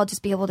 hopefully I'll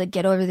just be able to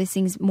get over these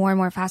things more and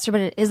more faster.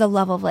 But it is a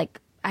level of like,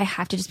 I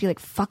have to just be like,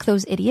 fuck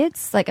those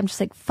idiots. Like, I'm just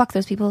like, fuck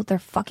those people. They're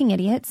fucking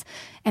idiots.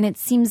 And it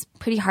seems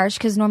pretty harsh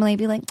because normally I'd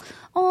be like,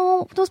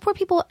 oh, those poor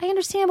people, I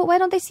understand, but why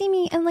don't they see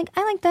me? And like,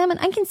 I like them and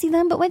I can see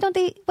them, but why don't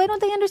they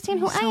understand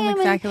who I am?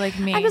 Exactly and like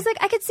me. I was like,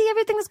 I could see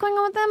everything that's going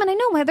on with them and I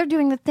know why they're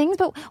doing the things,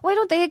 but why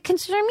don't they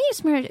consider me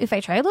smart? If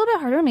I try a little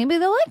bit harder, maybe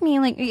they'll like me.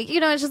 Like,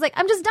 you know, it's just like,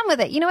 I'm just done with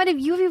it. You know what? If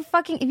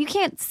you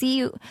can't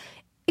see,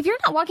 if you're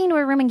not walking into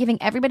a room and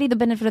giving everybody the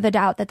benefit of the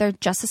doubt that they're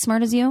just as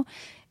smart as you,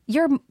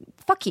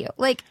 fuck you.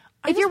 Like,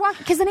 if you're walking,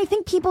 because then I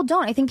think people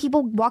don't. I think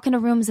people walk into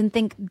rooms and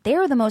think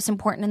they're the most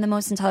important and the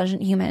most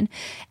intelligent human.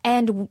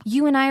 And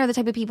you and I are the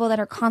type of people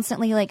that are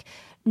constantly like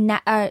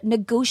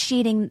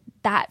negotiating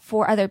that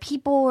for other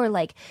people, or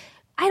like,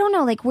 I don't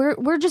know, like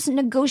we're just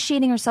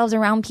negotiating ourselves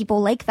around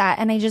people like that.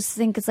 And I just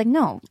think it's like,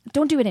 no,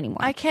 don't do it anymore.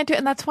 I can't do it.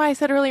 And that's why I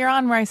said earlier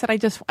on where I said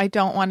I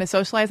don't want to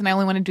socialize and I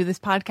only want to do this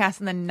podcast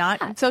and then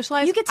not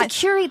socialize. You get to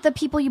curate the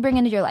people you bring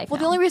into your life. Well,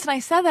 now. the only reason I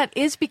said that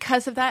is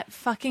because of that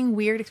fucking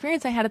weird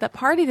experience I had at that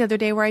party the other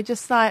day where I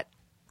just thought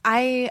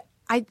I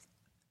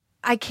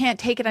can't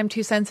take it. I'm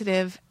too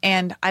sensitive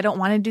and I don't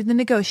want to do the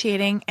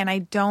negotiating and I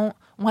don't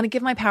want to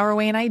give my power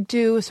away and I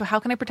do. So how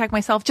can I protect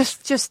myself?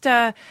 Just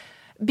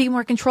be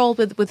more controlled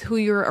with who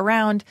you're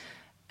around.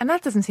 And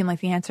that doesn't seem like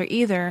the answer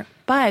either.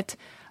 But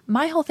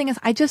my whole thing is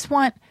I just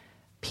want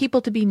people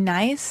to be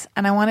nice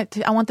and I want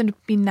them to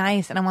be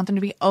nice and I want them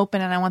to be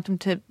open and I want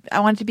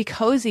it to be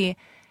cozy.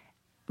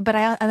 But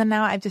and then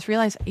now I've just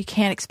realized you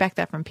can't expect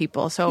that from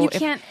people. So you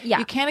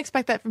can't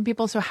expect that from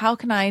people. So how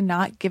can I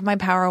not give my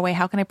power away?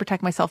 How can I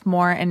protect myself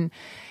more? And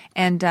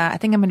I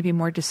think I'm going to be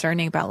more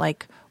discerning about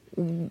like,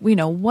 you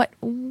know,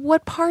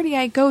 what party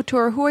I go to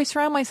or who I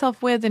surround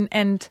myself with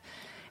and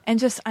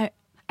just I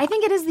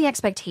think it is the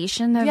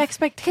expectation. The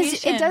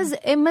expectation. Because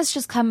it must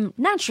just come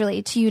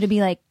naturally to you to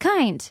be like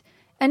kind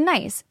and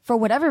nice for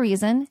whatever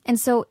reason. And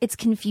so it's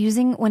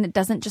confusing when it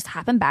doesn't just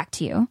happen back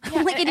to you. Yeah,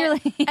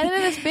 and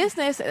in this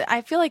business,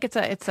 I feel like it's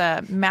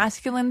a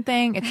masculine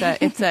thing.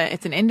 It's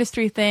an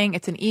industry thing.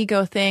 It's an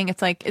ego thing.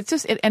 It's like,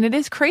 and it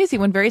is crazy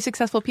when very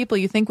successful people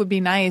you think would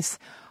be nice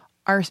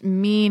are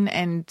mean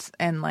and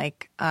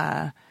like,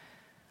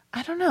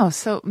 I don't know.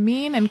 So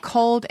mean and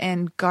cold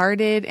and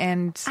guarded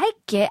and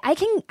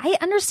I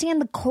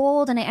understand the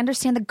cold and I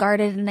understand the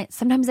guarded and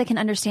sometimes I can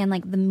understand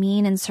like the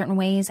mean in certain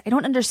ways. I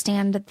don't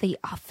understand the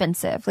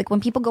offensive. Like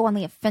when people go on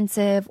the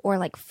offensive or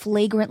like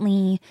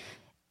flagrantly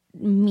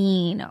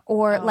mean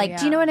or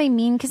do you know what I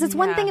mean? Because it's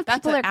one thing if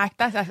people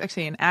that's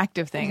actually an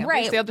active thing.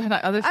 Right.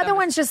 Other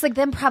ones just like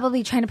them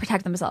probably trying to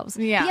protect themselves.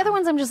 Yeah. The other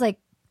ones I'm just like,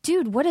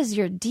 dude, what is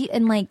your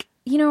and like,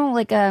 you know,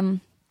 like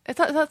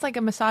That's like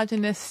a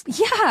misogynist,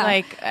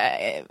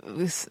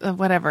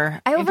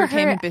 whatever. I overheard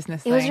entertainment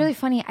business thing. It was really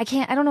funny. I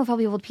don't know if I'll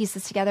be able to piece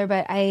this together,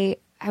 but I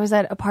was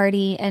at a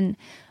party and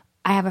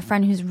I have a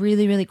friend who's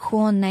really, really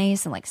cool and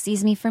nice and like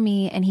sees me for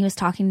me. And he was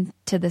talking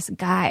to this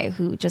guy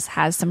who just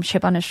has some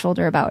chip on his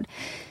shoulder about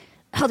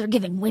how they're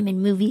giving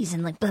women movies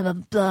and like blah, blah,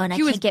 blah. And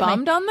he was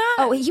bummed on that?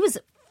 Oh, he was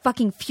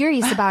fucking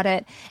furious about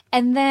it.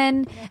 And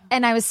then,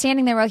 and I was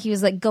standing there while he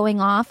was like going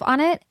off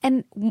on it.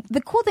 And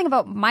the cool thing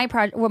about my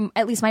project, well,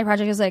 at least my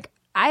project, is like,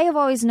 I have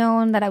always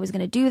known that I was going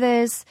to do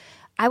this.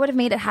 I would have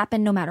made it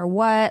happen no matter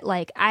what.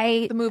 Like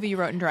the movie you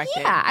wrote and directed.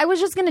 Yeah, I was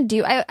just going to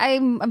do.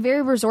 I'm a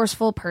very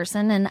resourceful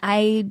person and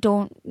I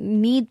don't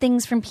need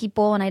things from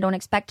people and I don't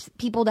expect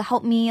people to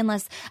help me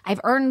unless I've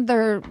earned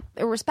their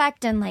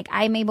respect and like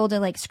I'm able to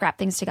like scrap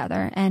things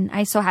together. And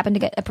I so happened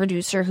to get a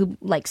producer who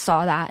like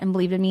saw that and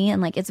believed in me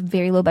and like it's a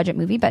very low budget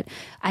movie, but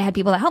I had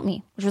people that helped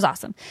me, which was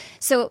awesome.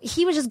 So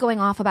he was just going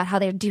off about how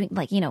they're doing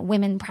like, you know,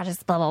 women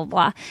projects, blah, blah,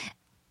 blah.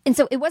 And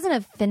so it wasn't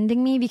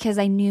offending me because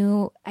I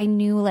knew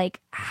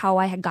like how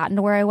I had gotten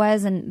to where I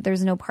was, and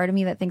there's no part of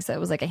me that thinks that it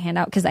was like a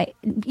handout, because I,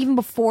 even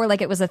before like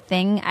it was a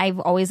thing, I've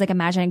always like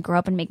imagined I'd grow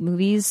up and make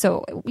movies.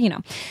 So, you know,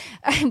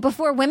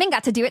 before women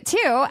got to do it too,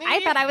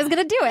 I thought I was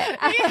going to do it.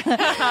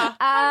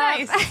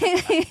 Nice.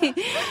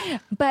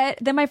 But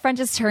then my friend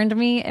just turned to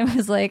me and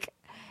was like,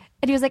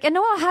 and he was like, and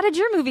Noel, how did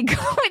your movie go?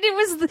 And it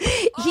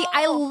was,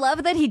 I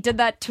love that he did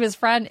that to his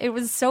friend. It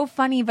was so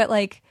funny, but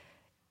like,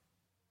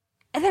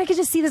 and then I could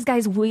just see this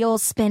guy's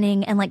wheels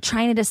spinning and like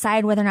trying to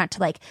decide whether or not to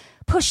like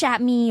push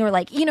at me or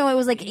like, you know, it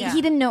was like,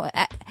 he didn't know.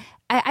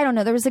 I don't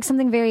know. There was like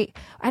something very,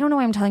 I don't know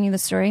why I'm telling you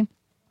this story.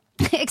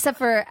 Except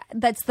for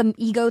that's the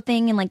ego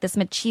thing and like this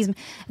machismo,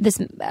 this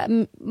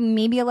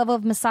maybe a level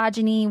of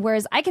misogyny.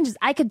 Whereas I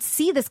could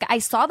see this guy. I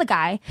saw the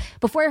guy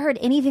before I heard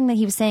anything that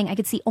he was saying. I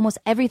could see almost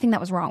everything that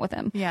was wrong with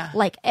him. Yeah.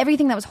 Like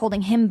everything that was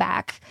holding him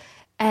back.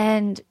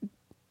 And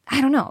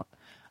I don't know.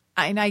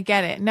 I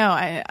get it. No,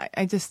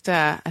 I just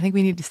I think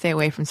we need to stay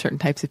away from certain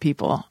types of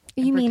people.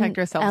 You mean protect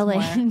ourselves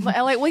LA? more.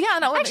 LA. Well, yeah,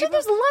 no. Actually,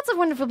 there's lots of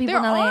wonderful people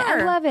in There LA. are.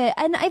 I love it,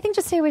 and I think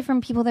just stay away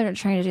from people that are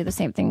trying to do the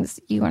same things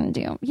you want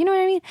to do. You know what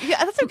I mean?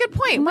 Yeah, that's a good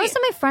point. Most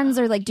of my friends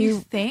are like,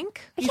 You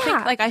think? You Yeah.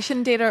 think like I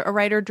shouldn't date a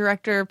writer,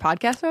 director,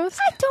 podcast host?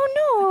 I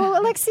don't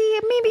know, Alexi.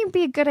 Maybe it'd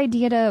be a good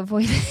idea to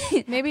avoid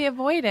it. Maybe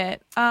avoid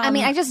it. I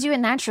mean, I just do it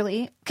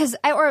naturally because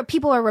or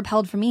people are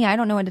repelled from me. I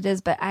don't know what it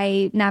is, but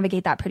I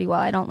navigate that pretty well.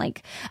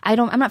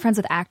 I'm not friends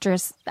with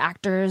actors or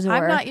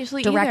I'm not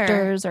usually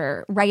directors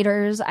or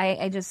writers.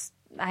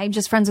 I'm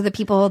just friends with the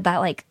people that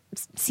like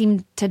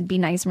seem to be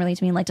nice and relate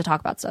to me and like to talk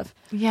about stuff.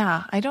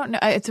 Yeah, I don't know.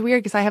 It's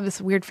weird because I have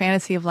this weird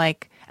fantasy of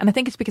like, and I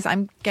think it's because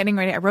I'm getting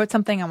ready. I wrote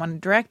something. I want to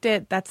direct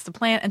it. That's the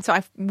plan. And so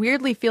I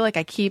weirdly feel like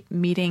I keep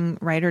meeting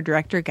writer,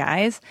 director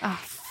guys. Oh,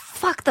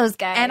 fuck those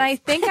guys. And I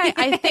think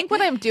I think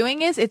what I'm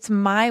doing is it's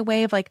my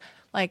way of like,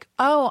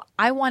 oh,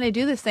 I want to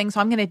do this thing,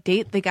 so I'm going to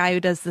date the guy who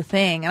does the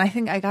thing. And I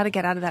think I got to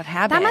get out of that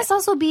habit. That must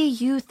also be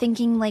you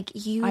thinking like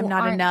I'm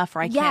not aren't- enough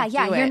or I can't do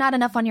you're it. not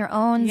enough on your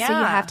own, so you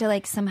Yeah. have to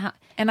like somehow.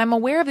 And I'm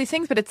aware of these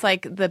things, but it's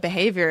like the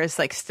behavior is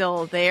like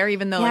still there,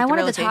 even though Yeah, like I the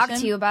wanted to talk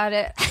realization- to you about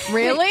it.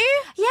 Really?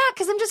 Yeah,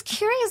 because I'm just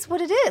curious what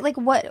it is. Like,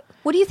 what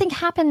do you think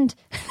happened?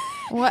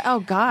 What? Oh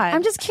God!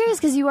 I'm just curious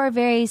because you are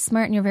very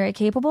smart and you're very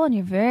capable and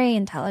you're very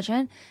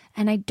intelligent.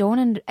 And I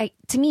don't.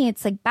 To me,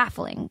 it's like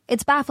baffling.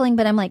 It's baffling,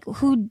 but I'm like,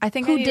 who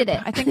did it?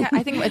 I think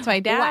it's my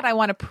dad. What? I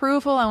want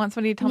approval. I want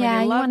somebody to tell Yeah, me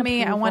they you love want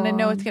me. I want to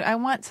know approval. it's good. I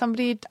want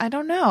somebody. I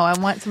don't know. I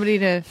want somebody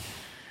to.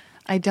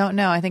 I don't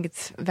know. I think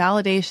it's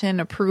validation,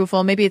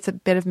 approval. Maybe it's a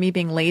bit of me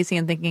being lazy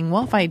and thinking,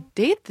 well, if I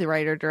date the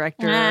writer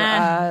director,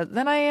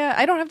 then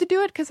I don't have to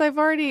do it because I've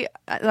already.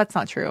 That's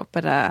not true.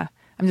 But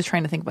I'm just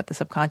trying to think what the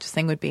subconscious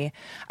thing would be.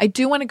 I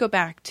do want to go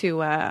back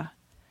to.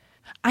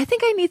 I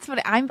think I need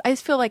somebody. I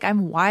just feel like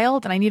I'm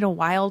wild, and I need a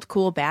wild,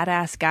 cool,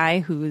 badass guy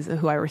who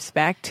I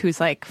respect, who's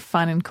like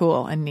fun and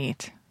cool and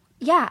neat.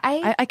 Yeah,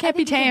 I can't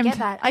be think you can tamed. get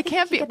that. I think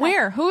can't you be. can get that.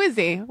 Where? Who is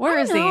he? Where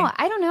is he?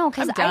 I don't know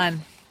because I'm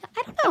done.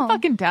 I don't know. I'm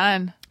fucking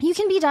done. You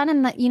can be done,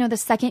 and the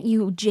second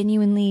you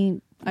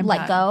genuinely I'm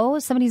let done. go,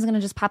 somebody's going to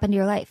just pop into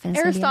your life. And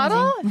it's gonna be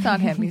Aristotle? amazing. It's not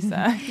him.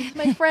 He's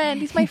my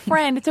friend. He's my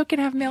friend. It's okay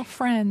to have male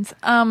friends.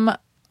 I'm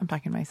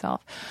talking to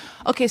myself.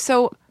 Okay,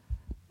 so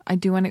I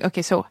do want to.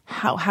 Okay, so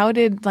how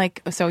did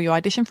so you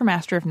auditioned for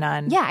Master of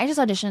None? Yeah, I just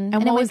auditioned, and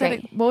And it what was was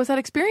great. that? What was that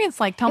experience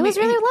like? Tell It me. was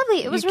really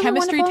lovely. It was you really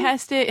chemistry wonderful.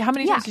 tested. How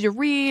many Yeah. times did you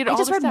read? I All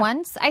just this read stuff?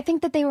 once. I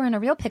think that they were in a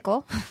real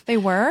pickle They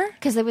were.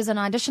 because it was an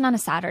audition on a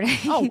Saturday.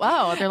 Oh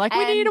wow! They're like, we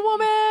And- need a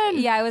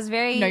woman. Yeah, it was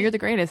very. No, you're the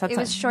greatest. That's It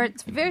was not-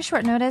 short, very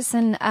short notice,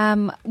 and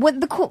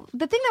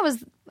the thing that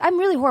was, I'm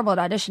really horrible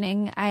at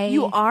auditioning.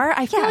 You are.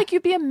 I feel Yeah. like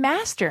you'd be a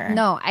master.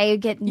 No, I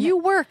get You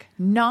work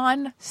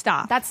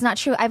non-stop. That's not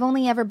true. I've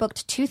only ever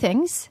booked two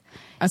things.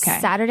 Okay.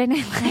 Saturday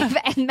Night Live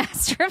and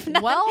Master of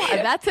None. well,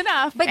 that's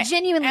enough. But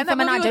genuinely, and from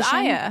that an movie with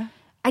audition, Aya.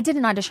 I did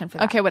an audition for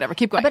that. Okay, whatever.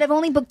 Keep going. But I've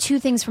only booked two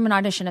things from an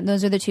audition, and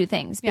those are the two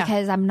things Yeah.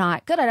 because I'm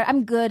not good at it.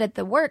 I'm good at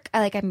the work.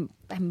 I'm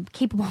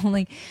capable.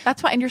 Like,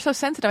 That's why, and you're so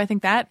sensitive. I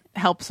think that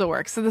helps the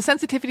work. So the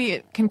sensitivity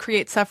it can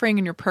create suffering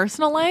in your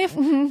personal life,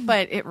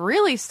 but it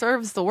really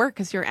serves the work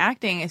because you're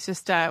acting. It's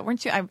just,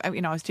 weren't you? I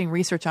was doing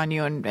research on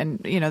you, and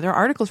there are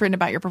articles written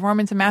about your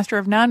performance in Master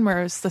of None,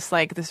 where it's just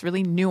like this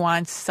really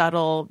nuanced,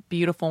 subtle,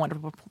 beautiful,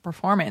 wonderful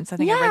performance. I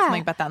think I read Yeah.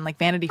 something about that in like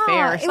Vanity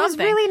Fair or it something. was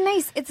really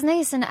nice. It's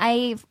nice, and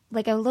I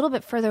like a little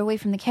bit further away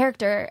from the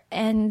character,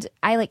 and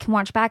I like can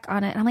watch back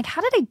on it. And I'm like,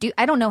 how did I do?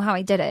 I don't know how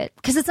I did it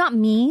because it's not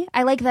me.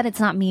 I like that it's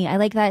not me. I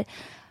like that.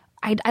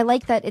 I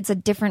like that it's a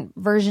different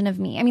version of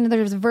me. I mean,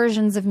 there's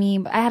versions of me.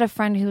 But I had a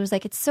friend who was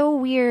like, it's so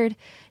weird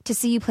to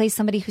see you play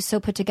somebody who's so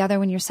put together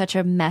when you're such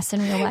a mess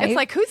in real life. It's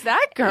like, who's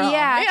that girl?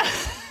 Yeah.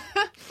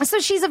 So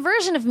she's a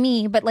version of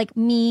me, but like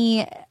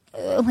me,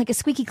 like a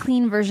squeaky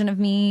clean version of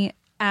me.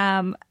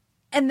 And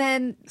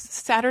then,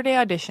 Saturday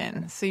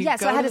audition. So you yeah,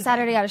 so go I had to a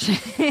Saturday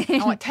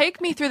audition.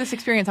 take me through this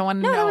experience. I want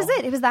to know. No, that was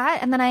it. It was that.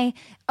 And then I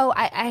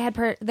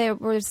had there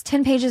was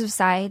 10 pages of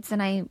sides,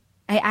 and I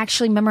I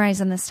actually memorized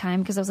them this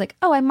time because I was like,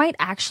 oh, I might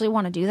actually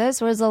want to do this.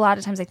 Whereas a lot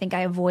of times I think I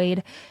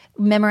avoid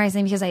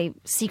memorizing because I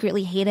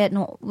secretly hate it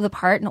and the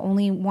part and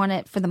only want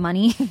it for the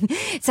money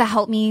to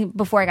help me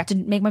before I got to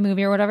make my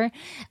movie or whatever.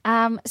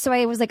 So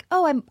I was like,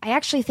 oh, I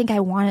actually think I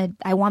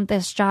want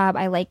this job.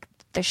 I like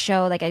the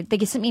show. Like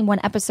they sent me one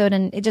episode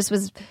and it just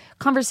was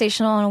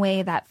conversational in a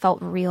way that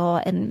felt real.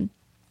 And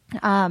so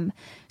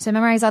I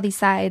memorized all these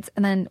sides.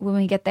 And then when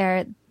we get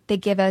there, they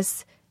give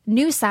us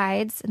new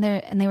sides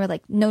and they were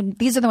like, no,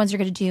 these are the ones you're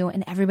going to do.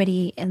 And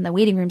everybody in the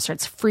waiting room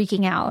starts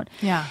freaking out.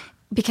 Yeah.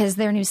 Because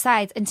they're new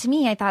sides. And to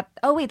me, I thought,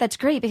 oh, wait, that's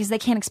great because they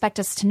can't expect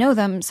us to know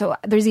them. So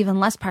there's even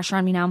less pressure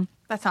on me now.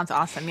 That sounds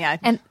awesome. Yeah.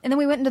 And then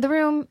we went into the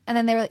room and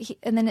then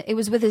and then it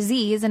was with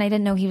Aziz and I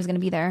didn't know he was going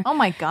to be there. Oh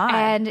my God.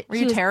 And were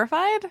you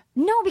terrified?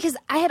 No, because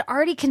I had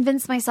already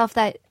convinced myself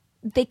that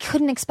they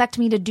couldn't expect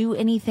me to do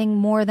anything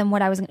more than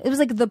what I was. It was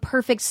like the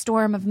perfect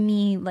storm of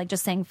me, like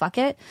just saying, fuck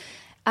it.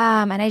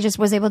 And I just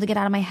was able to get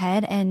out of my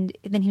head. And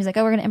then he was like,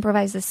 oh, we're going to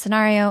improvise this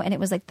scenario. And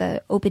it was like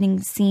the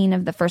opening scene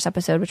of the first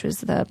episode, which was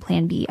the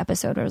Plan B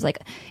episode, where it was like,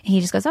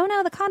 he just goes, oh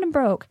no, the condom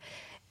broke.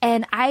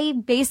 And I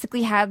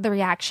basically had the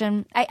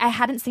reaction. I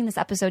hadn't seen this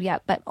episode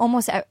yet, but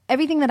almost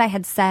everything that I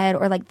had said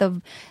or like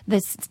the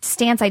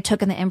stance I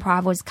took in the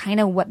improv was kind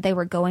of what they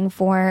were going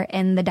for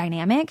in the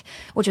dynamic,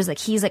 which was like,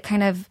 he's like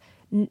kind of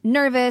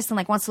nervous and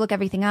like wants to look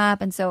everything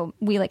up. And so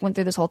we like went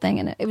through this whole thing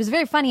and it was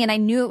very funny. And I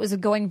knew it was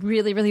going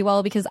really, really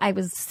well because I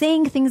was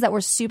saying things that were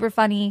super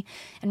funny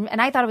and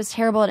I thought it was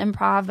terrible at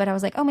improv, but I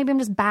was like, oh, maybe I'm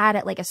just bad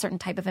at like a certain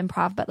type of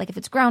improv. But like if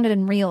it's grounded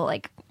and real,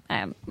 like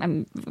I'm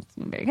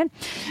very good.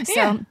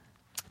 Yeah. So,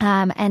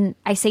 and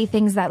I say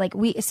things that like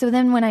so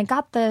then when I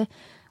got the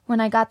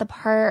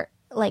part,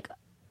 like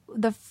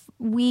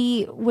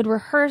we would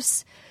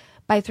rehearse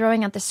by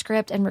throwing out the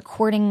script and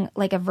recording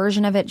like a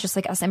version of it, just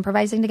like us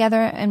improvising together,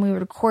 and we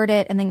would record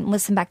it and then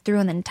listen back through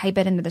and then type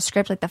it into the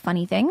script, like the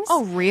funny things.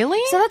 Oh, really?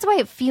 So that's why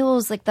it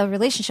feels like the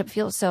relationship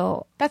feels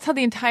so. That's how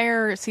the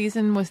entire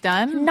season was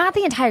done? Not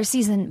the entire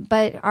season,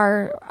 but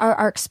our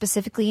arc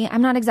specifically.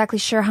 I'm not exactly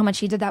sure how much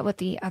he did that with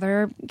the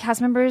other cast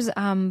members,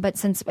 but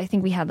since I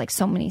think we had like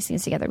so many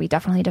scenes together, we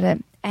definitely did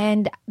it.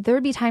 And there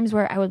would be times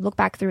where I would look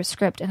back through a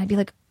script and I'd be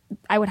like,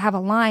 I would have a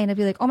line, I'd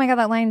be like, oh my God,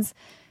 that line's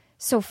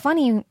so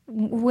funny.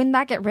 Wouldn't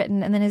that get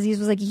written? And then Aziz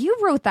was like, you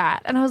wrote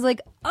that. And I was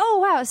like, oh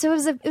wow. So it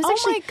was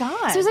actually, my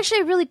God. So it was actually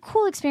a really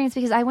cool experience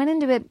because I went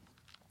into it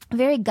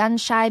very gun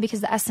shy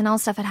because the SNL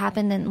stuff had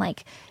happened and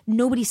like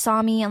nobody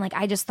saw me and like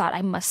I just thought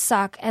I must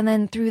suck. And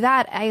then through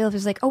that I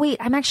was like, oh wait,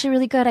 I'm actually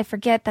really good. I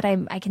forget that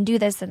I can do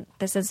this and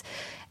this is,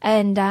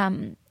 and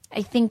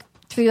I think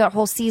through that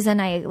whole season,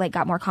 I like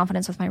got more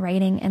confidence with my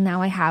writing, and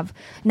now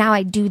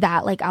I do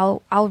that. Like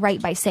I'll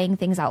write by saying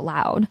things out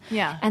loud,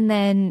 yeah, and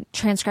then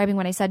transcribing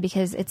what I said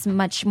because it's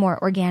much more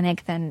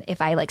organic than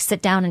if I like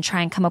sit down and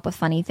try and come up with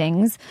funny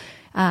things.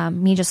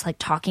 Me just like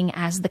talking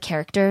as the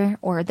character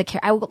or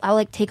I'll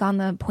like take on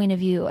the point of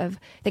view of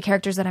the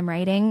characters that I'm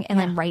writing and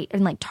then write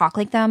and like talk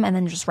like them and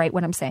then just write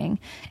what I'm saying,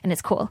 and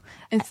it's cool.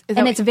 It's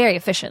very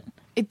efficient.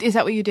 Is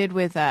that what you did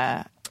with?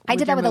 I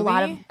did that with a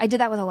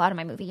lot of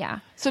my movie. Yeah.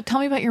 So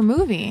tell me about your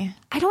movie.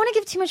 I don't want to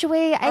give too much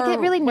away. I get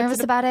really nervous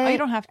about it. Oh, you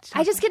don't have to.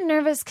 I just get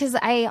nervous because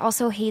I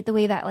also hate the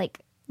way that like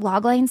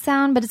log lines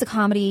sound. But it's a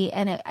comedy,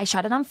 and I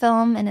shot it on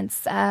film, and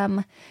it's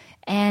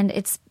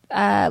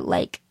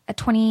like a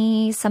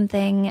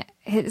 20-something.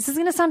 This is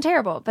gonna sound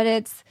terrible, but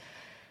it's,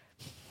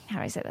 how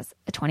do I say this?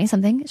 A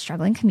 20-something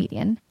struggling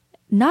comedian,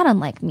 not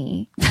unlike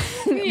me,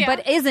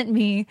 but isn't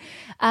me,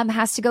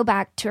 has to go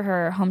back to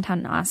her hometown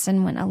in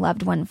Austin when a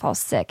loved one falls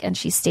sick, and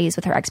she stays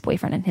with her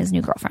ex-boyfriend and his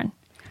new girlfriend.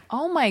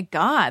 Oh my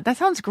God, that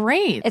sounds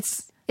great.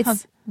 It's the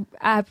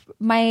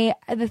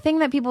thing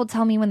that people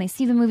tell me when they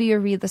see the movie or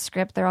read the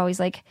script, they're always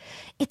like,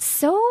 it's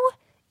so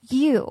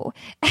you.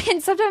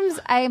 And sometimes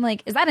I'm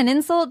like, is that an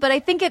insult? But I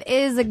think it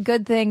is a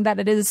good thing that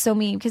it is so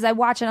me, because I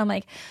watch it and I'm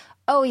like,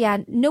 oh yeah,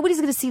 nobody's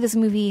going to see this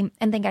movie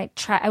and think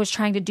I was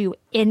trying to do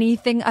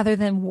anything other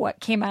than what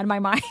came out of my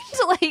mind.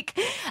 Like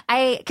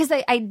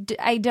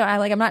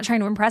I'm not trying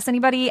to impress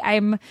anybody.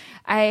 I'm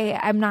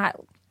not,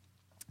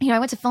 I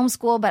went to film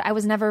school, but I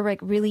was never like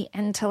really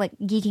into like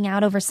geeking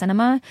out over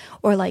cinema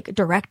or like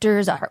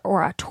directors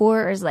or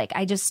auteurs. Like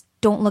I just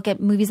don't look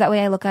at movies that way.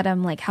 I look at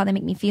them like how they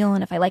make me feel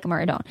and if I like them or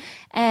I don't.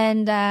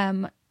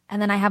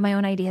 And then I have my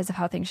own ideas of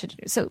how things should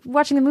do. So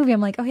watching the movie,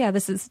 I'm like, oh yeah,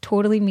 this is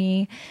totally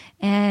me.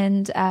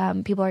 And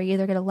people are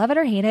either going to love it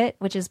or hate it,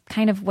 which is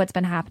kind of what's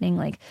been happening.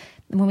 Like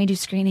when we do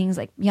screenings,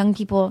 like young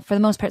people, for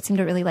the most part, seem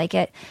to really like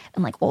it.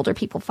 And like older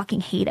people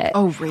fucking hate it.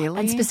 Oh,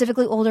 really? And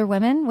specifically older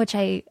women, which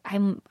I'm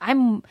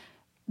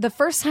the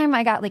first time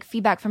I got like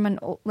feedback from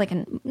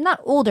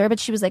not older,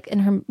 but she was like in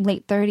her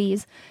late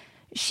 30s.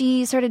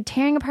 She started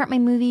tearing apart my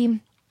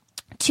movie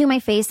to my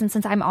face. And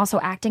since I'm also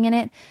acting in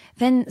it,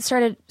 then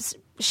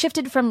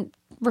shifted from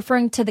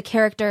referring to the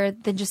character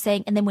than just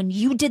saying, and then when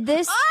you did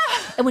this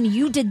and when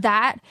you did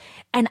that,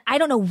 and I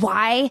don't know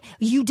why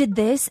you did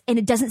this and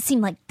it doesn't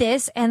seem like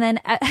this. And then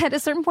at a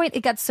certain point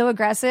it got so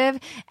aggressive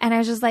and I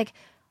was just like,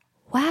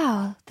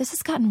 wow, this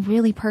has gotten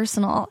really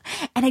personal.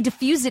 And I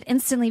diffused it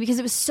instantly because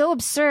it was so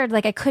absurd.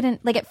 Like I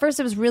couldn't, like at first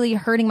it was really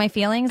hurting my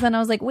feelings. And I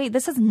was like, wait,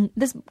 this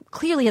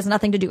clearly has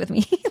nothing to do with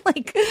me.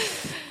 Like,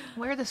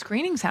 Where are the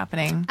screenings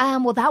happening?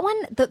 well, that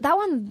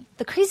one,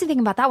 the crazy thing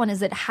about that one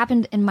is it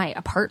happened in my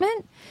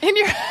apartment. In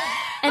your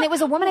And it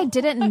was a woman I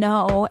didn't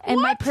know. And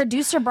my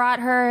producer brought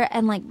her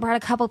and like brought a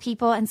couple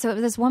people. And so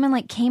this woman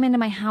like came into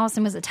my house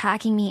and was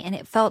attacking me. And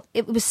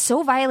it was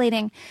so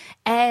violating.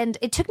 And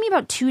it took me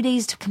about 2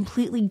 days to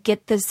completely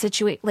get the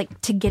situation,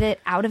 like to get it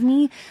out of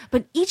me.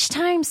 But each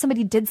time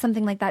somebody did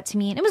something like that to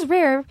me, and it was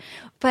rare,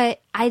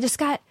 but I just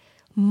got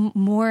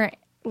more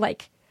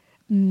like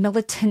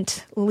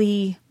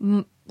militantly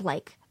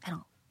like, I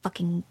don't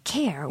fucking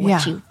care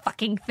what you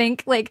fucking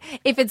think. Like,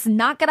 if it's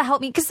not gonna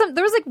help me, because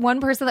there was like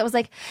one person that was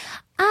like,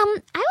 I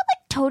would like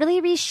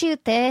totally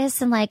reshoot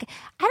this, and like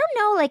I don't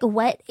know like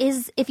what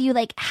is if you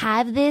like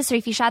have this or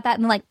if you shot that,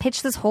 and like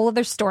pitch this whole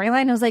other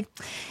storyline. I was like,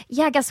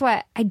 yeah, guess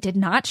what? I did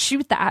not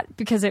shoot that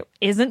because it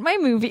isn't my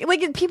movie.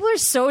 Like, people are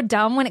so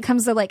dumb when it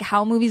comes to like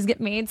how movies get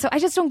made. So I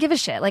just don't give a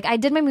shit. Like, I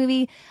did my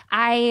movie.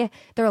 There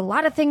are a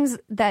lot of things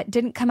that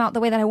didn't come out the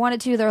way that I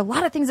wanted to. There are a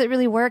lot of things that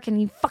really work, and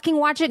you fucking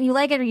watch it and you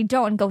like it or you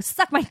don't, and go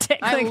suck my dick.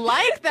 I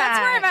like that. That's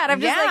where I'm at. I'm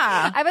just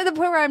like, I'm at the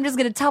point where I'm just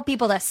gonna tell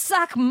people to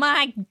suck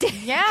my dick.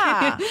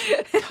 Yeah,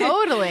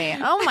 totally.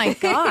 Oh my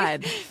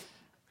god.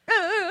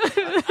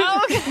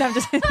 Oh, okay. No, I'm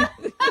just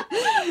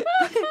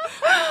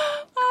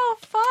Oh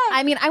fuck.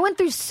 I mean, I went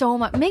through so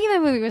much. Making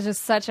that movie was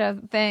just such a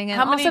thing. And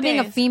How many also being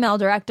a days? female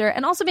director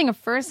and also being a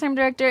first-time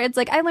director, it's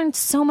like I learned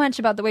so much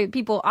about the way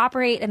people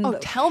operate. And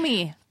Tell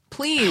me,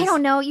 please. I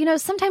don't know. You know,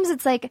 sometimes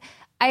it's like,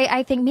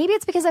 I think maybe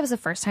it's because I was a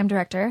first-time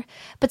director,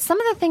 but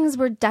some of the things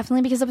were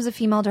definitely because I was a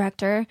female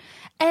director.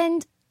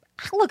 And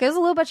look, it was a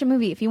low-budget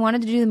movie. If you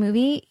wanted to do the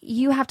movie,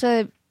 you have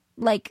to,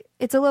 like,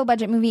 it's a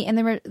low-budget movie,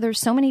 and there's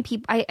so many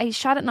people. I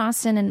shot it in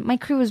Austin, and my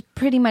crew was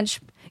pretty much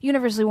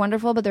universally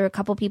wonderful, but there were a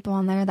couple people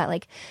on there that,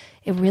 like,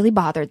 it really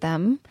bothered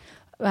them.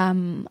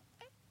 What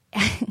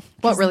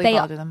really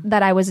bothered them?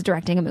 That I was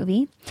directing a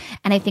movie.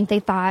 And I think they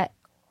thought,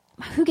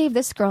 who gave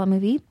this girl a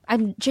movie?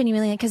 I'm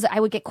genuinely, because I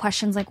would get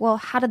questions like, well,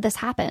 how did this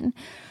happen?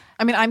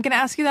 I mean, I'm going to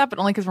ask you that, but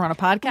only because we're on a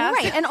podcast.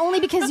 Right. And only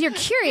because you're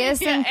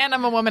curious. Yeah, and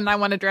I'm a woman and I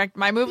want to direct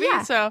my movie.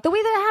 Yeah. So The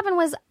way that it happened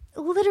was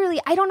literally,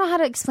 I don't know how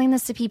to explain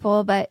this to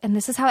people, and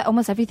this is how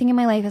almost everything in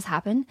my life has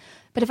happened.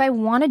 But if I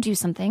want to do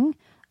something,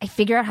 I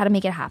figure out how to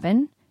make it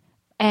happen.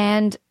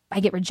 And I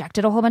get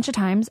rejected a whole bunch of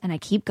times, and I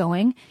keep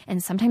going.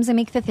 And sometimes I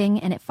make the thing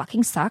and it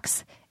fucking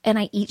sucks, and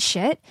I eat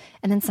shit.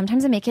 And then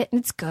sometimes I make it and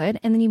it's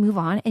good. And then you move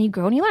on and you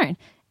grow and you learn.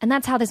 And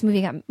that's how this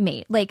movie got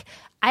made. Like,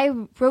 I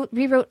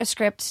rewrote a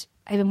script.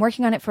 I've been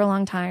working on it for a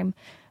long time.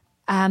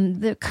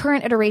 The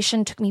current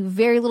iteration took me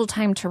very little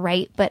time to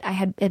write, but I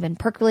had been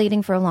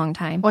percolating for a long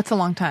time. what's a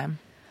long time?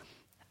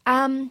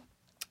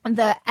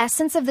 The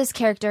essence of this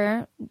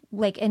character,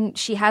 like, and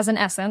she has an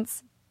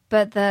essence,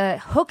 but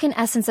the hook and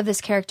essence of this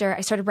character,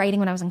 I started writing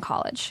when I was in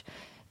college.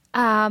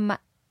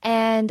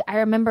 And I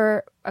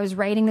remember I was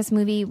writing this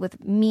movie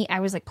with me. I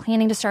was like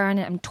planning to star on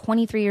it. I'm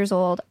 23 years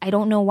old. I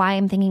don't know why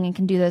I'm thinking I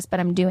can do this, but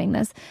I'm doing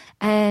this.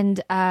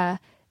 And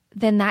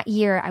then that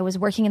year I was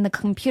working in the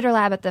computer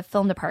lab at the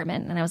film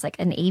department, and I was like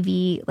an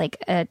AV, like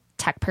a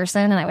tech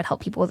person, and I would help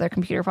people with their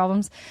computer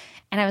problems.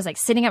 And I was like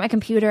sitting at my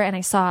computer, and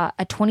I saw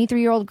a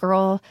 23-year-old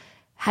girl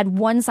had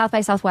won South by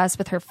Southwest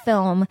with her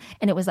film,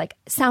 and it was like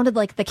sounded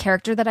like the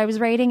character that I was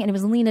writing, and it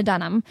was Lena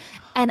Dunham.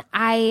 And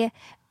I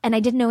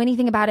didn't know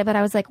anything about it, but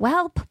I was like,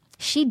 well,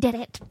 she did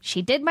it.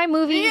 She did my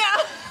movie.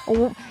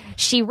 Yeah.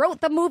 She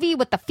wrote the movie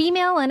with the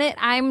female in it.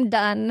 I'm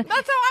done. That's how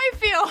I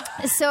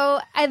feel. So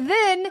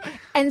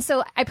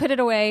I put it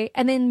away.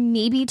 And then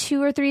maybe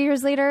 2 or 3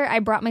 years later, I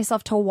brought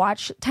myself to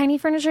watch Tiny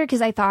Furniture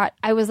because I thought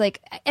it was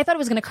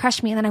going to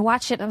crush me. And then I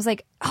watched it and I was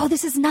like, oh,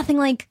 this is nothing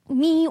like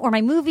me or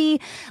my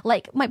movie.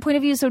 Like, my point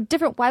of view is so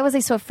different. Why was I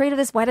so afraid of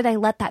this? Why did I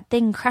let that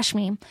thing crush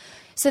me?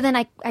 So then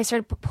I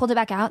pulled it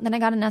back out, and then I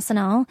got an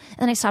SNL, and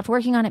then I stopped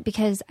working on it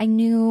because I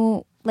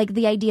knew, like,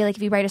 the idea, like,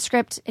 if you write a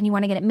script and you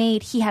want to get it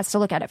made, he has to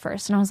look at it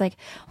first. And I was like,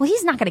 well,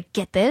 he's not going to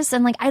get this.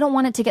 And, like, I don't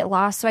want it to get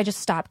lost. So I just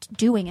stopped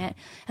doing it.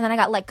 And then I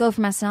got let go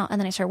from SNL,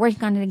 and then I started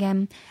working on it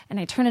again, and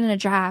I turned it in a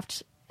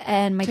draft.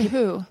 And my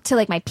who? To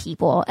like my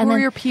people. And Who are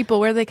then your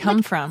people? Where do they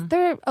come from?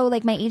 they're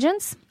like my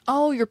agents.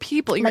 Oh, your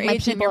people. Your Like my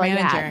agent, people, your like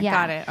manager. that, yeah.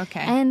 Got it. Okay.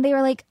 And they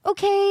were like,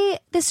 okay,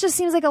 this just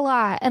seems like a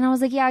lot. And I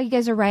was like, yeah, you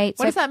guys are right.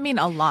 What does that mean,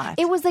 a lot?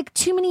 It was like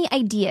too many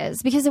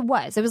ideas, because it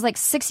was like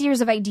 6 years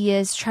of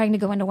ideas trying to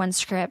go into one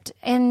script,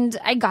 and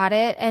I got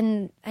it,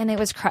 and it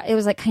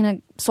was like kind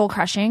of soul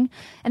crushing.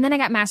 And then I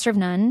got Master of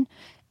None,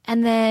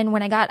 and then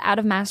when I got out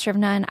of Master of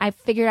None, I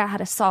figured out how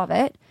to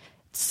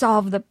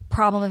solve the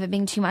problem of it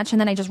being too much, and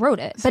then I just wrote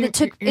it. So but it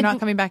took. You're not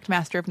coming back to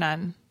Master of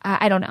None.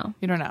 I don't know.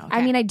 You don't know. I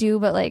Okay. mean, I do,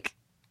 but like.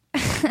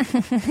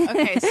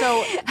 Okay,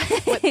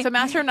 so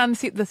Master of None,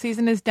 the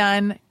season is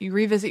done. You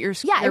revisit your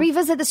script. Yeah, I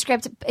revisit the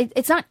script.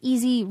 It's not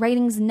easy.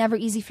 Writing's never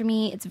easy for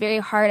me. It's very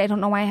hard. I don't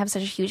know why I have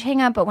such a huge hang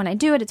up, but when I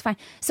do it, it's fine.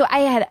 So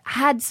I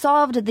had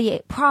solved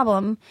the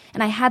problem,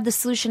 and I had the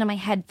solution in my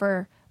head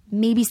for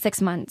maybe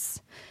 6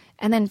 months.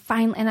 And then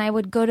finally, and I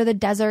would go to the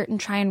desert and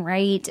try and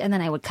write, and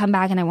then I would come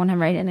back and I wouldn't have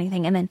written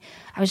anything. And then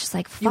I was just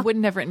like, fuck. You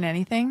wouldn't have written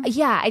anything?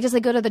 Yeah, I just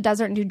like go to the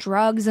desert and do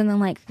drugs, and then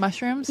like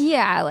mushrooms.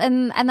 Yeah,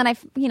 and then I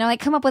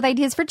like come up with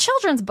ideas for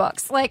children's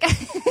books, like,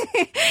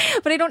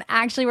 but I don't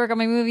actually work on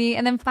my movie.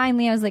 And then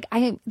finally, I was like,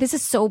 this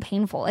is so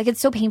painful. Like, it's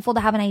so painful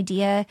to have an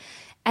idea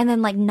and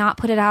then like not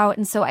put it out.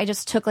 And so I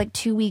just took like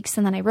 2 weeks,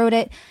 and then I wrote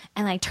it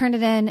and I turned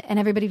it in, and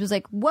everybody was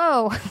like,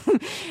 whoa,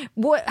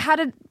 what, how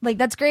did, like,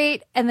 that's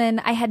great. And then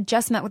I had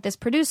just met with this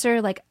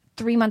producer like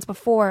 3 months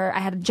before. I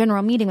had a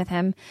general meeting with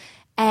him.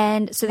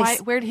 And so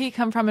where did he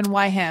come from, and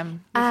why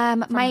him?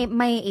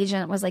 My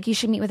agent was like, you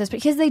should meet with this,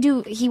 because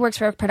he works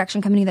for a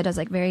production company that does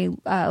like very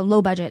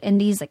low budget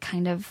indies, like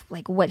kind of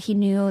like what he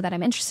knew that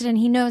I'm interested in.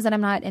 He knows that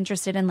I'm not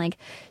interested in like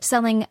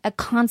selling a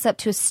concept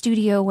to a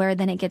studio where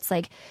then it gets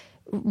like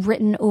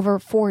written over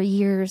 4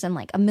 years and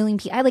like a million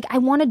people. I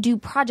want to do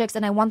projects,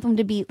 and I want them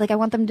to be like, I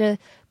want them to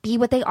be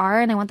what they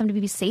are, and I want them to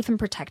be safe and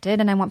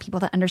protected, and I want people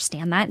to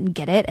understand that and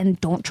get it, and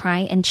don't try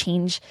and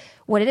change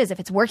what it is. If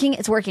it's working,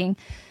 it's working.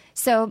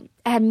 So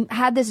I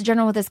had this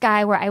journal with this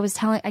guy where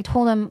I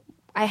told him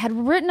I had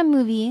written a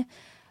movie,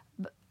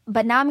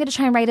 but now I'm going to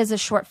try and write as a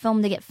short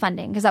film to get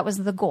funding, because that was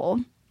the goal.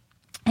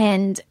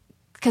 And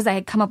because I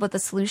had come up with a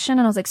solution,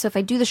 and I was like, so if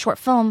I do the short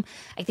film,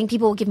 I think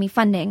people will give me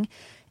funding.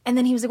 And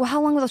then he was like, well,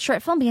 how long will the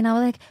short film be? And I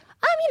was like,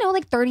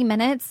 like 30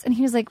 minutes. And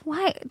he was like,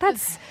 why?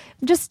 That's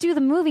just do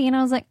the movie. And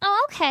I was like,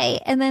 oh, okay.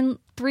 And then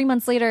 3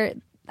 months later,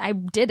 I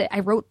did it. I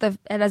wrote it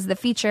as the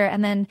feature,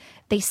 and then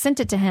they sent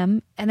it to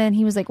him. And then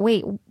he was like,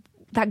 wait,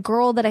 that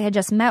girl that I had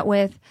just met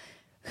with,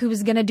 who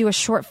was going to do a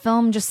short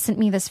film, just sent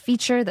me this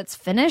feature that's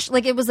finished.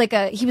 Like, it was like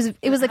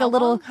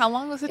how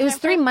long was it? It was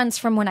 3 months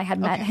from when I had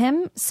met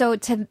him. So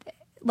to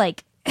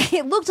like,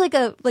 it looked like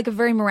a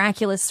very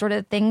miraculous sort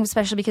of thing,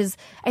 especially because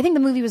I think the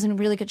movie was in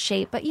really good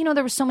shape. But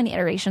there were so many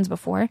iterations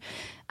before,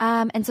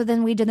 and so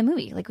then we did the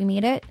movie. Like, we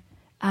made it.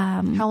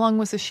 How long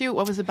was the shoot?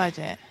 What was the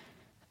budget?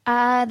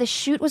 The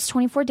shoot was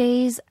 24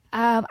 days.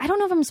 I don't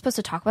know if I'm supposed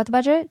to talk about the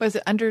budget. Was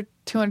it under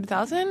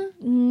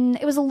 200,000?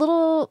 It was a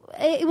little.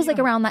 It was like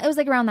around that. It was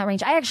like around that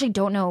range. I actually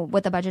don't know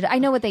what the budget. I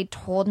know what they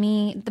told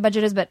me the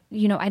budget is, but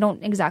I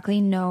don't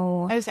exactly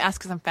know. I just ask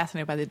because I'm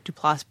fascinated by the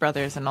Duplass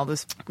brothers and all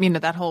this.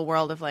 That whole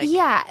world of like.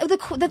 Yeah,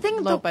 the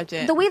thing. Low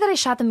budget. The way that I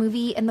shot the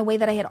movie and the way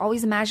that I had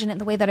always imagined it,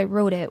 and the way that I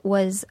wrote it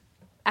was,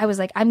 I was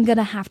like, I'm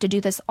gonna have to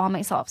do this all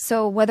myself.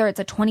 So whether it's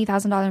a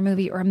 $20,000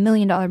 movie or $1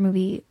 million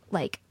movie,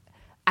 like,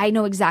 I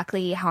know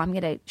exactly how I'm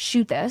gonna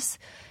shoot this.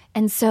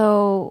 And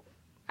so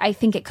I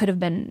think it could have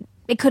been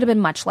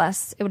much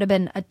less. It would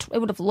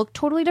have looked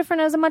totally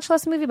different as a much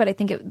less movie, but I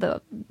think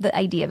the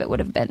idea of it would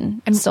have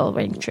been still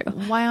ring true.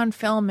 Why on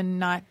film and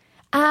not?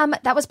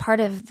 That was part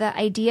of the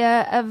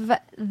idea of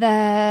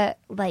the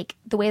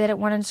way that it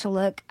wanted to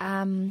look.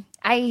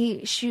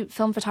 I shoot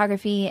film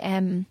photography,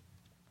 and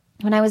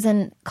when I was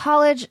in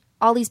college,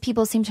 all these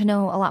people seemed to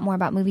know a lot more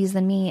about movies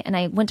than me. And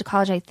I went to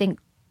college,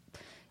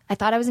 I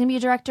thought I was going to be a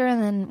director,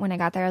 and then when I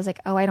got there, I was like,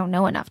 "Oh, I don't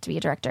know enough to be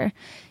a director."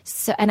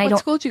 So, what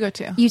school did you go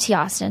to? UT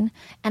Austin,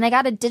 and I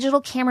got a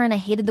digital camera, and I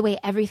hated the way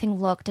everything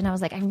looked, and I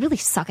was like, "I really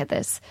suck at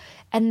this."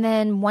 And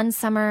then one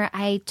summer,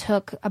 I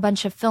took a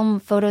bunch of film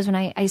photos when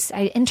I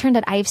interned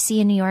at IFC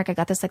in New York. I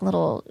got this like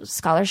little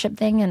scholarship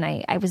thing, and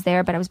I was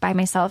there, but I was by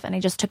myself, and I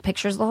just took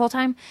pictures the whole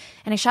time,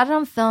 and I shot it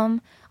on film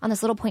on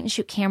this little point and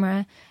shoot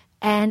camera,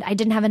 and I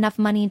didn't have enough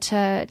money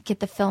to get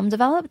the film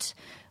developed.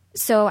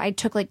 So I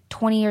took like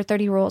 20 or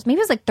 30 rolls. Maybe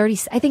it was like 30.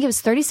 I think it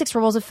was 36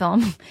 rolls of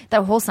film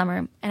that whole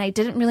summer. And I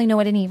didn't really know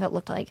what any of it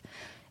looked like.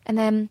 And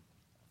then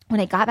when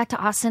I got back to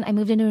Austin, I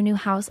moved into a new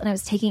house, and I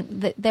was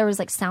there was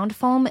like sound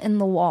foam in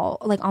the wall,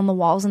 like on the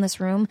walls in this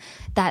room,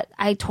 that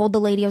I told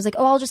the lady, I was like,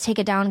 oh, I'll just take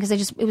it down,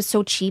 because it was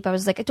so cheap. I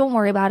was like, don't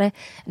worry about it.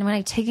 And when I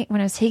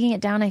was taking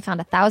it down, I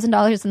found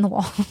 $1,000 in the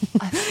wall.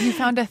 You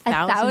found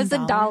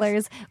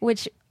 $1,000,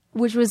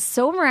 which was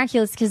so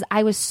miraculous, because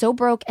I was so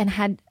broke and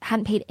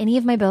hadn't paid any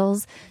of my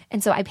bills.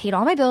 And so I paid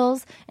all my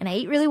bills, and I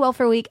ate really well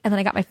for a week, and then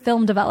I got my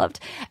film developed.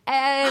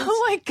 And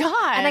oh my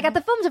God. And I got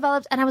the film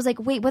developed, and I was like,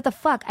 wait, what the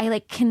fuck?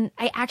 I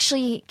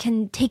actually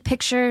can take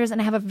pictures, and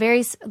I have a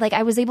very,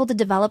 I was able to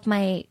develop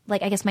my,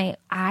 I guess my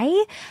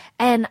eye,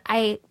 and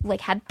I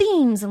had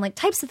themes and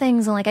types of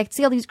things, and I could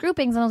see all these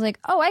groupings, and I was like,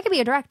 oh, I could be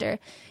a director.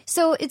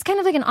 So it's kind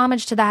of like an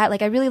homage to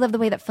that. I really love the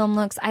way that film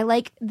looks. I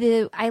like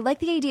the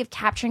idea of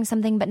capturing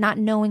something, but not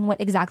knowing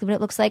exactly what it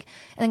looks like,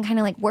 and then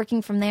kind of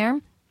working from there.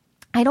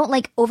 I don't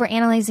like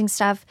overanalyzing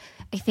stuff.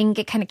 I think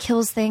it kind of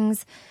kills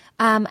things.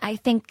 I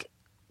think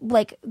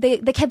they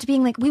kept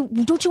being like,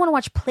 don't you want to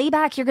watch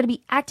playback? You're going to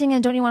be acting,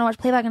 and don't you want to watch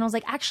playback? And I was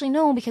like, actually,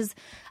 no, because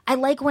I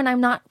like when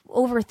I'm not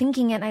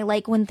overthinking it, and I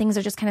like when things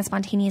are just kind of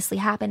spontaneously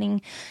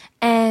happening.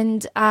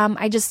 And I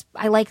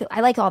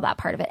like all that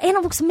part of it. And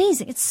it looks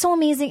amazing. It's so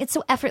amazing. It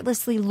so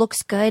effortlessly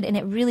looks good, and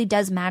it really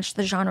does match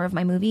the genre of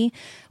my movie,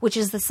 which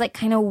is this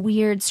kind of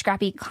weird,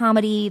 scrappy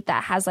comedy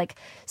that has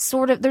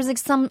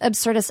there's some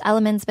absurdist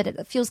elements, but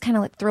it feels kind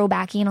of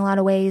throwbacky in a lot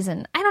of ways.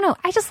 And I don't know.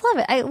 I just love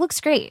it. It looks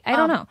great. I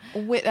don't know.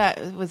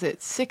 was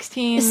it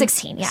 16? It's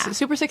 16, yeah.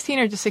 Super 16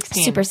 or just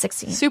 16? Super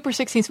 16. Super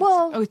 16.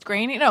 Well, it's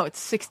grainy? No, it's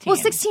 16. Well,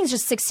 16 is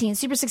just 16.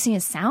 Super 16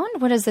 is sound?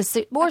 What is this?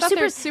 Or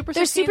there's Super 16,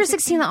 there's Super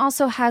 16 that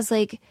also has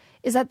like,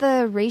 is that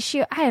the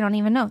ratio? I don't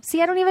even know.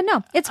 See, I don't even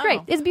know. It's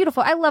great. It's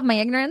beautiful. I love my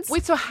ignorance.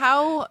 Wait, so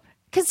how...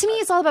 Because to me,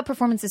 it's all about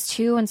performances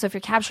too. And so if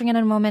you're capturing it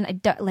in a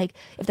moment, like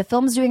if the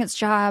film's doing its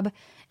job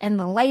and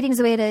the lighting's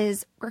the way it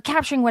is, we're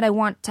capturing what I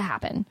want to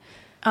happen.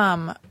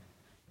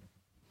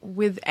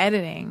 With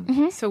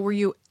editing, so were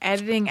you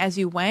editing as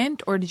you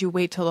went, or did you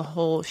wait till the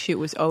whole shoot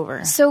was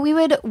over? So we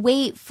would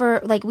wait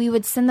for, like, we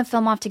would send the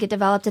film off to get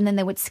developed, and then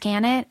they would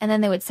scan it, and then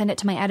they would send it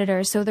to my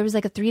editor. So there was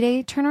like a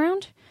 3-day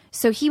turnaround.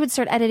 So he would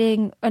start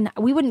editing, and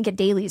we wouldn't get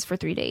dailies for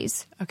 3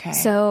 days. Okay.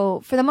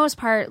 So for the most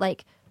part,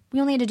 like, we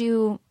only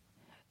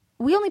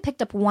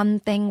picked up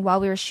one thing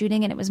while we were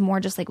shooting, and it was more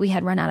just like we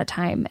had run out of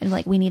time and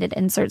like we needed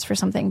inserts for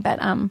something. But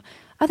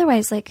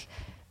otherwise, like,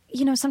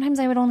 you know, sometimes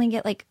I would only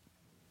get like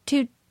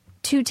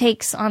two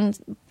takes on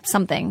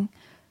something,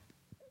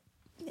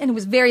 and it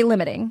was very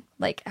limiting.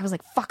 Like, I was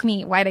like, fuck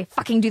me, why'd I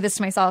fucking do this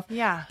to myself?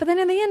 Yeah. But then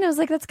in the end, I was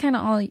like, that's kind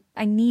of all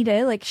I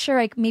needed. Like, sure,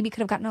 I maybe could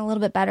have gotten a little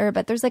bit better,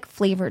 but there's like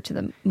flavor to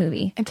the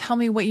movie. And tell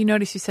me what you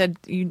noticed. You said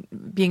you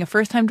being a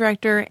first-time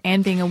director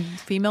and being a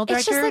female director.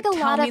 It's just like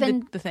tell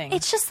me the thing.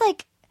 It's just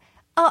like,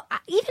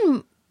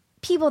 even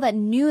people that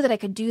knew that I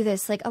could do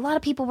this, like, a lot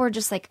of people were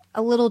just like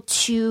a little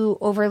too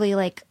overly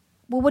like,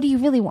 well, what do you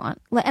really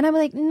want? And I was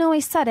like, no, I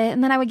said it.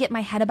 And then I would get in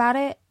my head about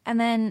it. And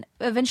then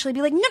eventually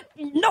be like,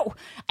 no,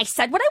 I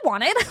said what I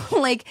wanted.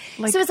 like,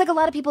 so it's like a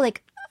lot of people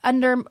like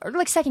or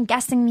like second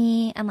guessing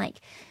me. And like,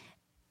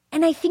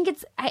 and I think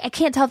it's, I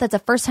can't tell if that's a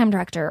first time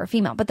director or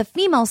female, but the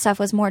female stuff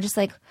was more just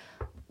like,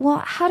 well,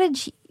 how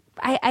did you,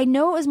 I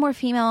know it was more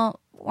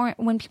female, or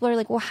when people are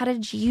like, well, how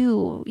did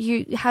you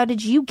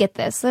get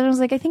this? And I was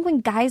like, I think when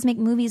guys make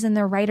movies and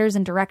they're writers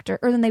and director,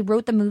 or then they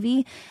wrote the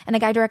movie and a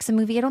guy directs a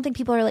movie, I don't think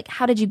people are like,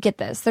 how did you get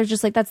this? They're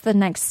just like, that's the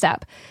next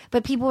step.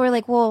 But people were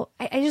like, well,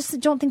 I just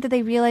don't think that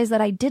they realized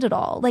that I did it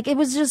all. Like, it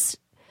was just,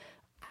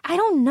 I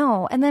don't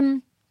know. And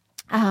then,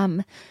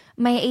 I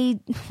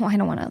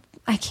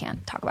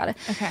can't talk about it.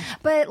 Okay.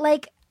 But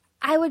like,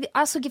 I would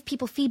also give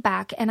people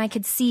feedback, and I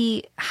could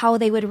see how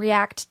they would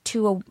react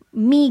to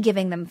me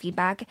giving them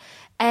feedback.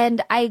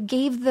 And I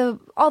gave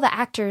all the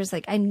actors,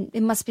 like,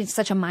 it must be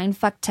such a mind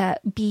fuck to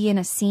be in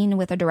a scene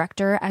with a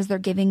director as they're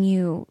giving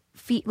you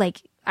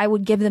like, I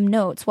would give them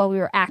notes while we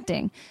were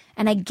acting.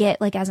 And I get,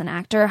 like, as an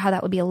actor, how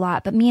that would be a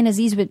lot. But me and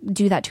Aziz would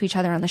do that to each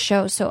other on the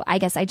show. So I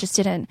guess I just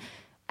didn't.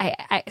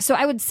 So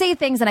I would say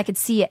things and I could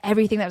see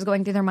everything that was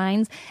going through their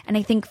minds. And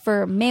I think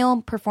for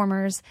male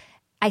performers,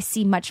 I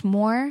see much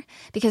more,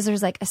 because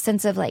there's like a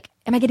sense of like,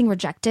 am I getting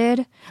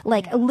rejected?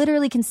 Like, I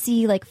literally can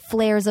see like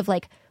flares of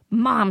like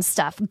mom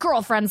stuff,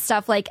 girlfriend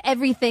stuff, like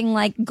everything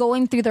like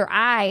going through their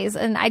eyes.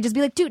 And I just be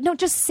like, dude, no,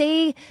 just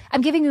say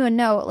I'm giving you a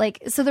note.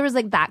 Like, so there was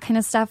like that kind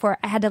of stuff where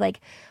I had to like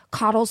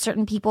coddle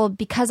certain people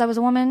because I was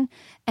a woman,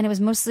 and it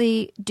was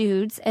mostly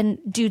dudes, and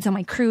dudes on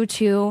my crew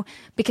too,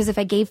 because if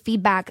I gave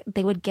feedback,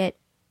 they would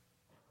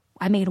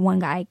I made one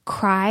guy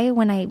cry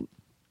when I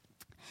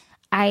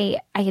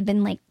had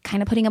been like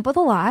kind of putting up with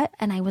a lot,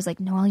 and I was like,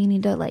 Noel, you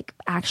need to like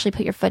actually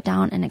put your foot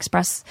down and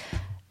express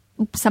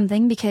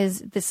something, because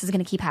this is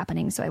going to keep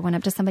happening. So I went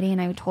up to somebody and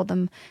I told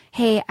them,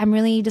 hey, I'm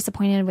really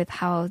disappointed with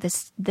how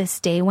this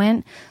day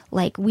went.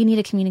 Like, we need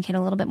to communicate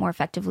a little bit more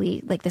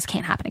effectively. Like, this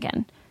can't happen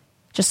again.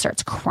 Just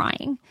starts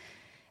crying.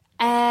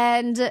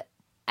 And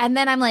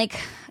then I'm like,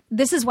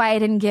 this is why I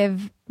didn't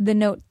give the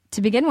note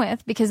to begin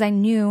with, because I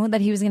knew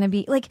that he was going to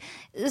be like,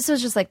 this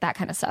was just like that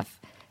kind of stuff.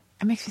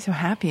 It makes me so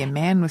happy. A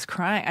man was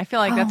crying. I feel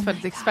like that's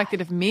what's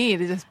expected of me,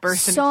 to just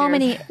burst into tears. So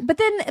many, but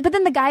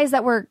then the guys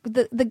that were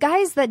the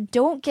guys that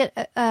don't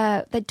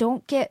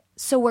get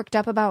so worked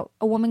up about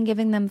a woman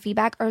giving them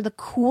feedback are the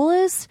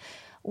coolest,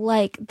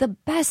 like the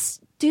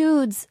best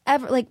dudes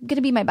ever. Like,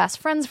 gonna be my best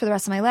friends for the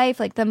rest of my life.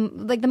 Like the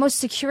most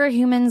secure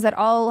humans that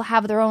all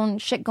have their own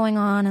shit going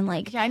on, and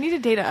like, yeah, I need to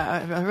date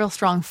a real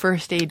strong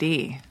first AD.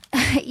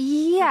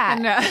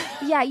 Yeah.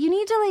 Yeah, you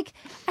need to like,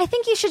 I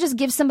think you should just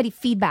give somebody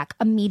feedback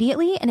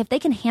immediately, and if they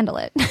can handle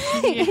it,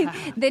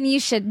 then you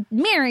should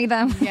marry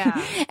them.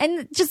 Yeah.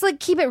 And just like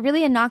keep it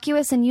really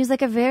innocuous and use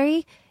like a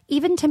very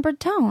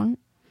even-tempered tone.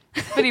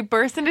 But he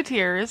burst into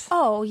tears.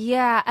 Oh,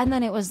 yeah. And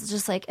then it was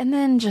just like, and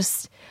then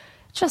just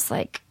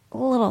like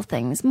little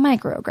things,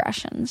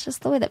 microaggressions,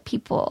 just the way that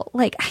people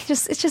like, it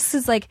just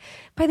is like,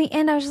 by the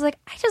end I was just like,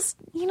 I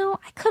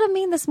could have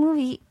made this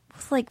movie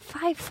with like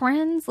 5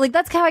 friends. Like,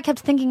 that's how I kept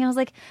thinking. I was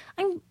like,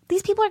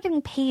 these people are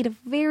getting paid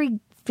very,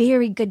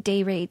 very good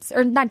day rates,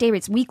 or not day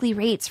rates, weekly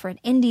rates for an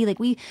indie. Like,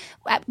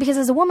 because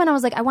as a woman, I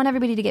was like, I want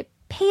everybody to get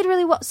paid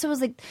really well. So it was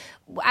like,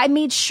 I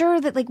made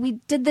sure that like we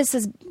did this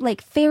as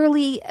like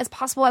fairly as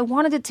possible. I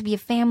wanted it to be a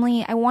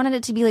family. I wanted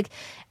it to be like,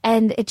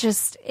 and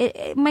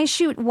my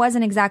shoot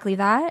wasn't exactly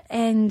that.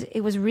 And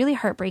it was really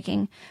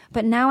heartbreaking.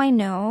 But now I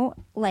know,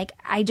 like,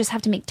 I just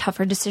have to make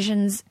tougher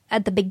decisions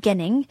at the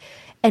beginning,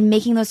 and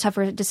making those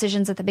tougher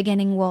decisions at the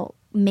beginning will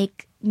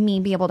make me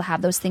be able to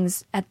have those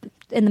things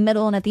in the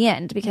middle and at the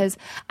end, because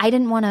I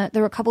didn't want to.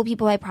 There were a couple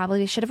people I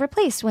probably should have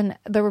replaced when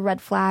there were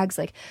red flags.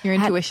 Like Your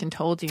intuition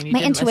told you. And you my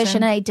didn't intuition,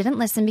 listen? and I didn't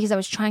listen because I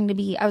was trying to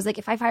be. I was like,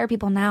 if I fire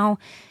people now,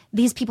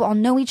 these people all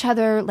know each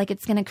other. Like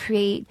it's gonna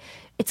create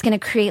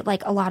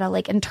like a lot of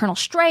like internal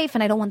strife,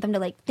 and I don't want them to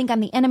like think I'm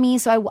the enemy.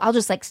 So I'll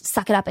just like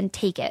suck it up and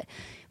take it.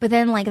 But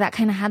then like that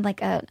kind of had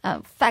like a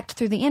effect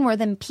through the end where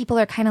then people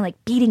are kind of like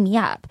beating me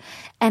up.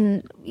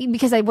 And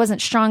because I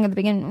wasn't strong at the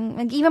beginning,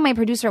 like even my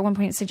producer at one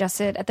point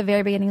suggested at the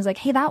very beginning, he was like,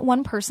 hey, that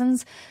one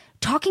person's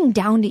talking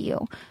down to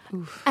you.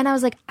 Oof. And I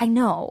was like, I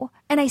know.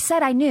 And I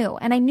said I knew.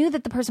 And I knew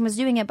that the person was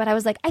doing it, but I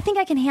was like, I think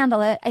I can handle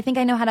it. I think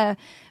I know how to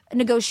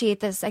negotiate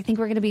this. I think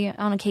we're going to be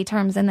on okay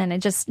terms. And then it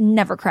just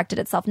never corrected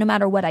itself no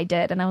matter what I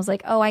did. And I was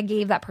like, oh, I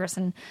gave that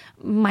person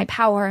my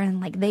power,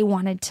 and like they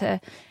wanted to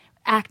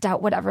act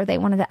out whatever they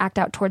wanted to act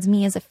out towards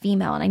me as a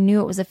female. And I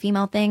knew it was a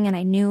female thing, and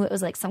I knew it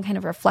was like some kind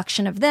of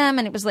reflection of them.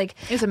 And it was like,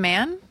 Is a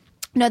man?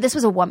 no, this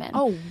was a woman.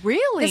 Oh,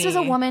 really? This was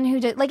a woman who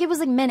did, like, it was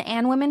like men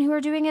and women who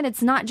were doing it.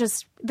 It's not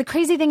just, the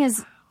crazy thing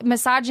is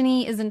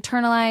misogyny is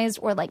internalized,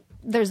 or like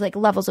there's like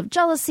levels of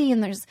jealousy,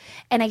 and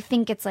I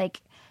think it's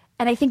like,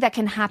 and I think that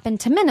can happen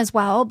to men as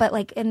well. But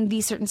like in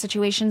these certain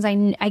situations,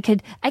 I'm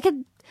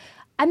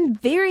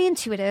very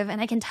intuitive,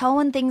 and I can tell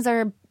when things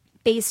are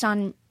based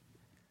on,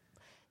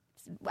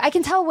 I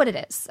can tell what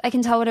it is. I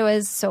can tell what it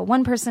was. So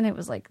one person, it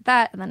was like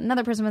that, and then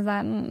another person was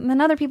that, and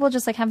then other people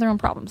just like have their own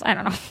problems. I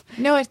don't know.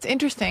 No, it's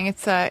interesting.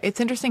 It's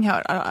interesting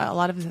how a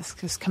lot of this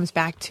just comes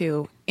back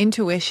to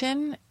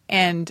intuition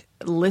and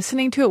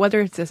listening to it,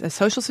 whether it's a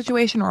social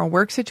situation or a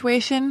work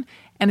situation.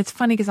 And it's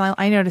funny because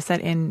I notice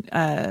that in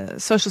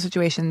social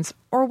situations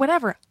or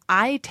whatever,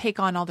 I take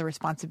on all the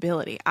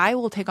responsibility. I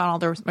will take on all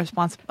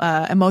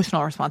the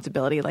emotional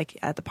responsibility. Like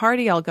at the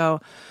party, I'll go,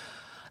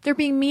 they're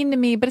being mean to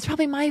me, but it's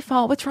probably my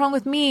fault. What's wrong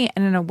with me?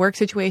 And in a work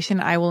situation,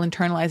 I will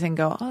internalize and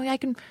go, oh, I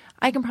can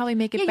probably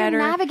make it better.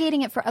 You're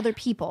navigating it for other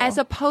people. As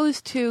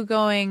opposed to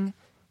going,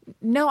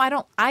 no,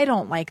 I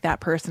don't like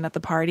that person at the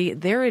party.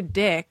 They're a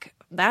dick.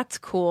 That's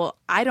cool.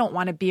 I don't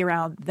want to be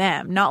around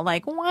them. Not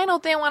like, why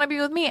don't they want to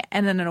be with me?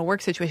 And then in a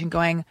work situation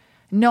going,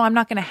 no, I'm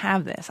not going to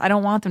have this. I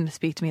don't want them to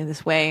speak to me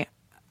this way.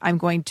 I'm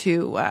going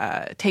to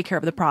take care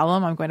of the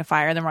problem. I'm going to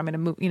fire them, or I'm going to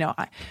move,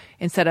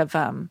 instead of,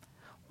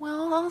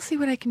 well, I'll see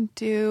what I can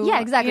do. Yeah,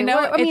 exactly.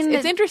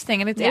 It's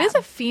interesting, and it is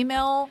a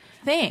female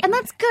thing. And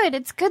that's good.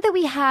 It's good that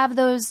we have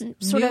those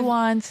sort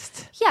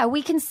nuanced. Yeah,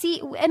 we can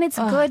see, and it's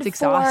good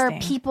for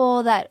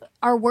people that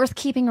are worth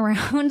keeping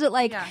around.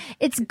 Like,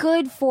 it's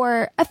good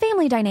for a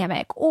family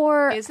dynamic.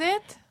 Or is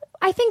it?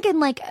 I think in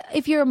like,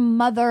 if you're a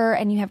mother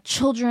and you have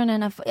children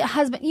and a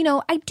husband,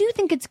 I do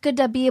think it's good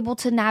to be able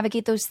to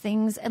navigate those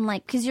things, and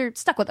like, because you're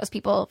stuck with those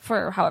people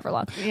for however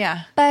long.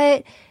 Yeah.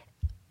 But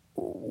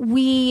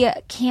we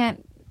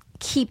can't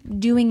keep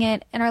doing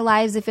it in our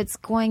lives if it's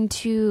going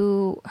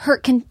to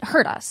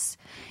hurt us.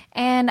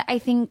 And I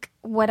think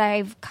what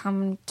I've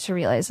come to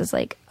realize is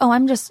like, oh,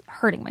 I'm just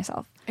hurting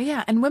myself.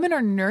 Yeah, and women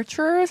are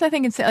nurturers. I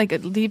think it's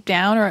like deep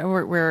down,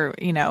 or we're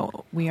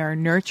we are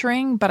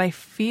nurturing. But I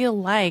feel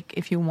like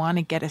if you want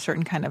to get a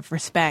certain kind of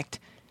respect,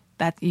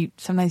 that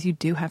sometimes you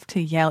do have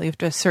to yell. You have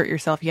to assert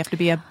yourself. You have to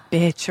be a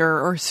bitch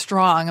or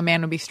strong. A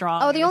man would be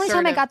strong. Oh, the only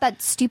time I got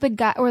that stupid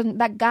guy, or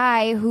that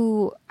guy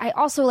who I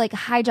also like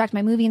hijacked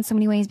my movie in so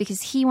many ways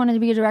because he wanted to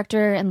be a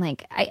director, and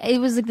like it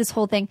was like this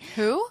whole thing.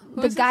 Who?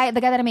 The guy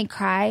that I made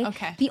cry.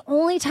 Okay. The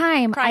only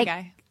time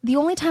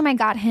I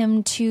got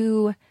him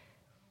to,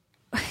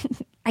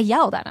 I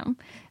yelled at him.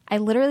 I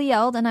literally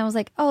yelled, and I was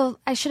like, oh,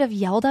 I should have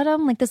yelled at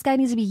him. Like, this guy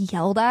needs to be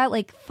yelled at.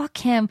 Like, fuck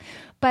him.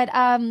 But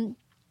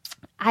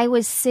I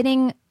was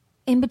sitting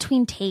in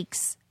between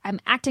takes. I'm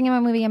acting in my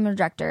movie. I'm a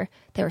director.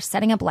 They were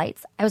setting up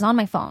lights. I was on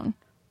my phone,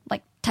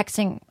 like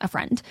texting a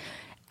friend.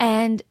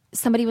 And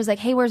somebody was like,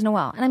 hey, where's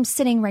Noel? And I'm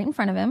sitting right in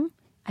front of him.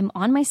 I'm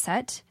on my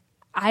set.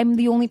 I'm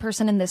the only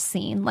person in this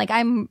scene. Like,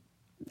 I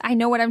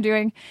know what I'm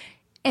doing.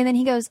 And then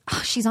he goes,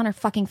 oh, she's on her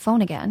fucking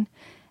phone again.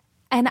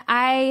 And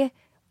I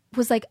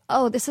was like,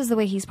 oh, this is the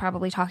way he's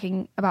probably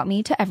talking about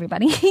me to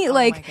everybody.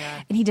 Like, my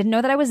God. And he didn't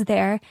know that I was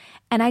there.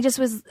 And I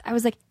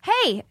was like,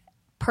 hey,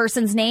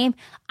 person's name,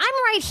 I'm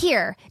right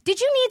here.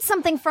 Did you need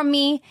something from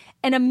me?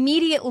 And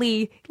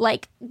immediately,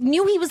 like,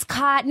 knew he was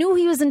caught, knew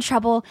he was in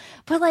trouble.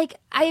 But like,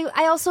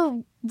 I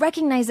also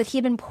recognized that he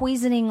had been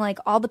poisoning like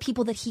all the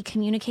people that he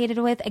communicated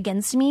with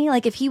against me.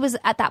 Like, if he was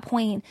at that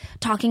point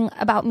talking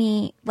about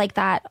me like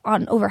that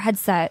over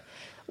headset,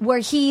 where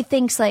he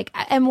thinks like,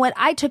 and what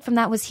I took from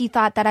that was he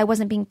thought that I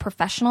wasn't being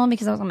professional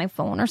because I was on my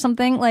phone or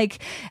something. Like,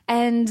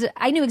 and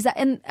I knew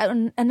exactly.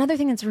 And another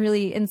thing that's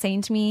really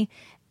insane to me,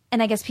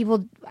 and I guess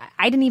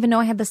I didn't even know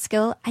I had the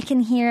skill. I can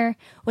hear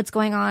what's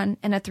going on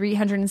in a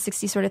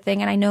 360 sort of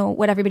thing. And I know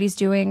what everybody's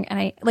doing.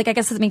 And I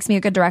guess it makes me a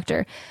good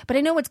director, but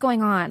I know what's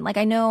going on. Like,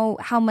 I know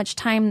how much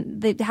time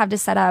they have to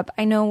set up.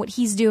 I know what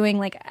he's doing.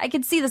 Like, I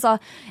could see this all.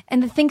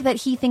 And to think that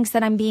he thinks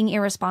that I'm being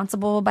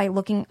irresponsible by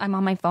I'm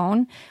on my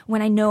phone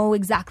when I know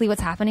exactly what's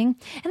happening.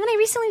 And then I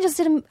recently just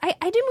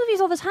I do movies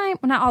all the time.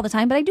 Well, not all the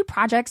time, but I do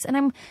projects,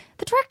 and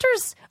the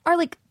directors are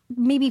like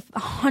maybe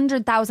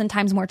 100,000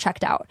 times more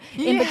checked out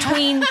in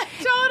between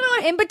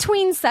Totally. in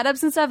between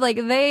setups and stuff. Like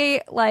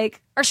they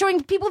like are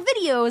showing people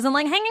videos and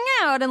like hanging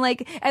out and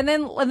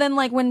then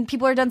like when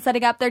people are done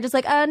setting up, they're just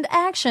like, and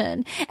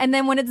action. And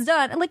then when it's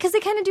done, and like, cause they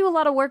kind of do a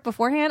lot of work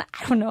beforehand.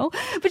 I don't know,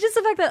 but just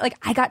the fact that like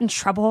I got in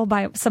trouble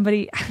by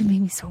somebody, it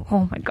made me so,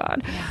 oh my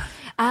God. Yeah.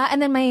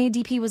 And then my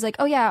DP was like,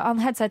 oh yeah, on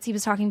the headsets, he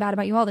was talking bad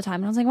about you all the time.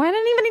 And I was like, why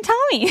didn't anybody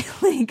tell me?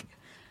 Like,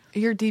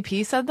 Your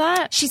DP said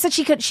that? she said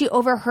she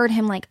overheard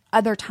him like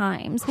other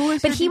times. Who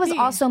is but your he was DP?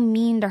 also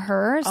mean to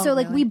her. So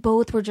like really? we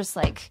both were just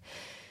like,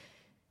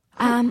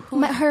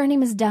 her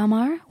name is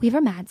Dalmar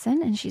Weaver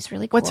Madsen, and she's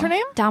really cool. What's her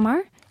name?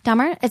 Dalmar.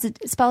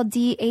 It's spelled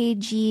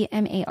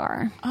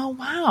Dagmar. Oh,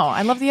 wow.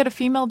 I love that you had a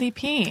female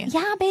DP.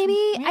 Yeah, baby.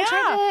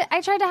 Yeah.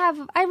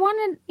 I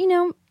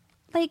wanted,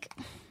 like,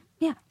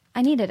 yeah,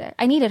 I needed it.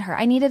 I needed her.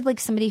 I needed like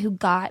somebody who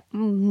got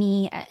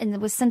me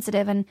and was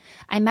sensitive. And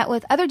I met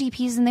with other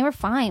DPs and they were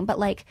fine, but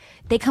like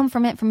they come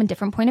from it from a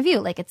different point of view.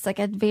 Like it's like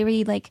a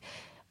very like,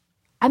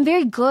 I'm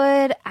very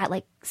good at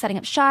like setting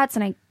up shots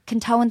and I can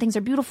tell when things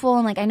are beautiful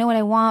and like I know what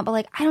I want, but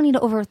like I don't need to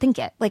overthink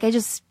it. Like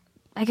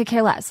I could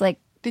care less. Like,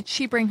 Did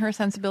she bring her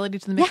sensibility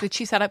to the mix? Yeah. Did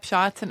she set up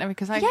shots and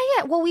everything?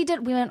 yeah. Well, we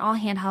went all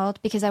handheld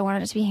because I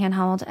wanted it to be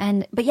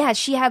handheld. But yeah,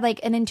 she had like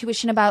an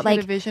intuition about She had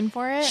like a vision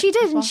for it? She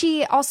did, as well? and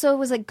she also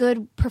was like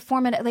good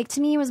performant. Like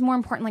to me, it was more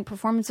important. Like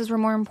performances were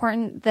more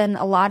important than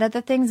a lot of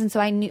the things. And so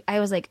I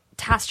was like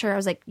tasked her. I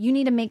was like, you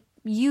need to make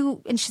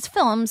and she's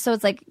filmed, so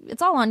it's like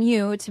it's all on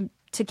you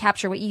to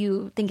capture what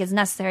you think is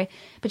necessary.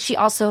 But she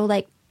also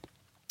like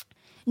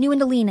knew when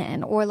to lean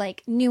in or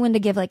like knew when to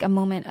give like a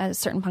moment a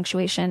certain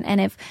punctuation. And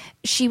if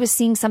she was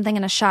seeing something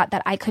in a shot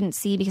that I couldn't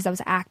see because I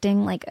was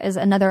acting, like as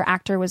another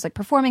actor was like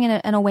performing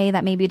in a way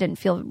that maybe didn't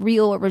feel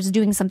real or was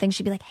doing something,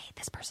 she'd be like, hey,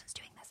 this person's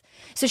doing this.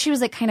 So she was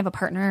like kind of a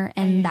partner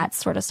and that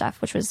sort of stuff,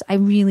 which was I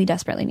really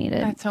desperately needed.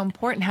 That's so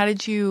important. How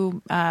did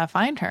you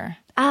find her?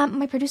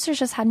 My producers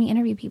just had me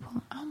interview people.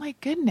 Oh my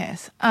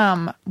goodness.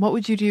 What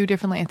would you do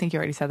differently? I think you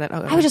already said that.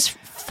 Oh, I would just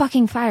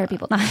fucking fire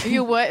people.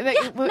 You would?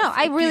 No,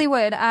 I really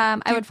would.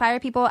 I would fire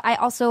people. I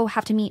also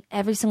have to meet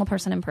every single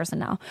person in person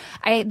now.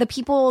 The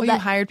people you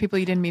hired people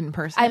you didn't meet in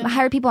person? I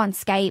hired people on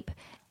Skype,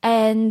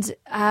 and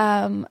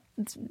there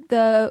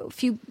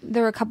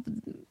were a couple.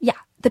 Yeah,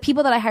 the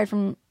people that I hired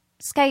from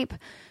Skype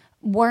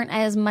weren't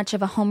as much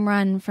of a home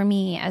run for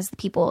me as the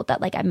people that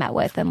like I met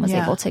with and was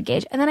able to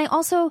gauge. And then I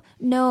also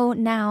know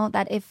now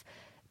that if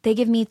they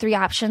give me 3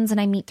 options and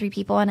I meet 3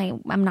 people and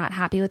I'm not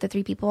happy with the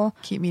 3 people,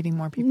 keep meeting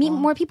more people. Meet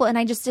more people. And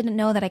I just didn't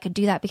know that I could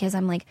do that because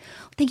I'm like,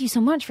 thank you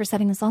so much for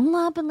setting this all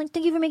up and like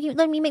thank you for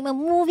letting me make my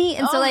movie.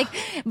 And so like,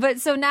 but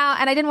so now,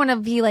 and I didn't want to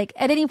be like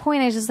at any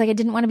point I was just like I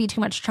didn't want to be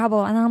too much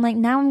trouble. And I'm like,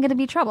 now I'm gonna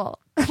be trouble.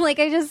 Like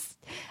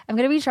I'm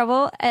gonna be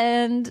trouble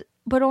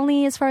but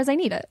only as far as I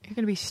need it. You're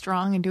going to be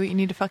strong and do what you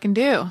need to fucking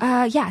do.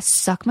 Yeah,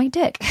 suck my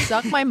dick.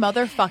 Suck my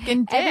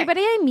motherfucking dick. Everybody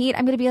I meet,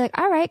 I'm going to be like,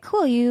 all right,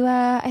 cool. You,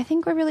 I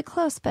think we're really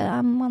close, but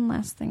one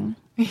last thing.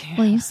 Yeah.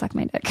 Will you suck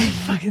my dick?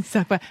 Fucking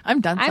suck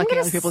I'm done sucking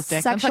other people's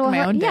dicks. I'm sucking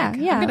my own dick.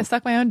 Yeah. I'm going to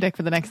suck my own dick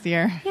for the next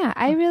year. Yeah,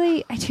 I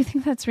do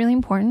think that's really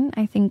important.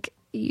 I think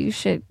you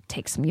should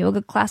take some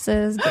yoga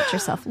classes, get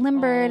yourself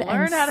limbered,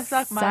 learn how to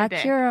suck my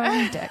dick. Your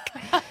own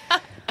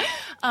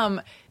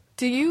dick.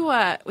 Do you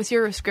was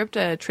your script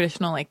a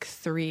traditional like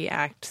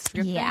 3-act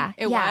script? Yeah,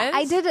 it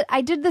was.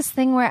 I did this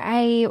thing where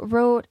I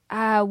wrote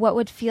what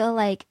would feel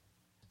like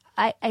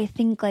I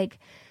think like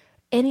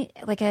any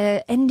like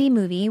a indie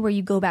movie where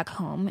you go back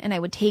home, and I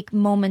would take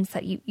moments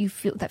that you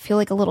feel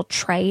like a little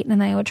trite,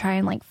 and I would try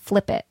and like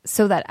flip it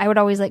so that I would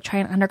always like try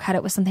and undercut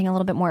it with something a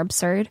little bit more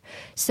absurd.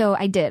 So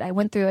I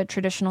went through a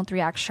traditional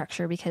 3-act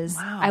structure because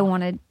I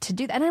wanted to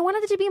do that, and I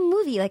wanted it to be a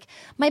movie. Like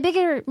my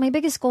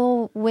biggest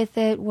goal with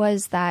it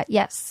was that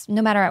yes,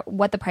 no matter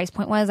what the price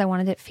point was, I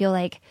wanted it to feel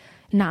like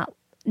not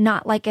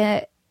like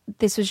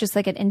this was just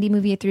like an indie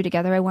movie you threw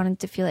together. I wanted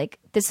to feel like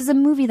this is a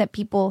movie that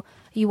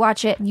you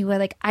watch it and you were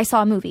like, I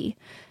saw a movie.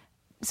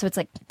 So it's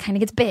like kind of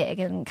gets big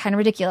and kind of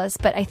ridiculous,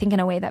 but I think in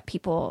a way that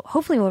people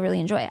hopefully will really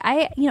enjoy.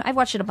 I've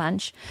watched it a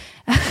bunch.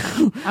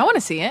 I want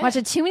to see it. Watched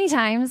it too many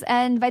times.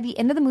 And by the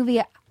end of the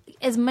movie,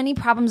 as many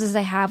problems as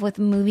I have with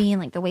the movie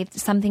and like the way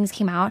some things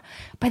came out,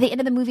 by the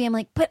end of the movie, I'm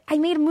like, but I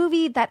made a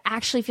movie that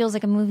actually feels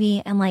like a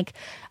movie. And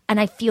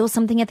I feel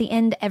something at the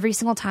end every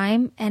single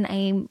time. And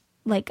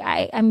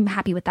I'm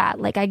happy with that.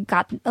 Like I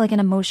got like an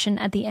emotion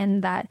at the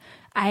end that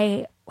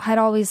I had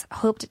always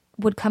hoped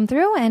would come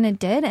through, and it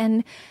did.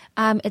 And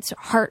it's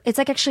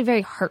like actually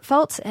very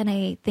heartfelt, and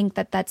I think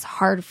that that's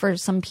hard for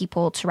some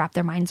people to wrap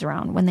their minds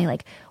around when they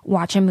like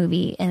watch a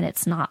movie and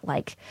it's not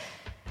like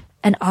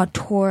an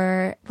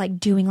auteur like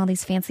doing all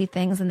these fancy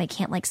things, and they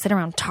can't like sit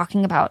around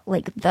talking about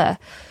like the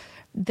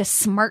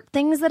smart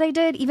things that I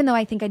did, even though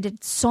I think I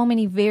did so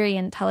many very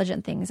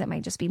intelligent things that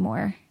might just be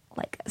more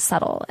like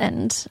subtle.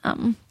 And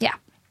yeah.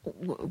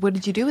 What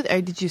did you do with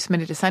it? Did you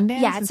submit it to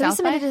Sundance? Yeah, so we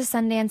submitted to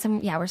Sundance,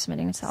 and we're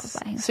submitting to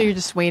South by. So you're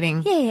just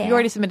waiting. Yeah. You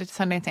already submitted to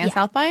Sundance and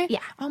South by? Yeah.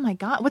 Oh my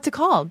God. What's it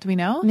called? Do we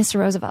know? Mr.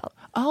 Roosevelt.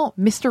 Oh,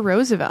 Mr.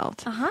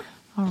 Roosevelt. Uh-huh.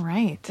 All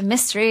right. The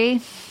mystery.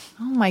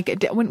 Oh my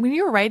God. When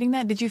you were writing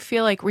that, did you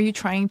feel like, were you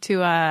trying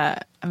to,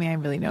 I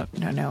really don't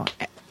know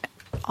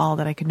all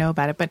that I could know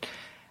about it, but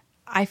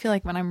I feel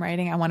like when I'm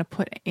writing, I want to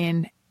put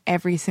in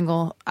every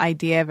single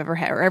idea I've ever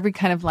had, or every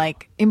kind of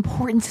like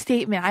important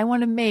statement I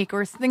want to make,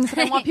 or things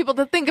that I want people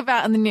to think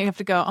about. And then you have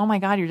to go, oh my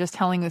God, you're just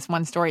telling this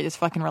one story. Just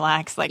fucking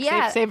relax. Like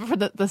save it for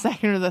the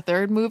second or the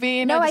third movie.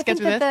 You know, no, I think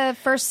that the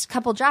first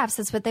couple drafts,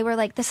 that's what they were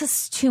like, this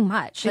is too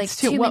much. Like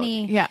too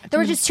many. Yeah, there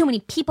were just too many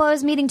people I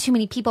was meeting, too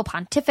many people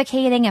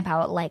pontificating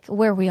about like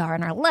where we are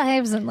in our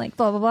lives and like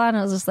blah, blah, blah. And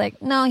I was just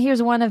like, no,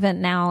 here's one event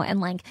now. And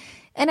like,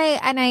 And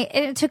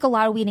it took a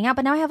lot of weeding out,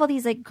 but now I have all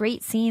these like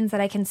great scenes that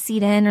I can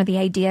seed in, or the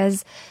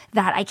ideas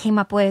that I came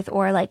up with,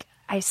 or like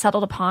I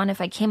settled upon.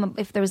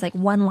 If there was like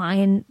one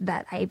line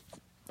that I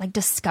like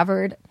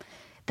discovered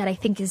that I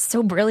think is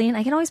so brilliant,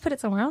 I can always put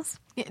it somewhere else.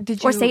 Yeah,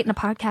 or say it in a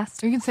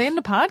podcast. You can say it in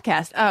a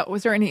podcast.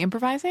 Was there any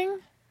improvising?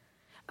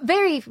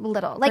 Very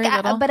little. Like, Very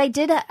little. But I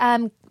did.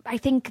 I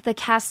think the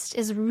cast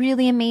is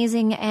really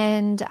amazing,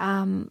 and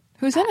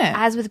who's in it?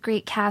 As with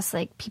great casts,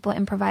 like people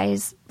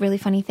improvise really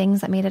funny things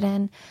that made it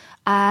in.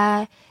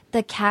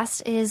 The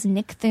cast is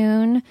Nick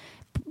Thune,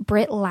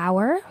 Britt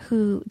Lauer,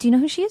 do you know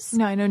who she is?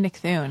 No, I know Nick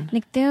Thune.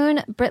 Nick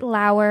Thune, Britt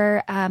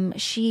Lauer,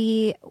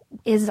 she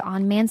is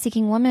on Man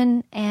Seeking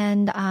Woman,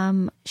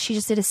 and she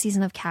just did a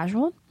season of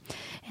Casual,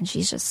 and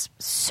she's just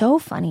so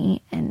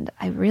funny, and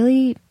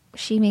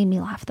she made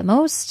me laugh the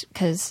most,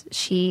 because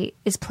she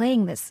is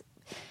playing this,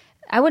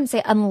 I wouldn't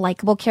say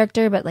unlikable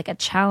character, but like a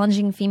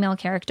challenging female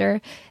character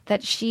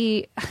that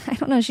she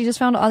just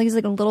found all these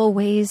like little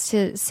ways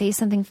to say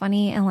something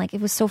funny. And like,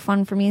 it was so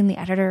fun for me and the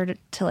editor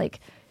to like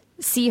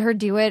see her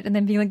do it and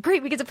then being like,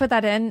 great, we get to put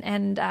that in.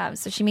 And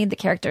so she made the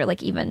character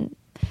like even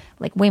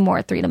like way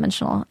more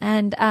 3-dimensional.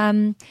 And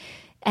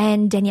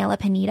Daniela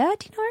Pineda,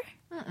 do you know her?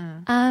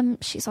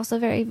 She's also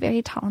very,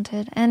 very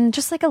talented, and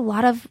just like a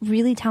lot of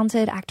really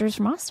talented actors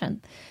from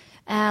Austin.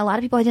 A lot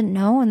of people I didn't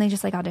know, and they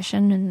just like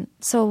auditioned, and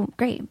so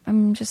great.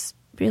 I'm just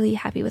really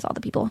happy with all the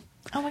people.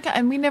 Oh my God.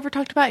 And we never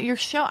talked about your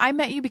show. I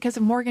met you because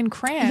of Morgan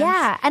Krantz.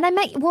 Yeah. And and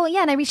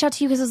I reached out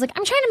to you because I was like,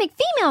 I'm trying to make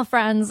female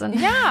friends. And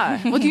yeah.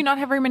 Well, do you not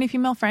have very many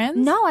female friends?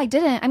 No, I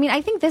didn't. I mean,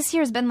 I think this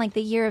year has been like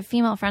the year of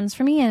female friends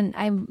for me, and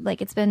I'm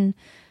like, it's been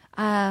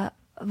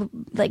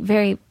like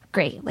very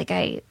great. Like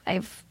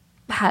I've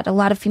had a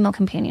lot of female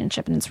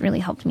companionship, and it's really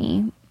helped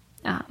me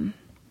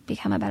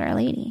become a better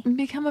lady.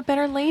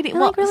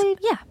 Well, like really,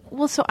 yeah.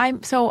 Well, so I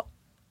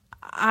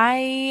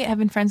have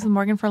been friends with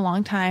Morgan for a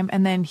long time,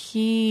 and then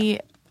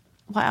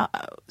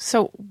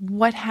so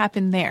what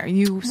happened there?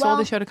 You sold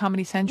the show to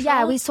Comedy Central?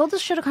 Yeah, we sold the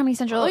show to Comedy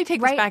Central. Let me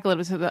take this back a little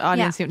bit so the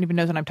audience even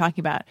knows what I'm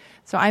talking about.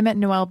 So I met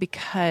Noël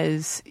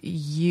because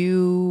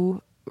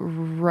you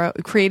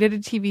created a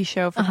TV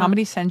show for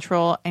Comedy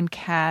Central and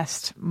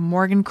cast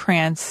Morgan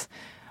Krantz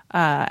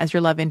as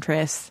your love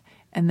interest,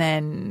 and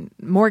then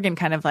Morgan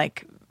kind of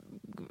like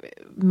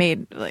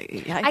made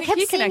like I think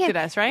he connected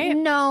us, right?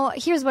 No,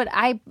 here's what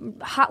I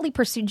hotly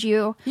pursued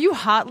you. You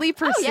hotly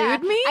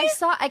pursued me?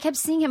 I kept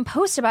seeing him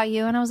post about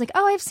you, and I was like,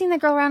 oh, I've seen that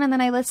girl around. And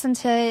then I listened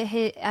to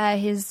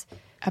his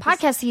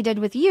podcast he did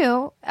with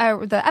you,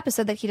 the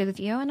episode that he did with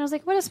you, and I was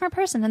like, what a smart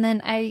person. And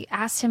then I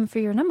asked him for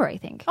your number, I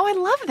think. Oh, I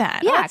love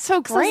that. Yeah, that's so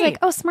great. So I was like,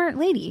 oh, smart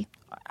lady.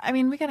 I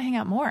mean, we got to hang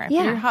out more.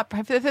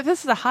 If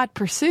this is a hot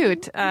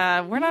pursuit,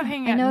 we're not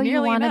hanging out nearly enough. I know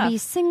you want to be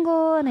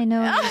single, and I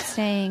know you're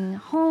staying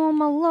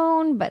home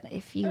alone, but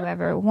if you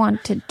ever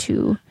wanted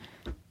to,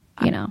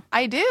 you know.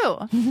 I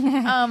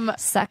do.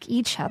 Suck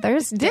each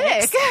other's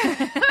dicks.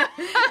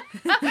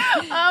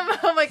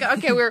 Oh my God.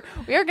 Okay, we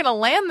are going to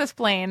land this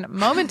plane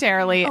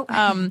momentarily.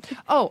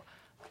 Oh,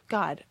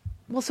 God.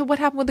 Well, so what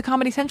happened with the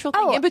Comedy Central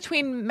thing in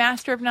between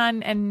Master of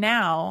None and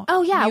now?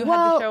 Oh yeah,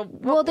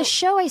 the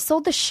show. I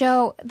sold the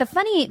show. The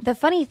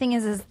funny thing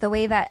is the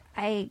way that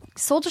I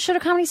sold the show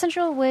to Comedy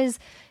Central was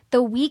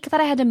the week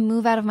that I had to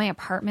move out of my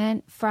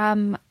apartment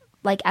from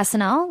like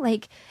SNL.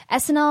 Like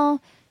SNL,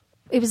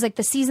 it was like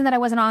the season that I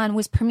wasn't on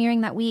was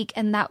premiering that week,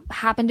 and that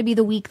happened to be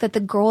the week that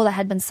the girl that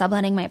had been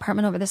subletting my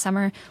apartment over the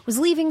summer was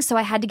leaving, so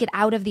I had to get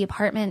out of the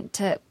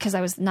apartment because I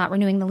was not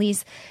renewing the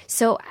lease.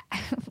 So I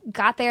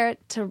got there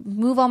to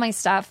move all my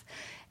stuff,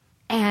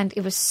 and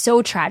it was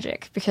so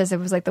tragic because it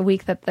was like the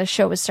week that the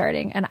show was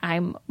starting, and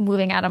I'm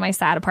moving out of my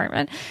sad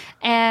apartment.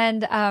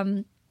 And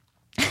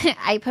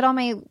I put all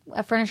my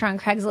furniture on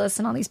Craigslist,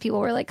 and all these people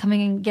were like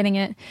coming and getting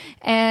it,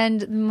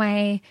 and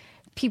my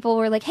people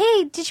were like,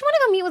 hey, did you want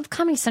to go meet with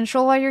Comedy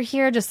Central while you're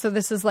here? Just so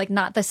this is like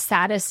not the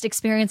saddest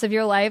experience of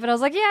your life. And I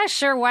was like, yeah,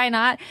 sure, why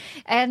not?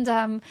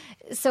 And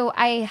so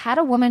I had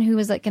a woman who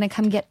was like going to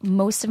come get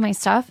most of my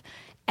stuff.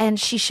 And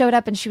she showed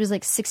up, and she was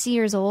like 60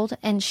 years old,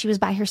 and she was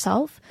by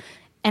herself.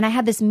 And I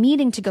had this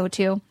meeting to go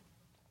to.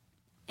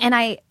 And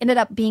I ended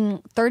up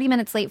being 30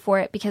 minutes late for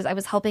it because I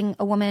was helping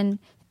a woman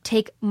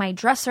take my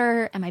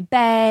dresser and my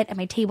bed and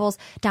my tables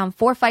down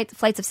 4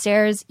 flights of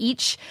stairs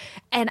each.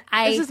 And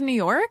This is New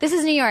York? This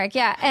is New York,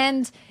 yeah.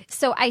 And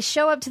So I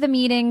show up to the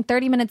meeting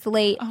 30 minutes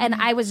late, and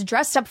I was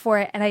dressed up for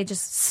it, and I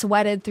just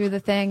sweated through the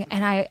thing,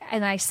 and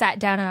I sat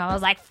down, and I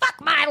was like,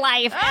 "Fuck my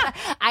life!"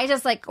 I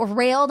just like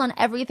railed on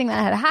everything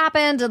that had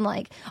happened, and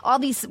like all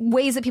these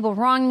ways that people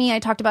wronged me. I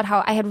talked about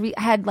how I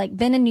had like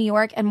been in New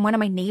York, and one of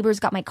my neighbors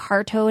got my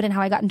car towed, and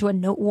how I got into a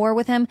note war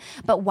with him.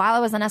 But while I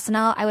was on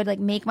SNL, I would like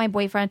make my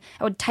boyfriend.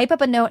 I would type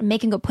up a note and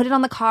make him go put it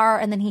on the car,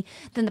 and then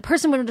the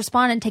person would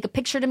respond and take a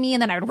picture to me,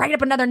 and then I would write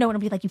up another note and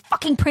be like, "You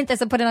fucking print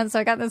this and put it on." So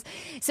I got this.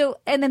 So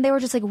and then they were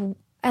just like.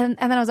 And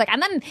then I was like,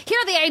 and then here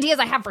are the ideas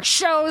I have for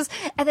shows.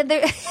 And then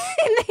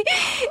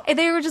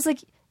they were just like,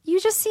 you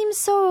just seem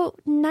so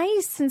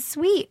nice and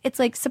sweet. It's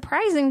like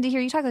surprising to hear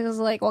you talk. I was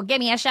like, well,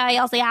 give me a show.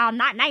 You'll see how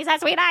not nice and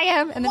sweet I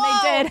am. And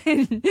then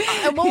they did.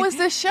 And what was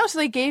this show? So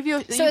they gave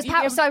you. So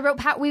I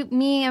wrote.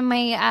 Me and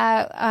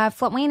my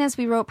Flint Wayness,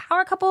 we wrote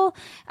Power Couple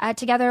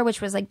together,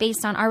 which was like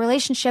based on our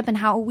relationship and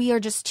how we are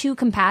just two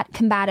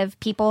combative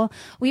people.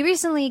 We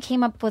recently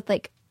came up with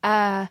like.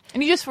 And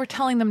you just were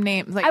telling them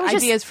names, like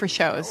ideas for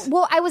shows.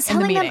 Well, I was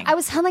telling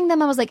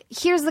them, I was like,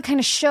 here's the kind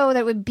of show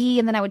that would be,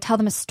 and then I would tell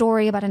them a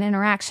story about an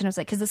interaction. I was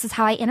like, because this is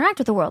how I interact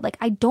with the world. Like,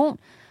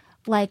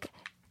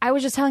 I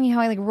was just telling you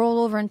how I like rolled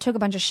over and took a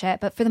bunch of shit.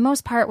 But for the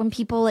most part, when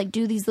people like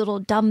do these little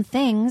dumb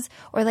things,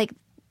 or like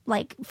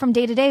from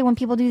day to day, when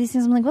people do these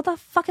things, I'm like, what the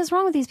fuck is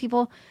wrong with these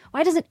people?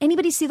 Why doesn't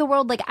anybody see the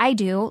world like I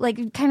do?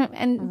 Like, kind of,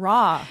 and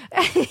raw,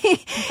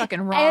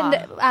 fucking raw.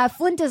 And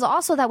Flint is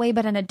also that way,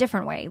 but in a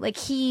different way. Like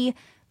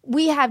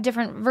we have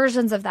different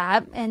versions of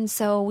that. And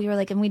so we were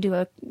like, and we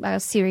do a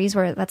series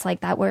where that's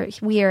like that, where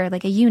we are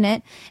like a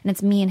unit, and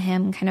it's me and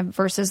him kind of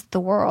versus the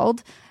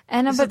world.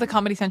 And this is the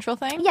Comedy Central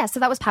thing? Yeah,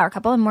 so that was Power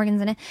Couple, and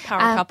Morgan's in it.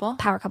 Power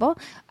Couple.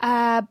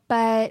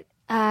 But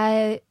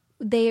we're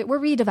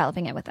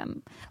redeveloping it with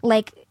them.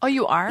 Like, oh,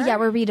 you are? Yeah,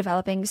 we're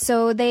redeveloping.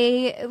 So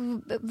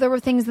there were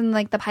things in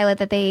like the pilot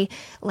that they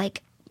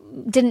like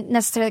didn't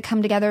necessarily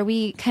come together.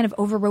 We kind of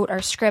overwrote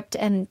our script,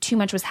 and too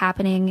much was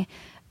happening.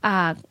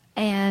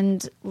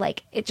 And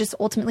like it just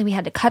ultimately we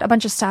had to cut a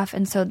bunch of stuff,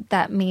 and so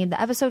that made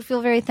the episode feel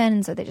very thin.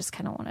 And so they just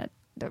kind of wanted.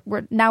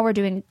 We're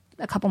doing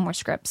a couple more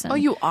scripts. And, oh,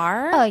 you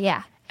are? Oh,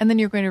 yeah. And then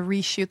you're going to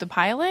reshoot the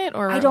pilot,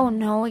 or I don't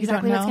know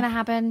exactly what's going to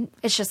happen.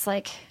 It's just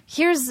like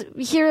here.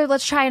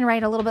 Let's try and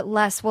write a little bit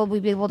less. Will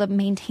we be able to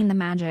maintain the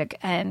magic?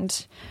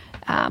 And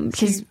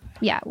because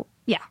yeah.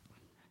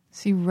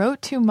 So you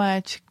wrote too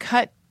much,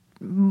 cut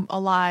a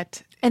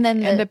lot, and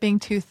then ended up being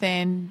too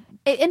thin.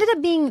 It ended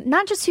up being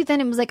not just too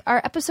thin. It was like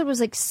our episode was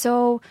like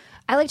so.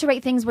 I like to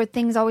write things where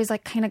things always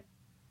like kind of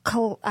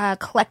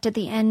collect at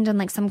the end and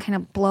like some kind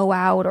of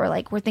blowout, or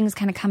like where things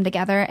kind of come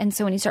together. And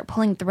so when you start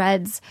pulling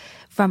threads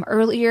from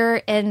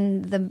earlier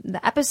in the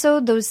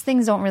episode, those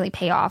things don't really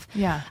pay off.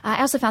 Yeah. I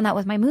also found that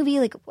with my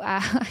movie. Like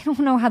I don't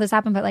know how this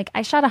happened, but like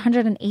I shot a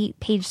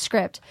 108-page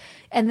script,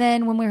 and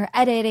then when we were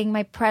editing,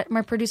 my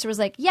producer was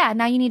like, "Yeah,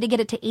 now you need to get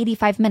it to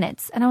 85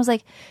 minutes," and I was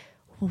like.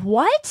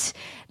 What?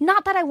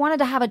 Not that I wanted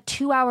to have a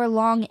 2-hour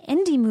long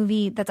indie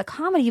movie that's a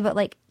comedy, but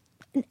like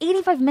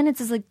 85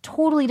 minutes is like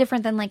totally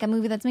different than like a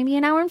movie that's maybe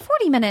an hour and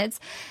 40 minutes.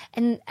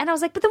 And I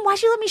was like, but then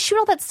why'd you let me shoot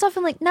all that stuff?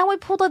 And like, now I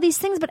pulled all these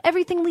things, but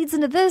everything leads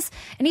into this.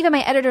 And even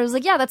my editor was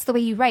like, yeah, that's the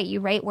way you write.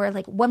 You write where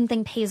like one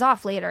thing pays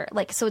off later.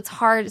 Like, so it's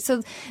hard.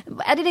 So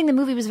editing the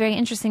movie was very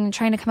interesting and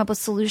trying to come up with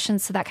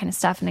solutions to that kind of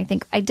stuff. And I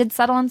think I did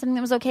settle on something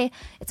that was okay.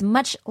 It's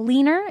much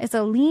leaner. It's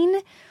a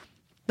lean.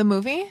 The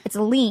movie? It's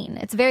lean.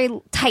 It's very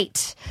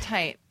tight.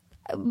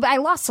 I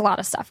lost a lot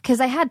of stuff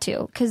because I had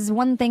to. Because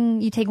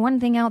you take one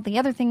thing out, the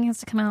other thing has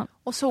to come out.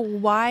 Well, so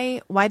why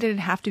did it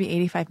have to be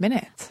 85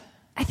 minutes?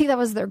 I think that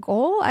was their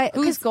goal.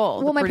 Whose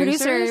goal? Well, my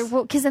producer.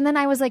 Because and then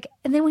I was like,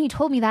 and then when he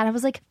told me that, I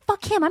was like,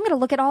 fuck him. I'm going to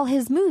look at all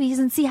his movies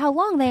and see how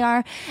long they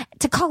are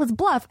to call his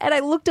bluff. And I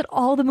looked at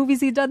all the movies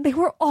he'd done. They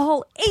were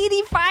all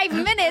 85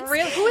 minutes.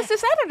 Really? Who is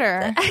this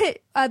editor?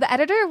 The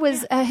editor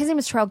was, his name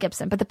was Terrell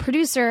Gibson, but the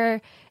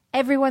producer...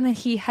 Everyone that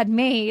he had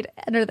made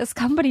under this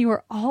company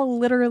were all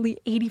literally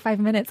 85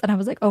 minutes. And I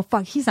was like, oh,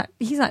 fuck, he's not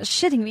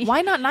shitting me.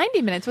 Why not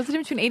 90 minutes? What's the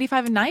difference between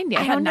 85 and 90?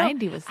 I thought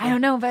 90 was I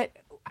don't know, but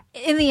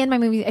in the end, my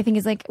movie, I think,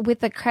 is like, with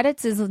the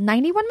credits, is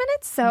 91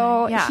 minutes.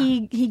 So yeah.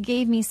 he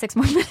gave me 6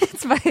 more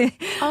minutes. But,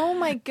 oh,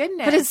 my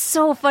goodness. But it's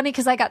so funny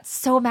because I got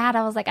so mad.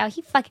 I was like, oh,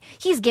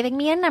 he's giving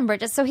me a number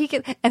just so he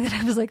could. And then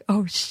I was like,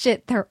 oh,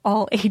 shit, they're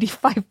all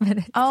 85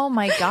 minutes. Oh,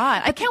 my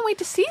God. I can't wait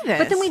to see this.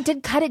 But then we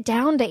did cut it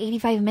down to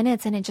 85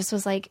 minutes, and it just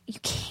was like, you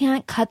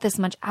can't cut this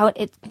much out.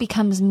 It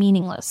becomes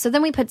meaningless. So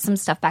then we put some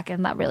stuff back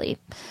in that really,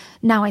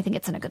 now I think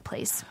it's in a good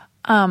place.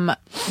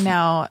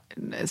 Now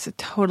it's a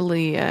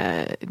totally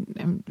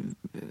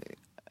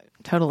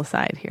total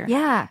aside here.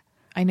 Yeah.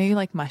 I know you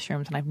like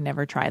mushrooms, and I've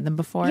never tried them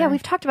before. Yeah,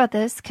 we've talked about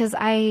this because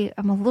I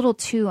am a little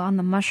too on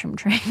the mushroom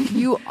train.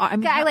 You are.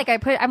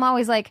 I'm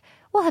always like,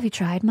 well, have you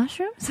tried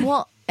mushrooms?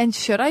 Well, and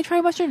should I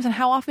try mushrooms? And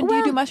how often do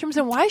you do mushrooms?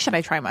 And why should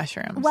I try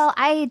mushrooms? Well,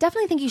 I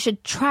definitely think you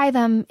should try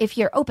them if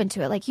you're open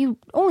to it. Like, you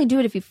only do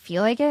it if you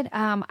feel like it.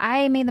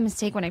 I made the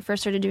mistake when I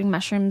first started doing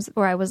mushrooms,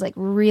 where I was like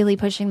really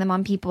pushing them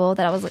on people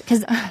that I was like,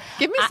 because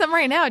give me some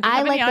right now. Do you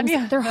have any on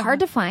you? They're hard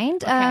to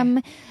find.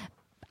 Okay.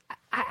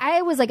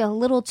 I was like a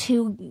little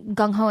too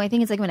gung ho. I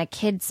think it's like when a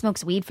kid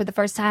smokes weed for the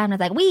first time, and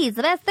it's like weed's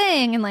the best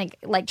thing, and like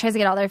tries to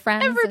get all their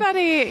friends.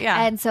 Everybody,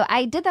 yeah. And so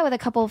I did that with a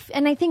couple,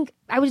 and I think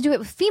I would do it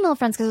with female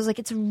friends because it was like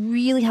it's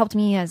really helped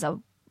me as a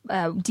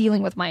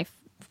dealing with my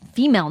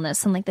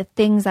femaleness and like the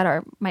things that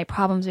are my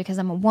problems because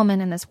I'm a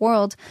woman in this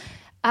world.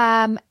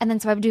 And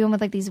then so I would do them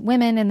with like these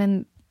women, and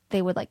then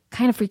they would like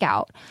kind of freak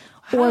out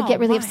or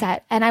get really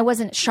upset, and I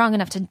wasn't strong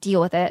enough to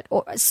deal with it.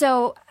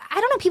 So I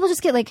don't know. People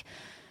just get like.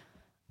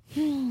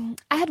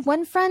 I had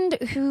one friend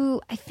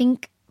who I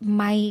think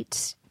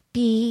might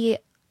be.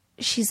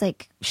 She's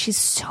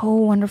so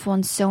wonderful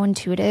and so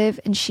intuitive,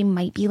 and she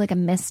might be like a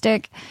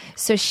mystic.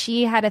 So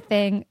she had a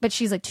thing, but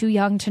she's like too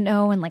young to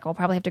know, and like we'll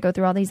probably have to go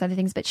through all these other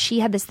things. But she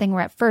had this thing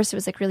where at first it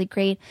was like really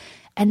great,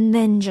 and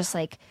then just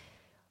like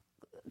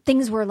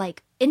things were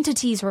like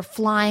entities were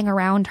flying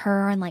around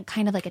her and like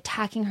kind of like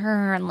attacking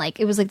her, and like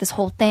it was like this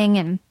whole thing.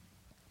 And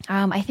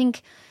I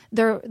think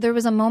there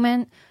was a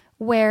moment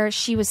where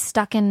she was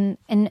stuck in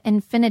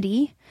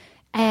infinity,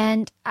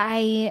 and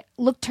I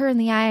looked her in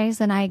the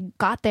eyes and I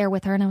got there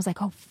with her, and I was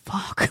like, oh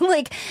fuck.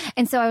 Like,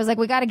 and so I was like,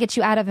 we got to get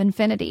you out of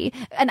infinity.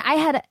 And I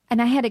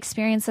had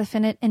experienced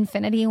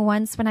infinity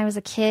once when I was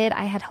a kid.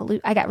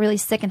 I got really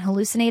sick and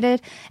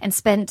hallucinated and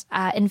spent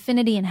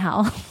infinity in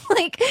hell.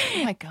 Like,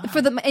 oh my God.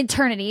 For the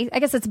eternity. I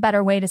guess that's a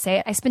better way to say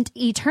it. I spent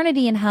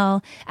eternity in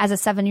hell as a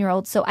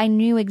 7-year-old. So I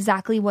knew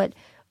exactly what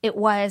it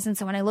was. And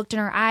so when I looked in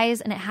her eyes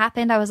and it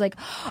happened, I was like,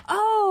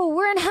 oh,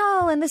 we're in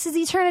hell and this is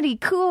eternity.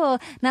 Cool.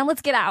 Now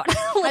let's get out.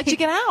 How'd you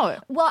get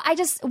out? Well,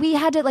 we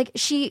had to like,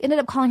 she ended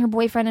up calling her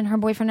boyfriend, and her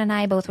boyfriend and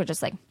I both were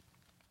just like,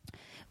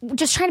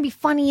 just trying to be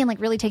funny and like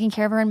really taking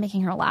care of her and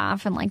making her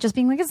laugh and like just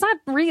being like, it's not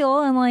real.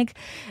 And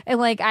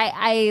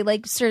I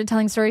like started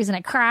telling stories and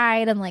I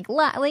cried and like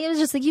it was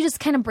just like, you just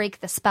kind of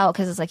break the spell.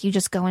 'Cause it's like, you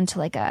just go into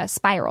like a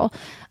spiral.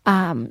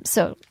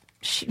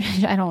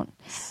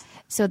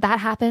 So that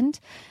happened.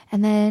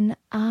 And then,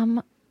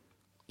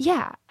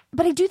 yeah,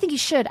 but I do think you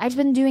should. I've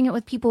been doing it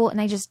with people, and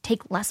I just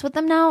take less with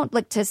them now,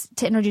 like to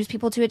introduce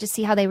people to it, to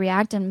see how they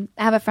react. And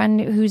I have a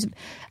friend who's,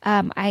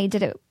 I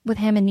did it with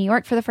him in New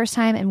York for the first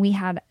time, and we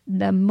had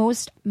the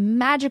most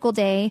magical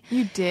day.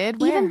 You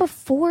did? Where? Even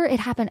before it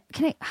happened.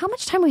 How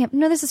much time we have?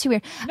 No, this is too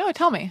weird. No,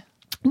 tell me.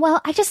 Well,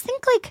 I just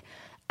think like,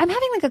 I'm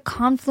having like a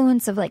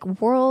confluence of like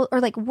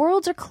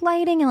worlds are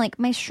colliding, and like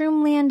my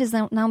shroom land is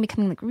now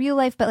becoming like real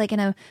life, but like in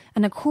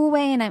a cool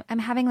way. And I'm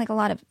having like a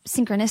lot of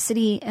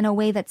synchronicity in a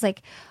way that's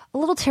like a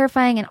little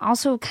terrifying and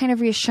also kind of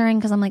reassuring,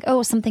 because I'm like,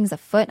 oh, something's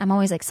afoot. I'm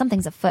always like,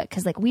 something's afoot,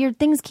 because like weird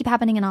things keep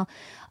happening, and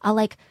I'll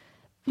like,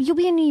 you'll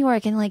be in New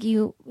York and like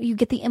you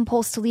get the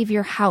impulse to leave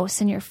your house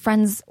and your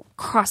friends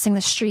crossing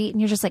the street, and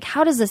you're just like,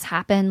 how does this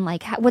happen?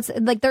 Like what's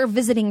like, they're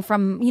visiting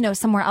from,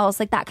 somewhere else,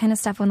 like that kind of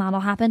stuff when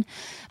that'll happen.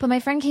 But my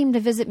friend came to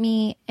visit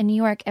me in New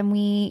York, and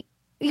he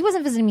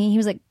wasn't visiting me. He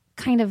was like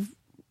kind of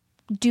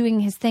doing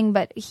his thing,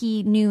 but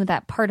he knew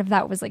that part of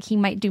that was like, he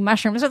might do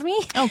mushrooms with me.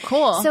 Oh,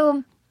 cool.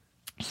 So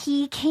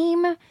he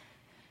came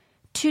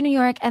to New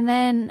York, and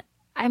then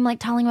I'm like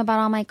telling him about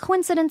all my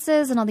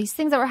coincidences and all these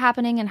things that were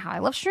happening and how I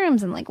love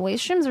shrooms and like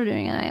ways shrooms were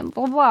doing it and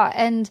blah, blah, blah.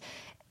 And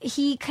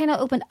he kind of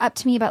opened up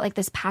to me about like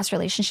this past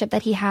relationship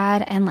that he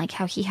had, and like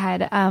how he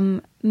had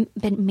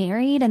been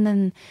married, and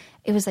then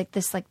it was like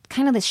this like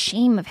kind of this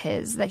shame of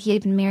his that he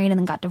had been married and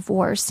then got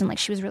divorced, and like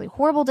she was really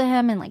horrible to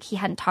him, and like he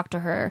hadn't talked to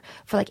her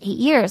for like 8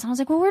 years. And I was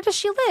like, well, where does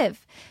she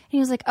live? And he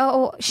was like,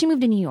 oh, she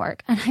moved to New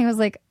York. And I was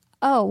like,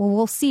 oh, well,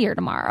 we'll see her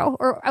tomorrow.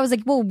 Or I was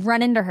like, we'll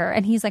run into her.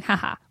 And he's like,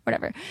 haha,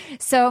 whatever.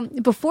 So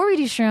before we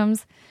do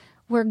shrooms,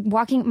 we're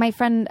walking, my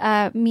friend,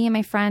 me and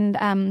my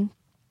friend,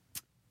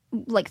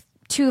 like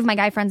 2 of my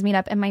guy friends meet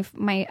up, and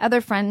my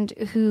other friend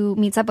who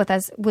meets up with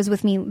us was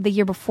with me the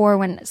year before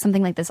when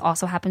something like this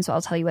also happened. So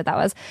I'll tell you what that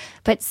was.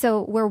 But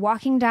so we're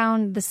walking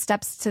down the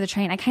steps to the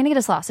train. I kind of get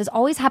us lost. This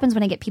always happens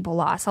when I get people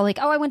lost. I'll like,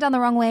 oh, I went down the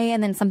wrong way,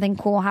 and then something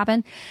cool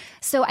happened.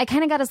 So I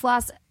kind of got us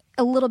lost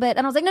a little bit,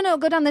 and I was like, no,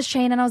 go down this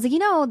train. And I was like,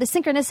 the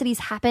synchronicities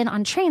happen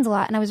on trains a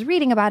lot, and I was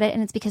reading about it,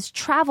 and it's because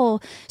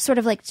travel sort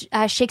of like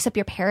shakes up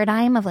your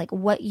paradigm of like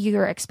what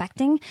you're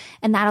expecting,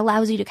 and that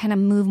allows you to kind of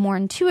move more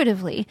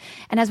intuitively.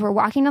 And as we're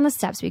walking down the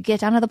steps, we get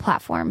down to the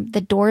platform,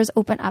 the doors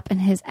open up, and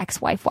his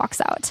ex-wife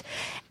walks out,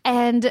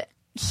 and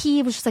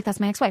he was just like, that's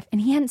my ex-wife. And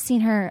he hadn't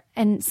seen her,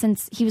 and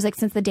since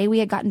the day we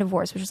had gotten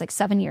divorced, which was like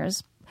 7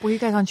 years. Were you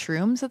guys on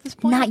shrooms at this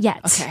point? Not yet.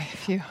 Okay,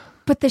 phew.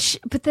 But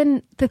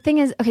then the thing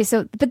is, okay,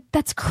 so, but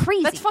that's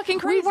crazy. That's fucking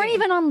crazy. We weren't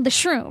even on the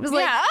shrooms.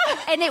 Like, yeah.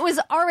 And it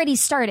was already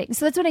starting.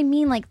 So that's what I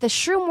mean. Like, the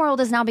shroom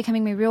world is now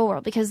becoming my real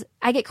world, because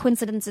I get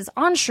coincidences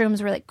on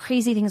shrooms where like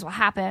crazy things will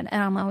happen.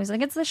 And I'm always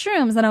like, it's the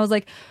shrooms. And I was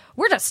like,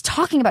 we're just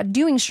talking about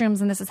doing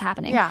shrooms and this is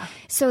happening. Yeah.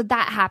 So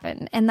that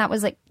happened. And that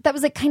was like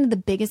kind of the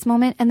biggest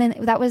moment. And then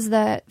that was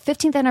the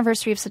 15th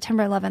anniversary of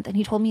September 11th. And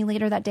he told me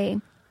later that day,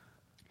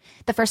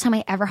 the first time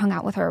I ever hung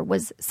out with her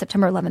was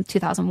September 11th,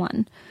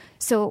 2001.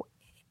 So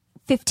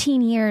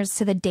 15 years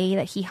to the day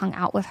that he hung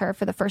out with her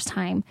for the first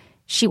time,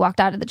 she walked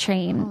out of the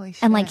train. Holy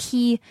shit. And like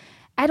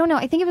I don't know,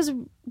 I think it was,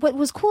 what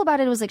was cool about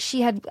it was like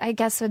she had, I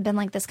guess, had been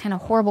like this kind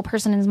of horrible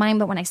person in his mind,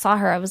 but when I saw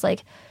her, I was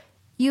like,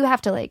 you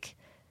have to like,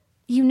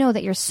 you know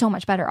that you're so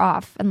much better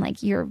off and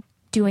like you're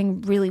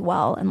doing really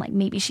well and like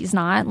maybe she's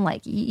not and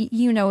like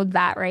you know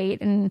that, right?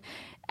 And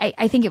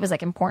I think it was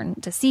like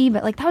important to see,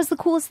 but like that was the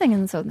coolest thing.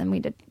 And so then we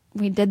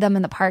did them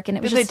in the park, and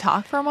it was Did they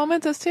talk for a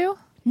moment, those two?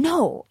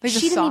 No, They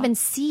just she didn't saw- even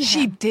see him.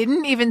 She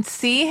didn't even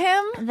see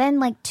him? Then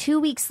like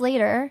 2 weeks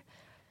later,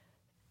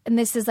 and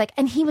this is like,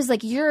 and he was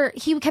like,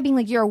 he kept being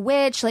like, you're a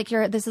witch, like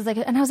this is like,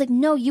 and I was like,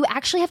 no, you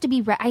actually have to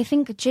be, I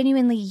think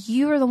genuinely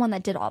you're the one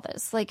that did all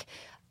this. Like,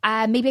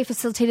 maybe I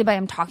facilitated by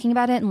him talking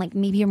about it, and like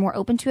maybe you're more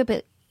open to it,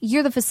 but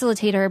you're the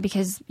facilitator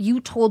because you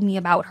told me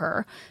about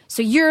her.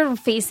 So you're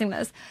facing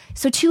this.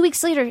 So 2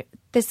 weeks later,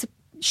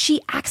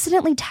 she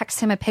accidentally texts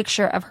him a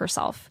picture of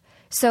herself.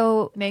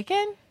 So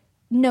Naked?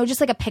 no,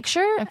 just like a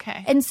picture.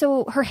 Okay. And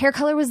so her hair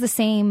color was the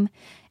same.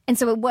 And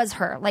so it was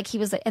her. Like he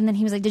was like, and then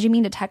he was like, did you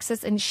mean to text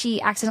this? And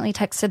she accidentally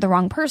texted the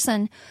wrong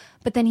person.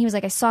 But then he was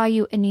like, I saw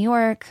you in New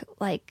York.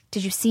 Like,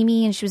 did you see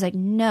me? And she was like,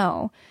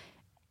 no.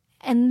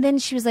 And then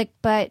she was like,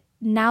 but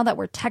now that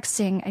we're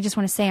texting, I just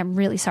want to say I'm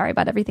really sorry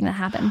about everything that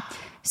happened.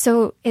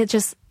 So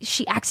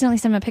she accidentally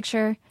sent him a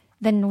picture,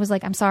 then was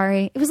like, I'm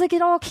sorry. It was like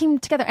it all came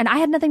together, and I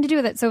had nothing to do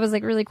with it. So it was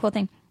like a really cool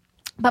thing.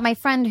 But my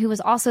friend who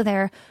was also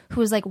there, who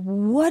was like,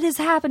 what is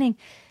happening?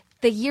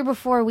 The year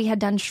before we had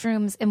done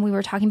shrooms and we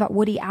were talking about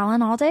Woody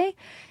Allen all day.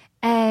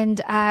 And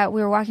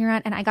we were walking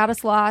around and I got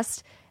us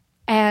lost.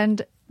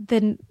 And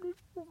then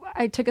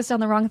I took us down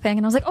the wrong thing.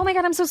 And I was like, oh my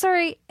God, I'm so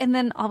sorry. And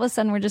then all of a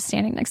sudden we're just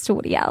standing next to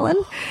Woody Allen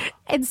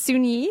and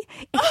Sunyi.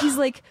 And he's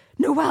like,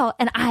 Noelle.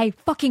 And I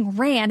fucking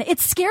ran. It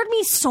scared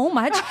me so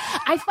much.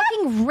 I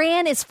fucking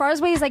ran as far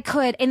away as I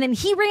could. And then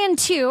he ran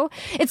too.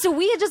 And so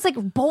we had just like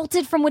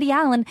bolted from Woody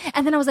Allen.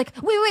 And then I was like,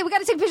 wait, we got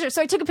to take a picture.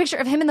 So I took a picture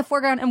of him in the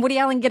foreground and Woody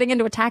Allen getting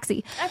into a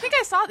taxi. I think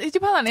I saw it. Did you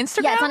put it on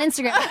Instagram? Yeah, it's on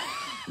Instagram.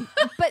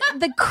 But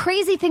the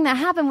crazy thing that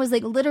happened was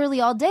like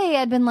literally all day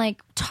I'd been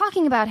like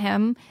talking about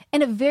him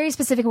in a very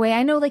specific way.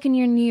 I know like when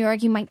you're in New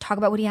York, you might talk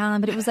about Woody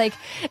Allen, but it was like,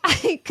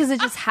 because it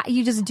just,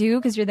 you just do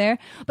because you're there.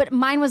 But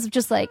mine was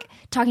just like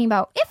talking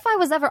about if I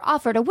was ever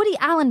offered a Woody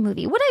Allen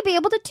movie, would I be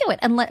able to do it?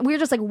 And we were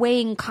just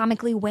like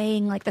comically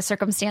weighing like the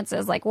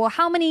circumstances. Like, well,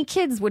 how many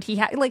kids would he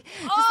have? Like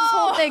just this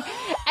whole thing.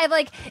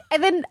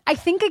 And then I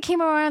think I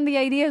came around the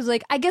idea is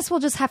like, I guess we'll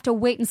just have to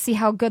wait and see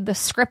how good the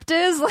script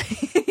is.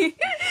 Like,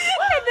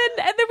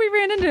 and then we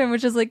ran into him,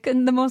 which is like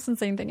the most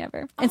insane thing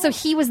ever. And so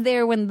he was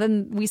there when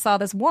then we saw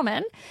this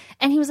woman,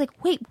 and he was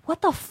like, "Wait,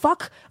 what the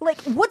fuck? Like,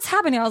 what's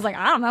happening?" I was like,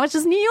 "I don't know. It's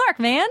just New York,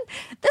 man.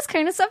 This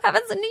kind of stuff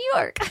happens in New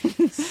York."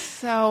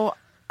 So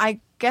I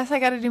guess I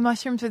got to do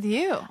mushrooms with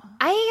you.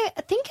 I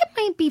think it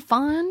might be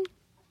fun.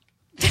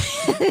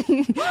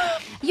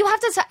 You have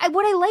to.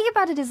 What I like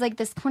about it is like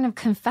this kind of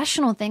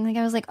confessional thing. Like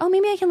I was like, oh,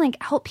 maybe I can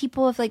like help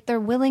people if like they're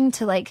willing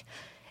to like.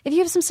 If you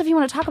have some stuff you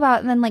want to talk about,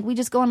 and then like we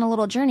just go on a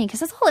little journey,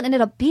 because that's all it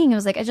ended up being. It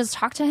was like I just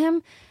talked to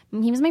him.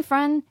 He was my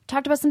friend.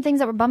 Talked about some things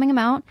that were bumming him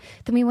out.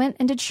 Then we went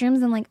and did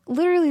shrooms, and like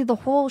literally the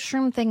whole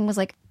shroom thing was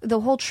like the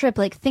whole trip.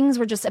 Like things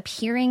were just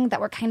appearing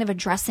that were kind of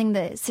addressing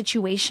the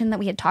situation that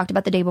we had talked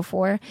about the day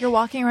before. You're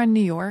walking around New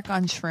York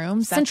on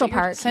shrooms. Central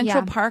Park,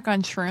 Central yeah. Park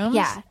on shrooms.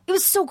 Yeah, it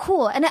was so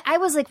cool, and I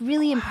was like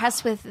really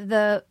impressed with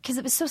because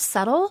it was so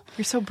subtle.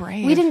 You're so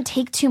brave. We didn't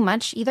take too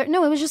much either.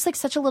 No, it was just like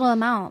such a little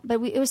amount, but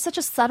it was such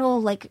a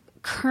subtle like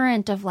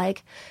current of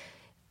like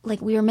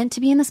we were meant to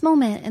be in this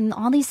moment and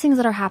all these things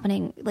that are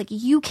happening. Like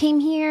you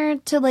came here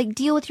to like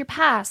deal with your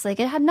past.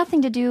 Like it had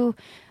nothing to do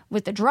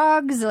with the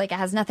drugs. Like it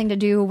has nothing to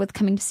do with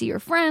coming to see your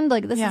friend.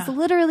 Like this is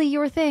literally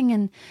your thing.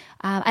 And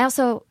I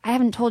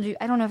haven't told you,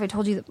 I don't know if I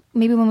told you that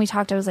maybe when we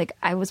talked, I was like,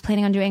 I was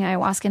planning on doing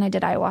ayahuasca, and I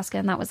did ayahuasca,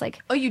 and that was like,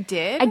 oh, you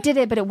did? I did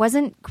it, but it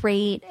wasn't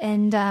great.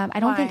 And I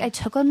don't think Why? I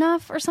took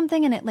enough or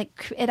something. And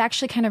it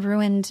actually kind of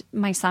ruined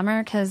my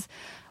summer, because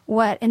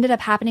what ended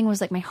up happening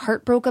was like my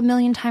heart broke a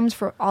million times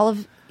for all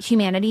of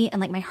humanity, and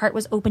like my heart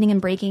was opening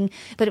and breaking,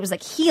 but it was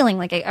like healing.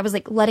 Like I was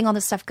like letting all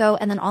this stuff go,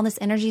 and then all this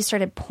energy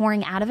started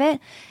pouring out of it,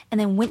 and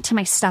then went to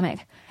my stomach,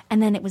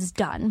 and then it was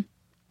done.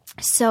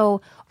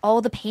 So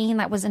all the pain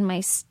that was in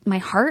my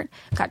heart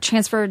got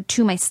transferred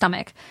to my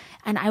stomach,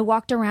 and I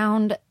walked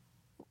around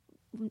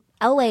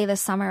LA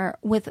this summer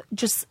with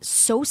just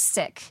so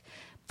sick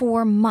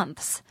for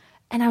months.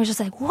 And I was just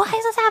like, why is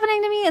this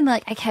happening to me? And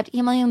like, I kept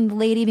emailing the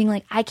lady being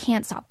like, I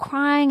can't stop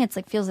crying. It's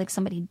like, feels like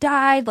somebody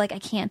died. Like I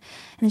can't.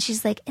 And then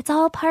she's like, it's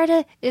all part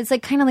of, it's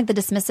like kind of like the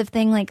dismissive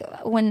thing. Like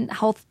when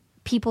health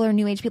people or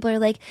new age people are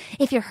like,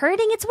 if you're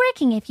hurting, it's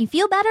working. If you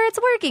feel better, it's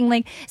working.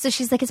 Like, so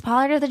she's like, it's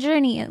part of the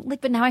journey. And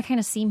like, but now I kind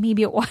of see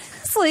maybe it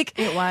was like,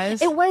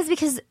 It was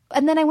because,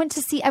 and then I went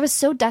to see, I was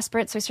so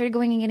desperate. So I started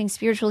going and getting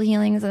spiritual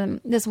healings.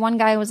 And this one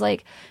guy was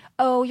like,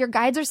 oh, your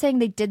guides are saying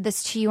they did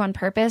this to you on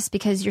purpose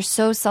because you're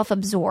so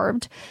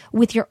self-absorbed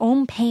with your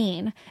own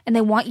pain, and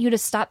they want you to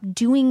stop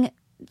doing,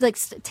 like,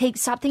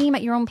 stop thinking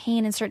about your own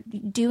pain and start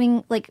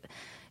using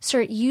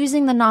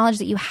the knowledge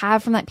that you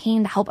have from that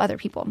pain to help other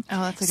people.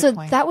 Oh, that's a so good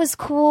point. that was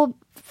cool.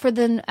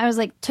 I was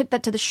like, took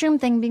that to the shroom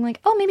thing, being like,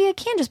 oh, maybe I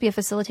can just be a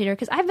facilitator,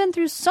 because I've been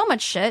through so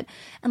much shit,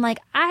 and like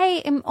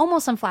I am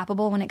almost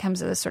unflappable when it comes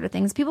to this sort of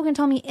things. People can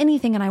tell me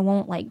anything, and I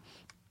won't like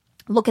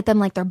look at them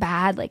like they're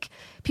bad. Like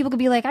people could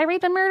be like, I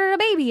raped and murdered a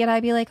baby, and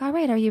I'd be like, all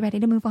right, are you ready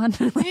to move on?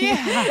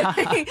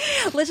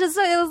 Let's just,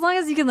 as long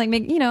as you can like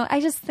make, I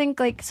just think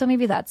like, so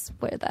maybe that's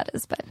where that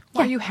is. But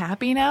Are you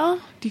happy now?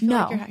 Do you feel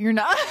No. like you're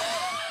not?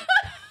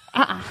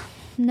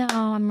 No,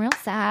 I'm real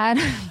sad.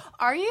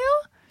 Are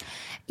you?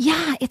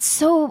 Yeah, it's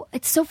so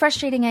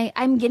frustrating.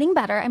 I'm getting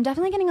better. I'm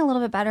definitely getting a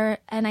little bit better,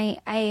 and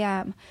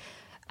I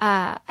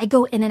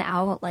go in and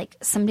out. Like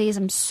some days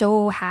I'm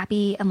so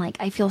happy, and like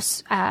I feel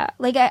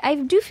like I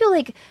do feel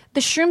like the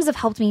shrooms have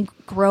helped me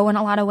grow in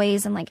a lot of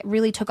ways, and like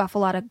really took off a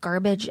lot of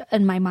garbage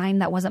in my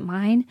mind that wasn't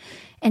mine.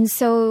 And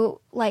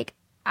so like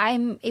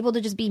I'm able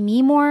to just be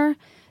me more,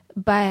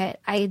 but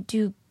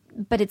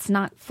it's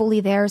not fully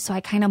there. So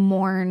I kind of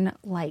mourn,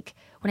 like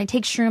when I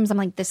take shrooms, I'm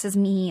like, this is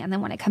me. And then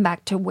when I come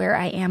back to where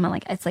I am, I'm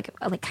like, it's like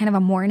kind of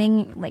a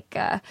mourning, like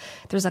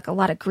there's like a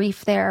lot of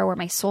grief there where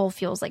my soul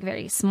feels like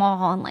very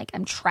small, and like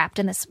I'm trapped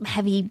in this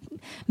heavy,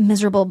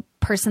 miserable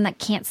person that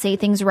can't say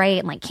things right,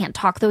 and like can't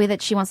talk the way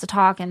that she wants to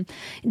talk, and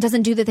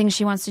doesn't do the things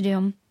she wants to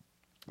do.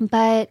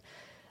 But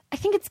I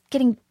think it's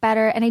getting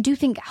better. And I do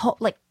think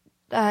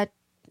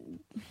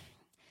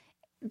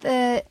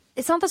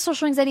it's not the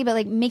social anxiety, but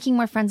like making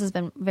more friends has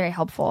been very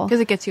helpful.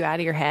 Because it gets you out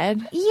of your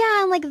head.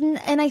 Yeah,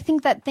 and I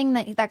think that thing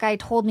that guy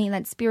told me,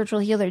 that spiritual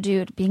healer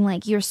dude, being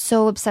like, you're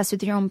so obsessed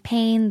with your own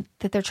pain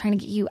that they're trying to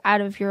get you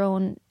out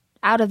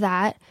of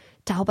that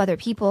to help other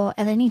people.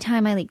 And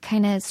anytime I like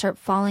kind of start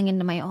falling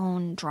into my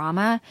own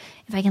drama,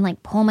 if I can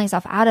like pull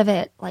myself out of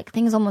it, like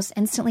things almost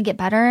instantly get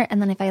better.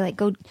 And then if I like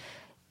go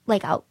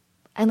like out,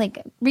 I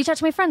like reach out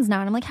to my friends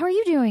now, and I'm like, how are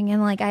you doing?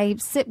 And like I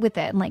sit with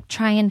it and like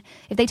try, and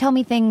if they tell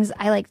me things,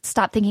 I like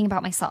stop thinking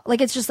about myself. Like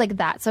it's just like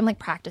that. So I'm like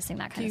practicing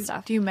that kind of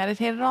stuff. Do you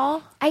meditate at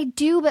all? I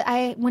do, but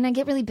when I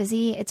get really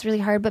busy, it's really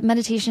hard. But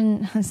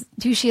meditation, as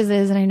douchey as it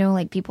is, and I know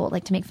like people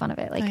like to make fun of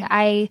it. Like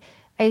right.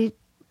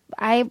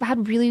 I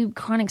had really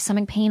chronic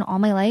stomach pain all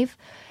my life,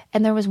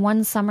 and there was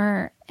one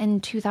summer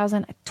in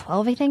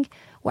 2012, I think,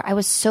 where I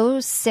was so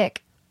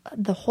sick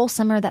the whole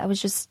summer that I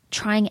was just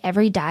trying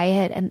every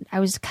diet, and I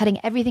was cutting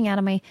everything out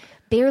of my,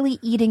 barely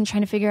eating,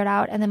 trying to figure it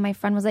out. And then my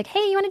friend was like, hey,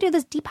 you want to do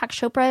this Deepak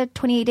Chopra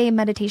 28-day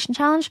meditation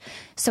challenge?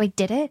 So I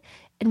did it.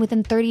 And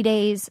within 30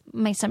 days,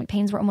 my stomach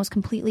pains were almost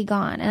completely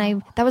gone.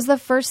 And that was the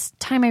first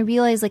time I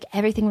realized like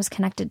everything was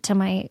connected to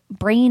my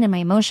brain and my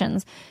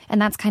emotions.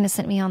 And that's kind of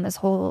sent me on this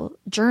whole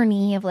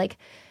journey of like,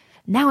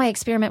 now I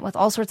experiment with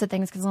all sorts of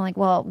things because I'm like,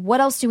 well, what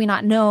else do we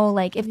not know?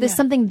 Like if this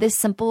something this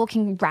simple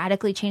can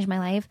radically change my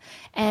life.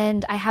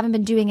 And I haven't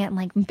been doing it. And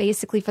like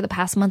basically for the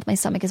past month, my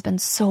stomach has been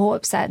so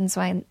upset. And so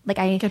I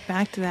get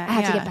back to that. I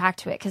have to get back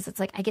to it because it's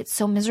like I get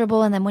so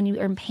miserable. And then when you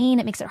are in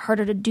pain, it makes it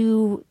harder to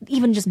do,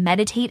 even just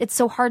meditate. It's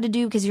so hard to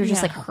do because you're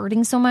just like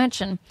hurting so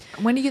much. And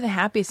when are you the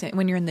happiest?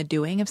 When you're in the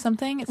doing of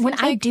something? When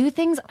I do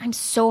things, I'm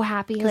so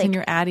happy. Because then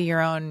you're out of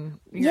your own,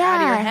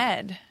 out of your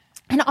head.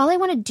 And all I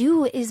want to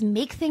do is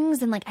make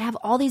things, and like I have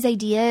all these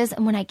ideas,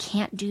 and when I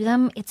can't do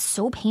them, it's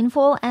so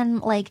painful.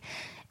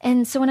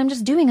 And so when I'm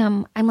just doing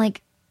them, I'm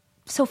like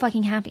so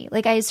fucking happy.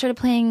 Like I started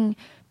playing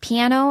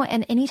piano,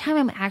 and anytime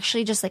I'm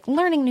actually just like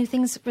learning new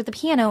things with the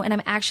piano and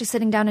I'm actually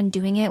sitting down and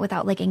doing it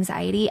without like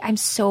anxiety, I'm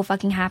so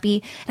fucking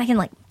happy. And I can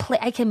like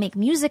I can make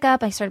music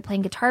up. I started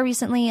playing guitar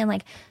recently, and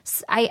like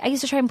I used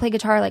to try and play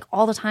guitar like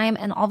all the time,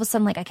 and all of a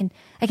sudden like I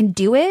can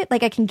do it,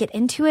 like I can get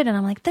into it, and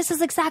I'm like, this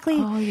is exactly.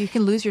 Oh, you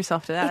can lose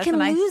yourself to that. I can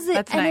lose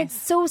it, and it's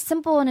so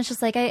simple, and it's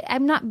just like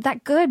I'm not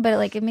that good, but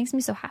like it makes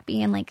me so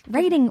happy. And like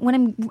writing, when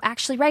I'm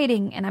actually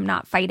writing and I'm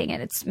not fighting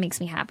it, it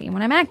makes me happy. And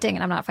when I'm acting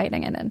and I'm not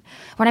fighting it, and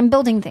when I'm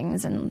building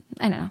things, and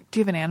I don't know. Do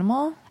you have an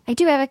animal? I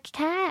do. I have a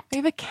cat. You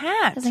have a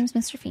cat. His name's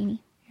Mr.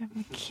 Feeney. You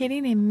have a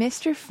kitty named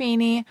Mr.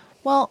 Feeney.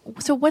 Well,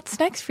 so what's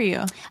next for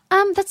you?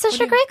 That's such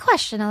a great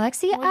question,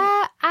 Alexi.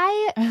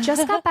 I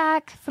just got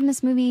back from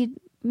this movie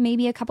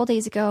maybe a couple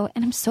days ago,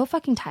 and I'm so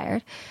fucking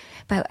tired.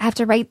 But I have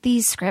to write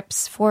these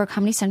scripts for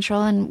Comedy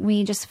Central, and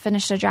we just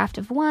finished a draft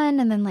of one,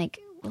 and then like.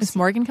 Is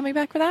Morgan coming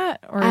back for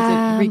that, or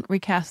is it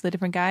recast with a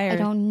different guy? Or? I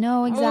don't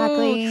know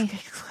exactly. Oh,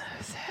 exclusive.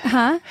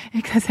 Huh?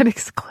 Because it's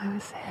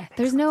exclusive.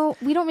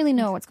 We don't really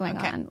know what's going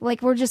on.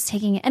 Like, we're just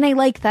taking it. And I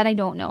like that I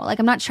don't know. Like,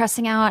 I'm not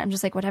stressing out. I'm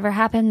just like, whatever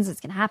happens, it's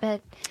going to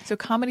happen. So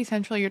Comedy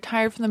Central, you're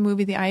tired from the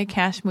movie, the Aya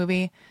Cash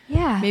movie.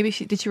 Yeah. Maybe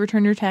did she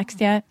return your text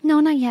yet? No,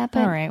 not yet.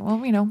 But all right.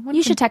 Well,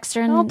 you should text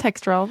her. I'll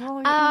text her.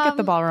 We'll get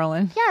the ball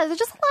rolling. Yeah, there's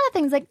just a lot of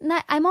things. Like,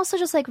 I'm also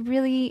just like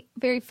really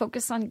very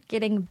focused on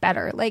getting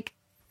better. Like,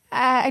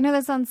 I know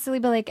that sounds silly,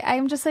 but like,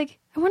 I'm just like,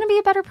 I want to be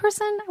a better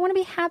person. I want to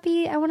be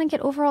happy. I want to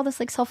get over all this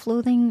like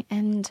self-loathing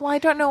and. Well, I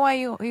don't know why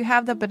you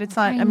have that, but it's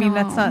not. I mean,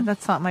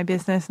 that's not my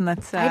business, and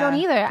that's. I don't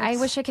either. I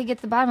wish I could get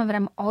to the bottom of it.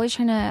 I'm always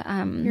trying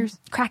to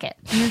crack it.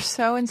 You're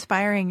so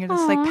inspiring. You're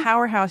just like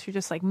powerhouse. You're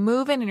just like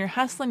moving and you're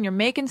hustling. You're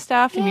making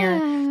stuff and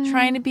you're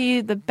trying to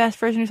be the best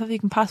version of yourself you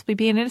can possibly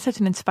be. And it is such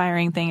an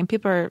inspiring thing. And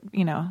people are,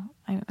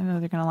 I know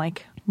they're gonna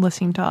like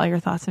listening to all your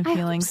thoughts and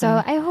feelings.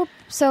 I hope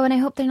so, and I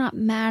hope they're not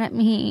mad at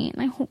me,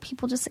 and I hope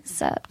people just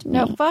accept me.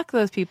 No, fuck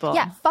those people.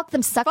 Yeah, fuck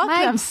them. Suck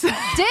my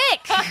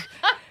dick.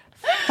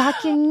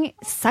 Fucking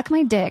suck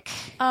my dick.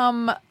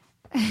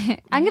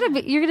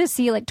 you're gonna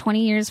see like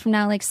 20 years from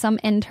now, like some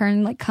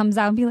intern like comes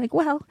out and be like,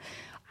 well,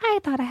 I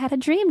thought I had a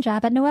dream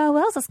job at Noël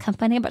Wells'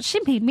 company, but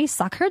she made me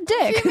suck her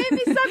dick. She made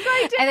me suck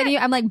my dick. And then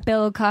I'm like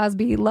Bill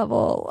Cosby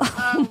level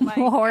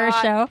horror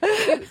show.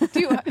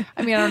 I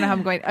don't know how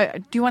I'm going.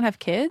 Do you want to have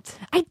kids?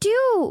 I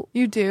do.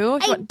 You do?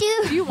 I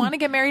do. Do you want to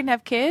get married and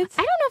have kids?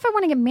 I don't know if I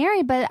want to get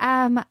married, but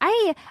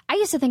I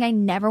used to think I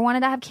never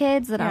wanted to have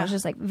kids. That I was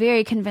just like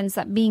very convinced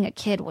that being a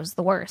kid was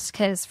the worst.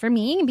 Because for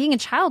me, being a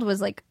child was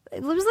like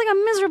it was like a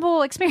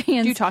miserable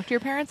experience. Do you talk to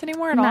your parents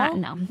anymore at all?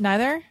 No.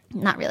 Neither?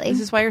 Not really.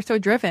 This is why you're so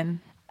driven.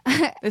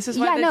 This is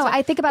why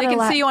I think about it a lot.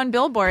 They can see you on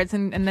billboards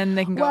and then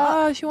they can go,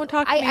 oh, she won't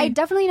talk to me. I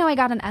definitely know I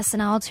got an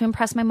SNL to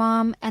impress my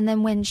mom. And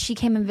then when she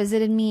came and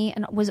visited me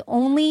and was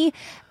only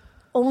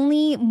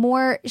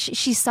more,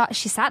 she sat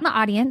in the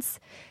audience.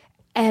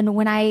 And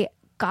when I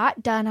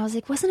got done, I was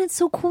like, wasn't it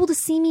so cool to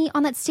see me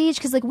on that stage?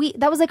 Because like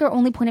that was like our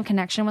only point of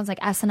connection was like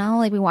SNL,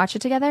 like we watched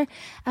it together.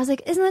 I was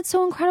like, isn't that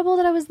so incredible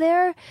that I was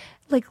there?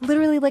 Like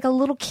literally like a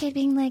little kid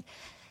being like,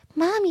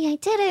 Mommy, I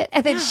did it.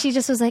 And then she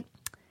just was like,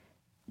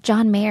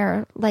 John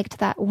Mayer liked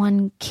that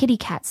one kitty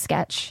cat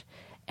sketch.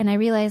 And I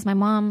realized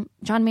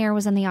John Mayer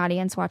was in the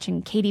audience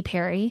watching Katy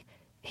Perry,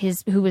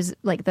 who was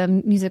like the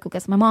musical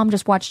guest. My mom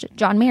just watched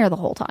John Mayer the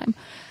whole time.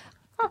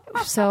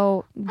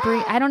 So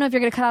I don't know if you're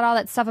going to cut out all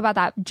that stuff about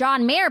that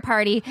John Mayer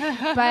party,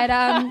 but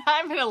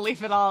I'm going to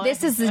leave it all.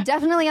 This is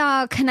definitely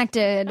all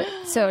connected.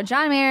 So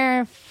John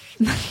Mayer.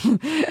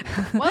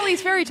 Well,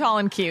 he's very tall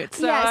and cute.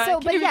 So,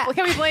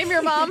 can we blame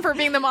your mom for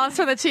being the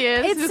monster that she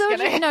is? It's so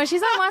true. No, she's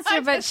not a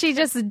monster, but she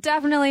just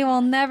definitely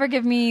will never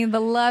give me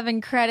the love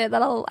and credit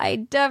that I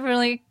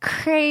definitely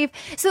crave.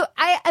 So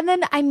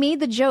I made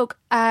the joke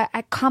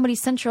at Comedy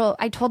Central.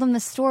 I told them the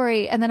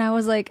story, and then I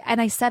was like,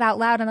 and I said out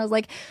loud, and I was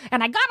like,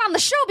 and I got on the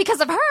show because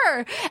of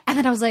her. And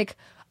then I was like,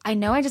 I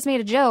know I just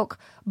made a joke,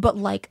 but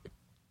like,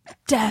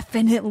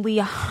 definitely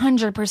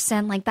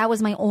 100%. Like that was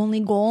my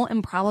only goal,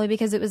 and probably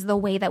because it was the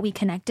way that we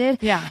connected.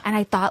 Yeah. And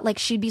I thought like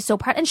she'd be so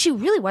proud, and she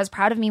really was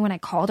proud of me when I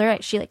called her.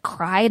 She like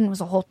cried, and it was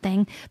a whole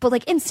thing. But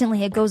like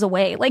instantly it goes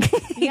away. Like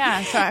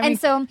yeah.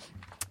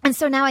 And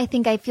so now I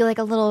think I feel like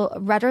a little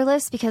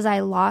rudderless because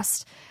I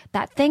lost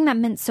that thing that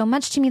meant so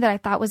much to me that I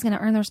thought was going to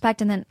earn the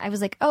respect. And then I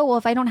was like, oh, well,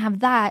 if I don't have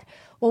that,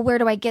 well, where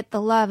do I get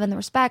the love and the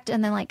respect?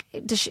 And then like,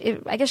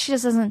 I guess she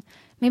just doesn't,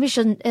 maybe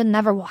it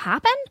never will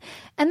happen.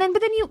 And then,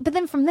 but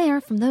then from there,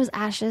 from those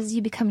ashes,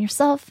 you become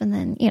yourself. And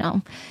then,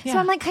 so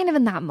I'm like kind of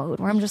in that mode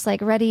where I'm just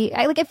like ready.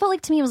 I felt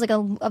like to me it was like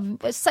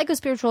a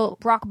psycho-spiritual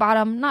rock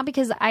bottom, not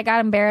because I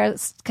got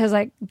embarrassed because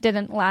I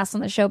didn't last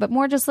on the show, but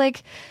more just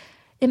like,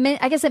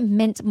 I guess it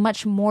meant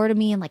much more to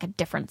me in like a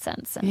different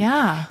sense. And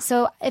yeah.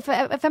 So if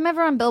I'm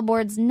ever on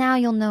billboards, now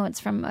you'll know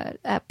it's from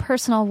a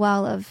personal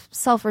well of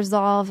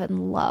self-resolve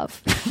and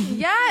love.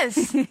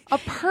 Yes. A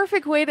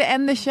perfect way to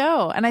end the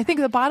show. And I think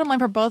the bottom line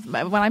for both,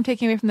 what I'm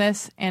taking away from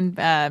this, and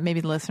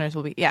maybe the listeners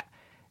will be,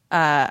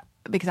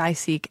 because I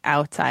seek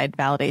outside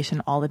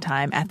validation all the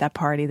time at that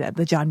party,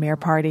 the John Mayer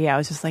party. I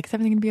was just like, is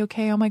everything going to be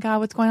okay? Oh my God,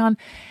 what's going on?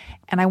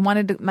 And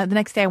the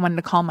next day I wanted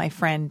to call my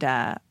friend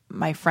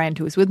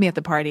who was with me at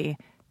the party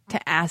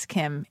to ask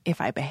him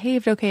if I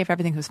behaved okay, if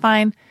everything was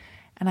fine.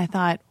 And I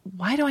thought,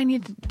 why do I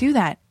need to do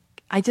that?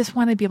 I just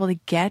want to be able to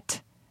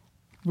get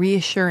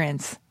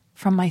reassurance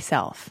from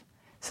myself.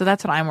 So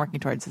that's what I'm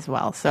working towards as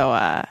well. So,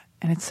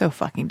 and it's so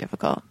fucking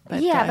difficult.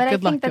 But, but I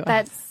think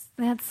that's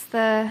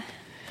the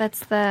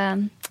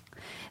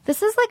this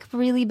has like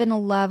really been a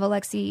love,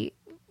 Alexi.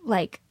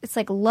 Like, it's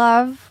like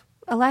love,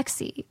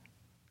 Alexi.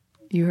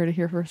 You heard it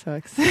here first,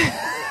 folks.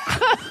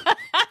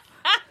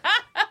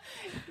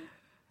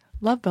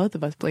 Love both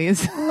of us,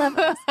 please.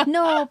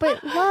 No,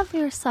 but love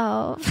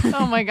yourself.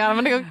 Oh my God,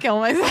 I'm going to go kill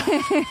myself.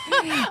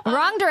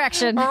 Wrong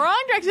direction.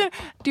 Wrong direction.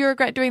 Do you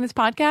regret doing this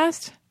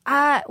podcast?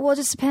 Well, it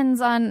just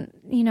depends on,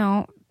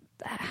 how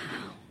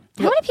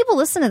many people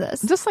listen to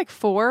this? Just like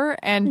 4,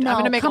 and I'm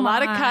going to make a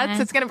lot of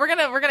cuts. We're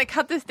gonna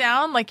cut this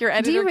down like your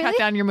editor cut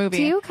down your movie.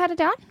 Do you cut it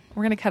down?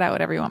 We're going to cut out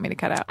whatever you want me to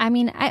cut out. I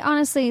mean, I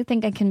honestly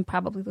think I can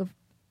probably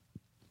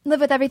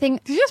live with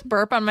everything. Did you just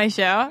burp on my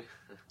show?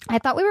 I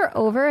thought we were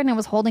over, and I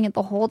was holding it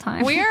the whole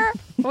time. We are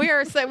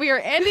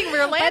ending.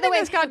 We're landing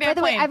this goddamn By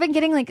the way, plane. I've been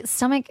getting like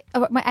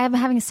I'm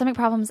having stomach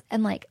problems,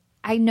 and like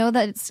I know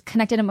that it's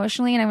connected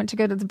emotionally. And I went to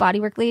go to the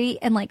bodywork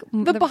lady, and like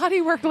the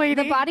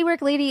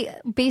bodywork lady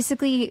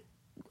basically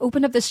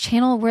opened up this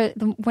channel where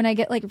when I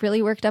get like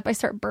really worked up, I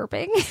start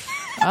burping.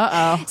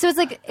 So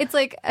it's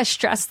like a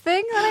stress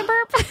thing that I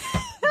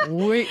burp.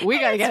 We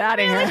gotta get out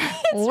of here.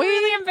 It's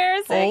really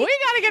embarrassing. We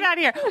gotta get out of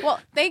here. Well,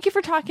 thank you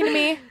for talking to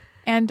me.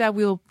 And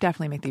we'll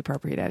definitely make the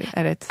appropriate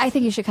edits. I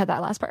think you should cut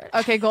that last part.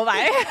 Okay, cool.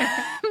 Bye.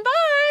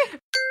 Bye.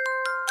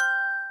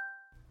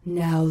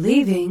 Now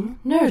leaving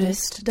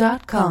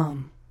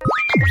Nerdist.com.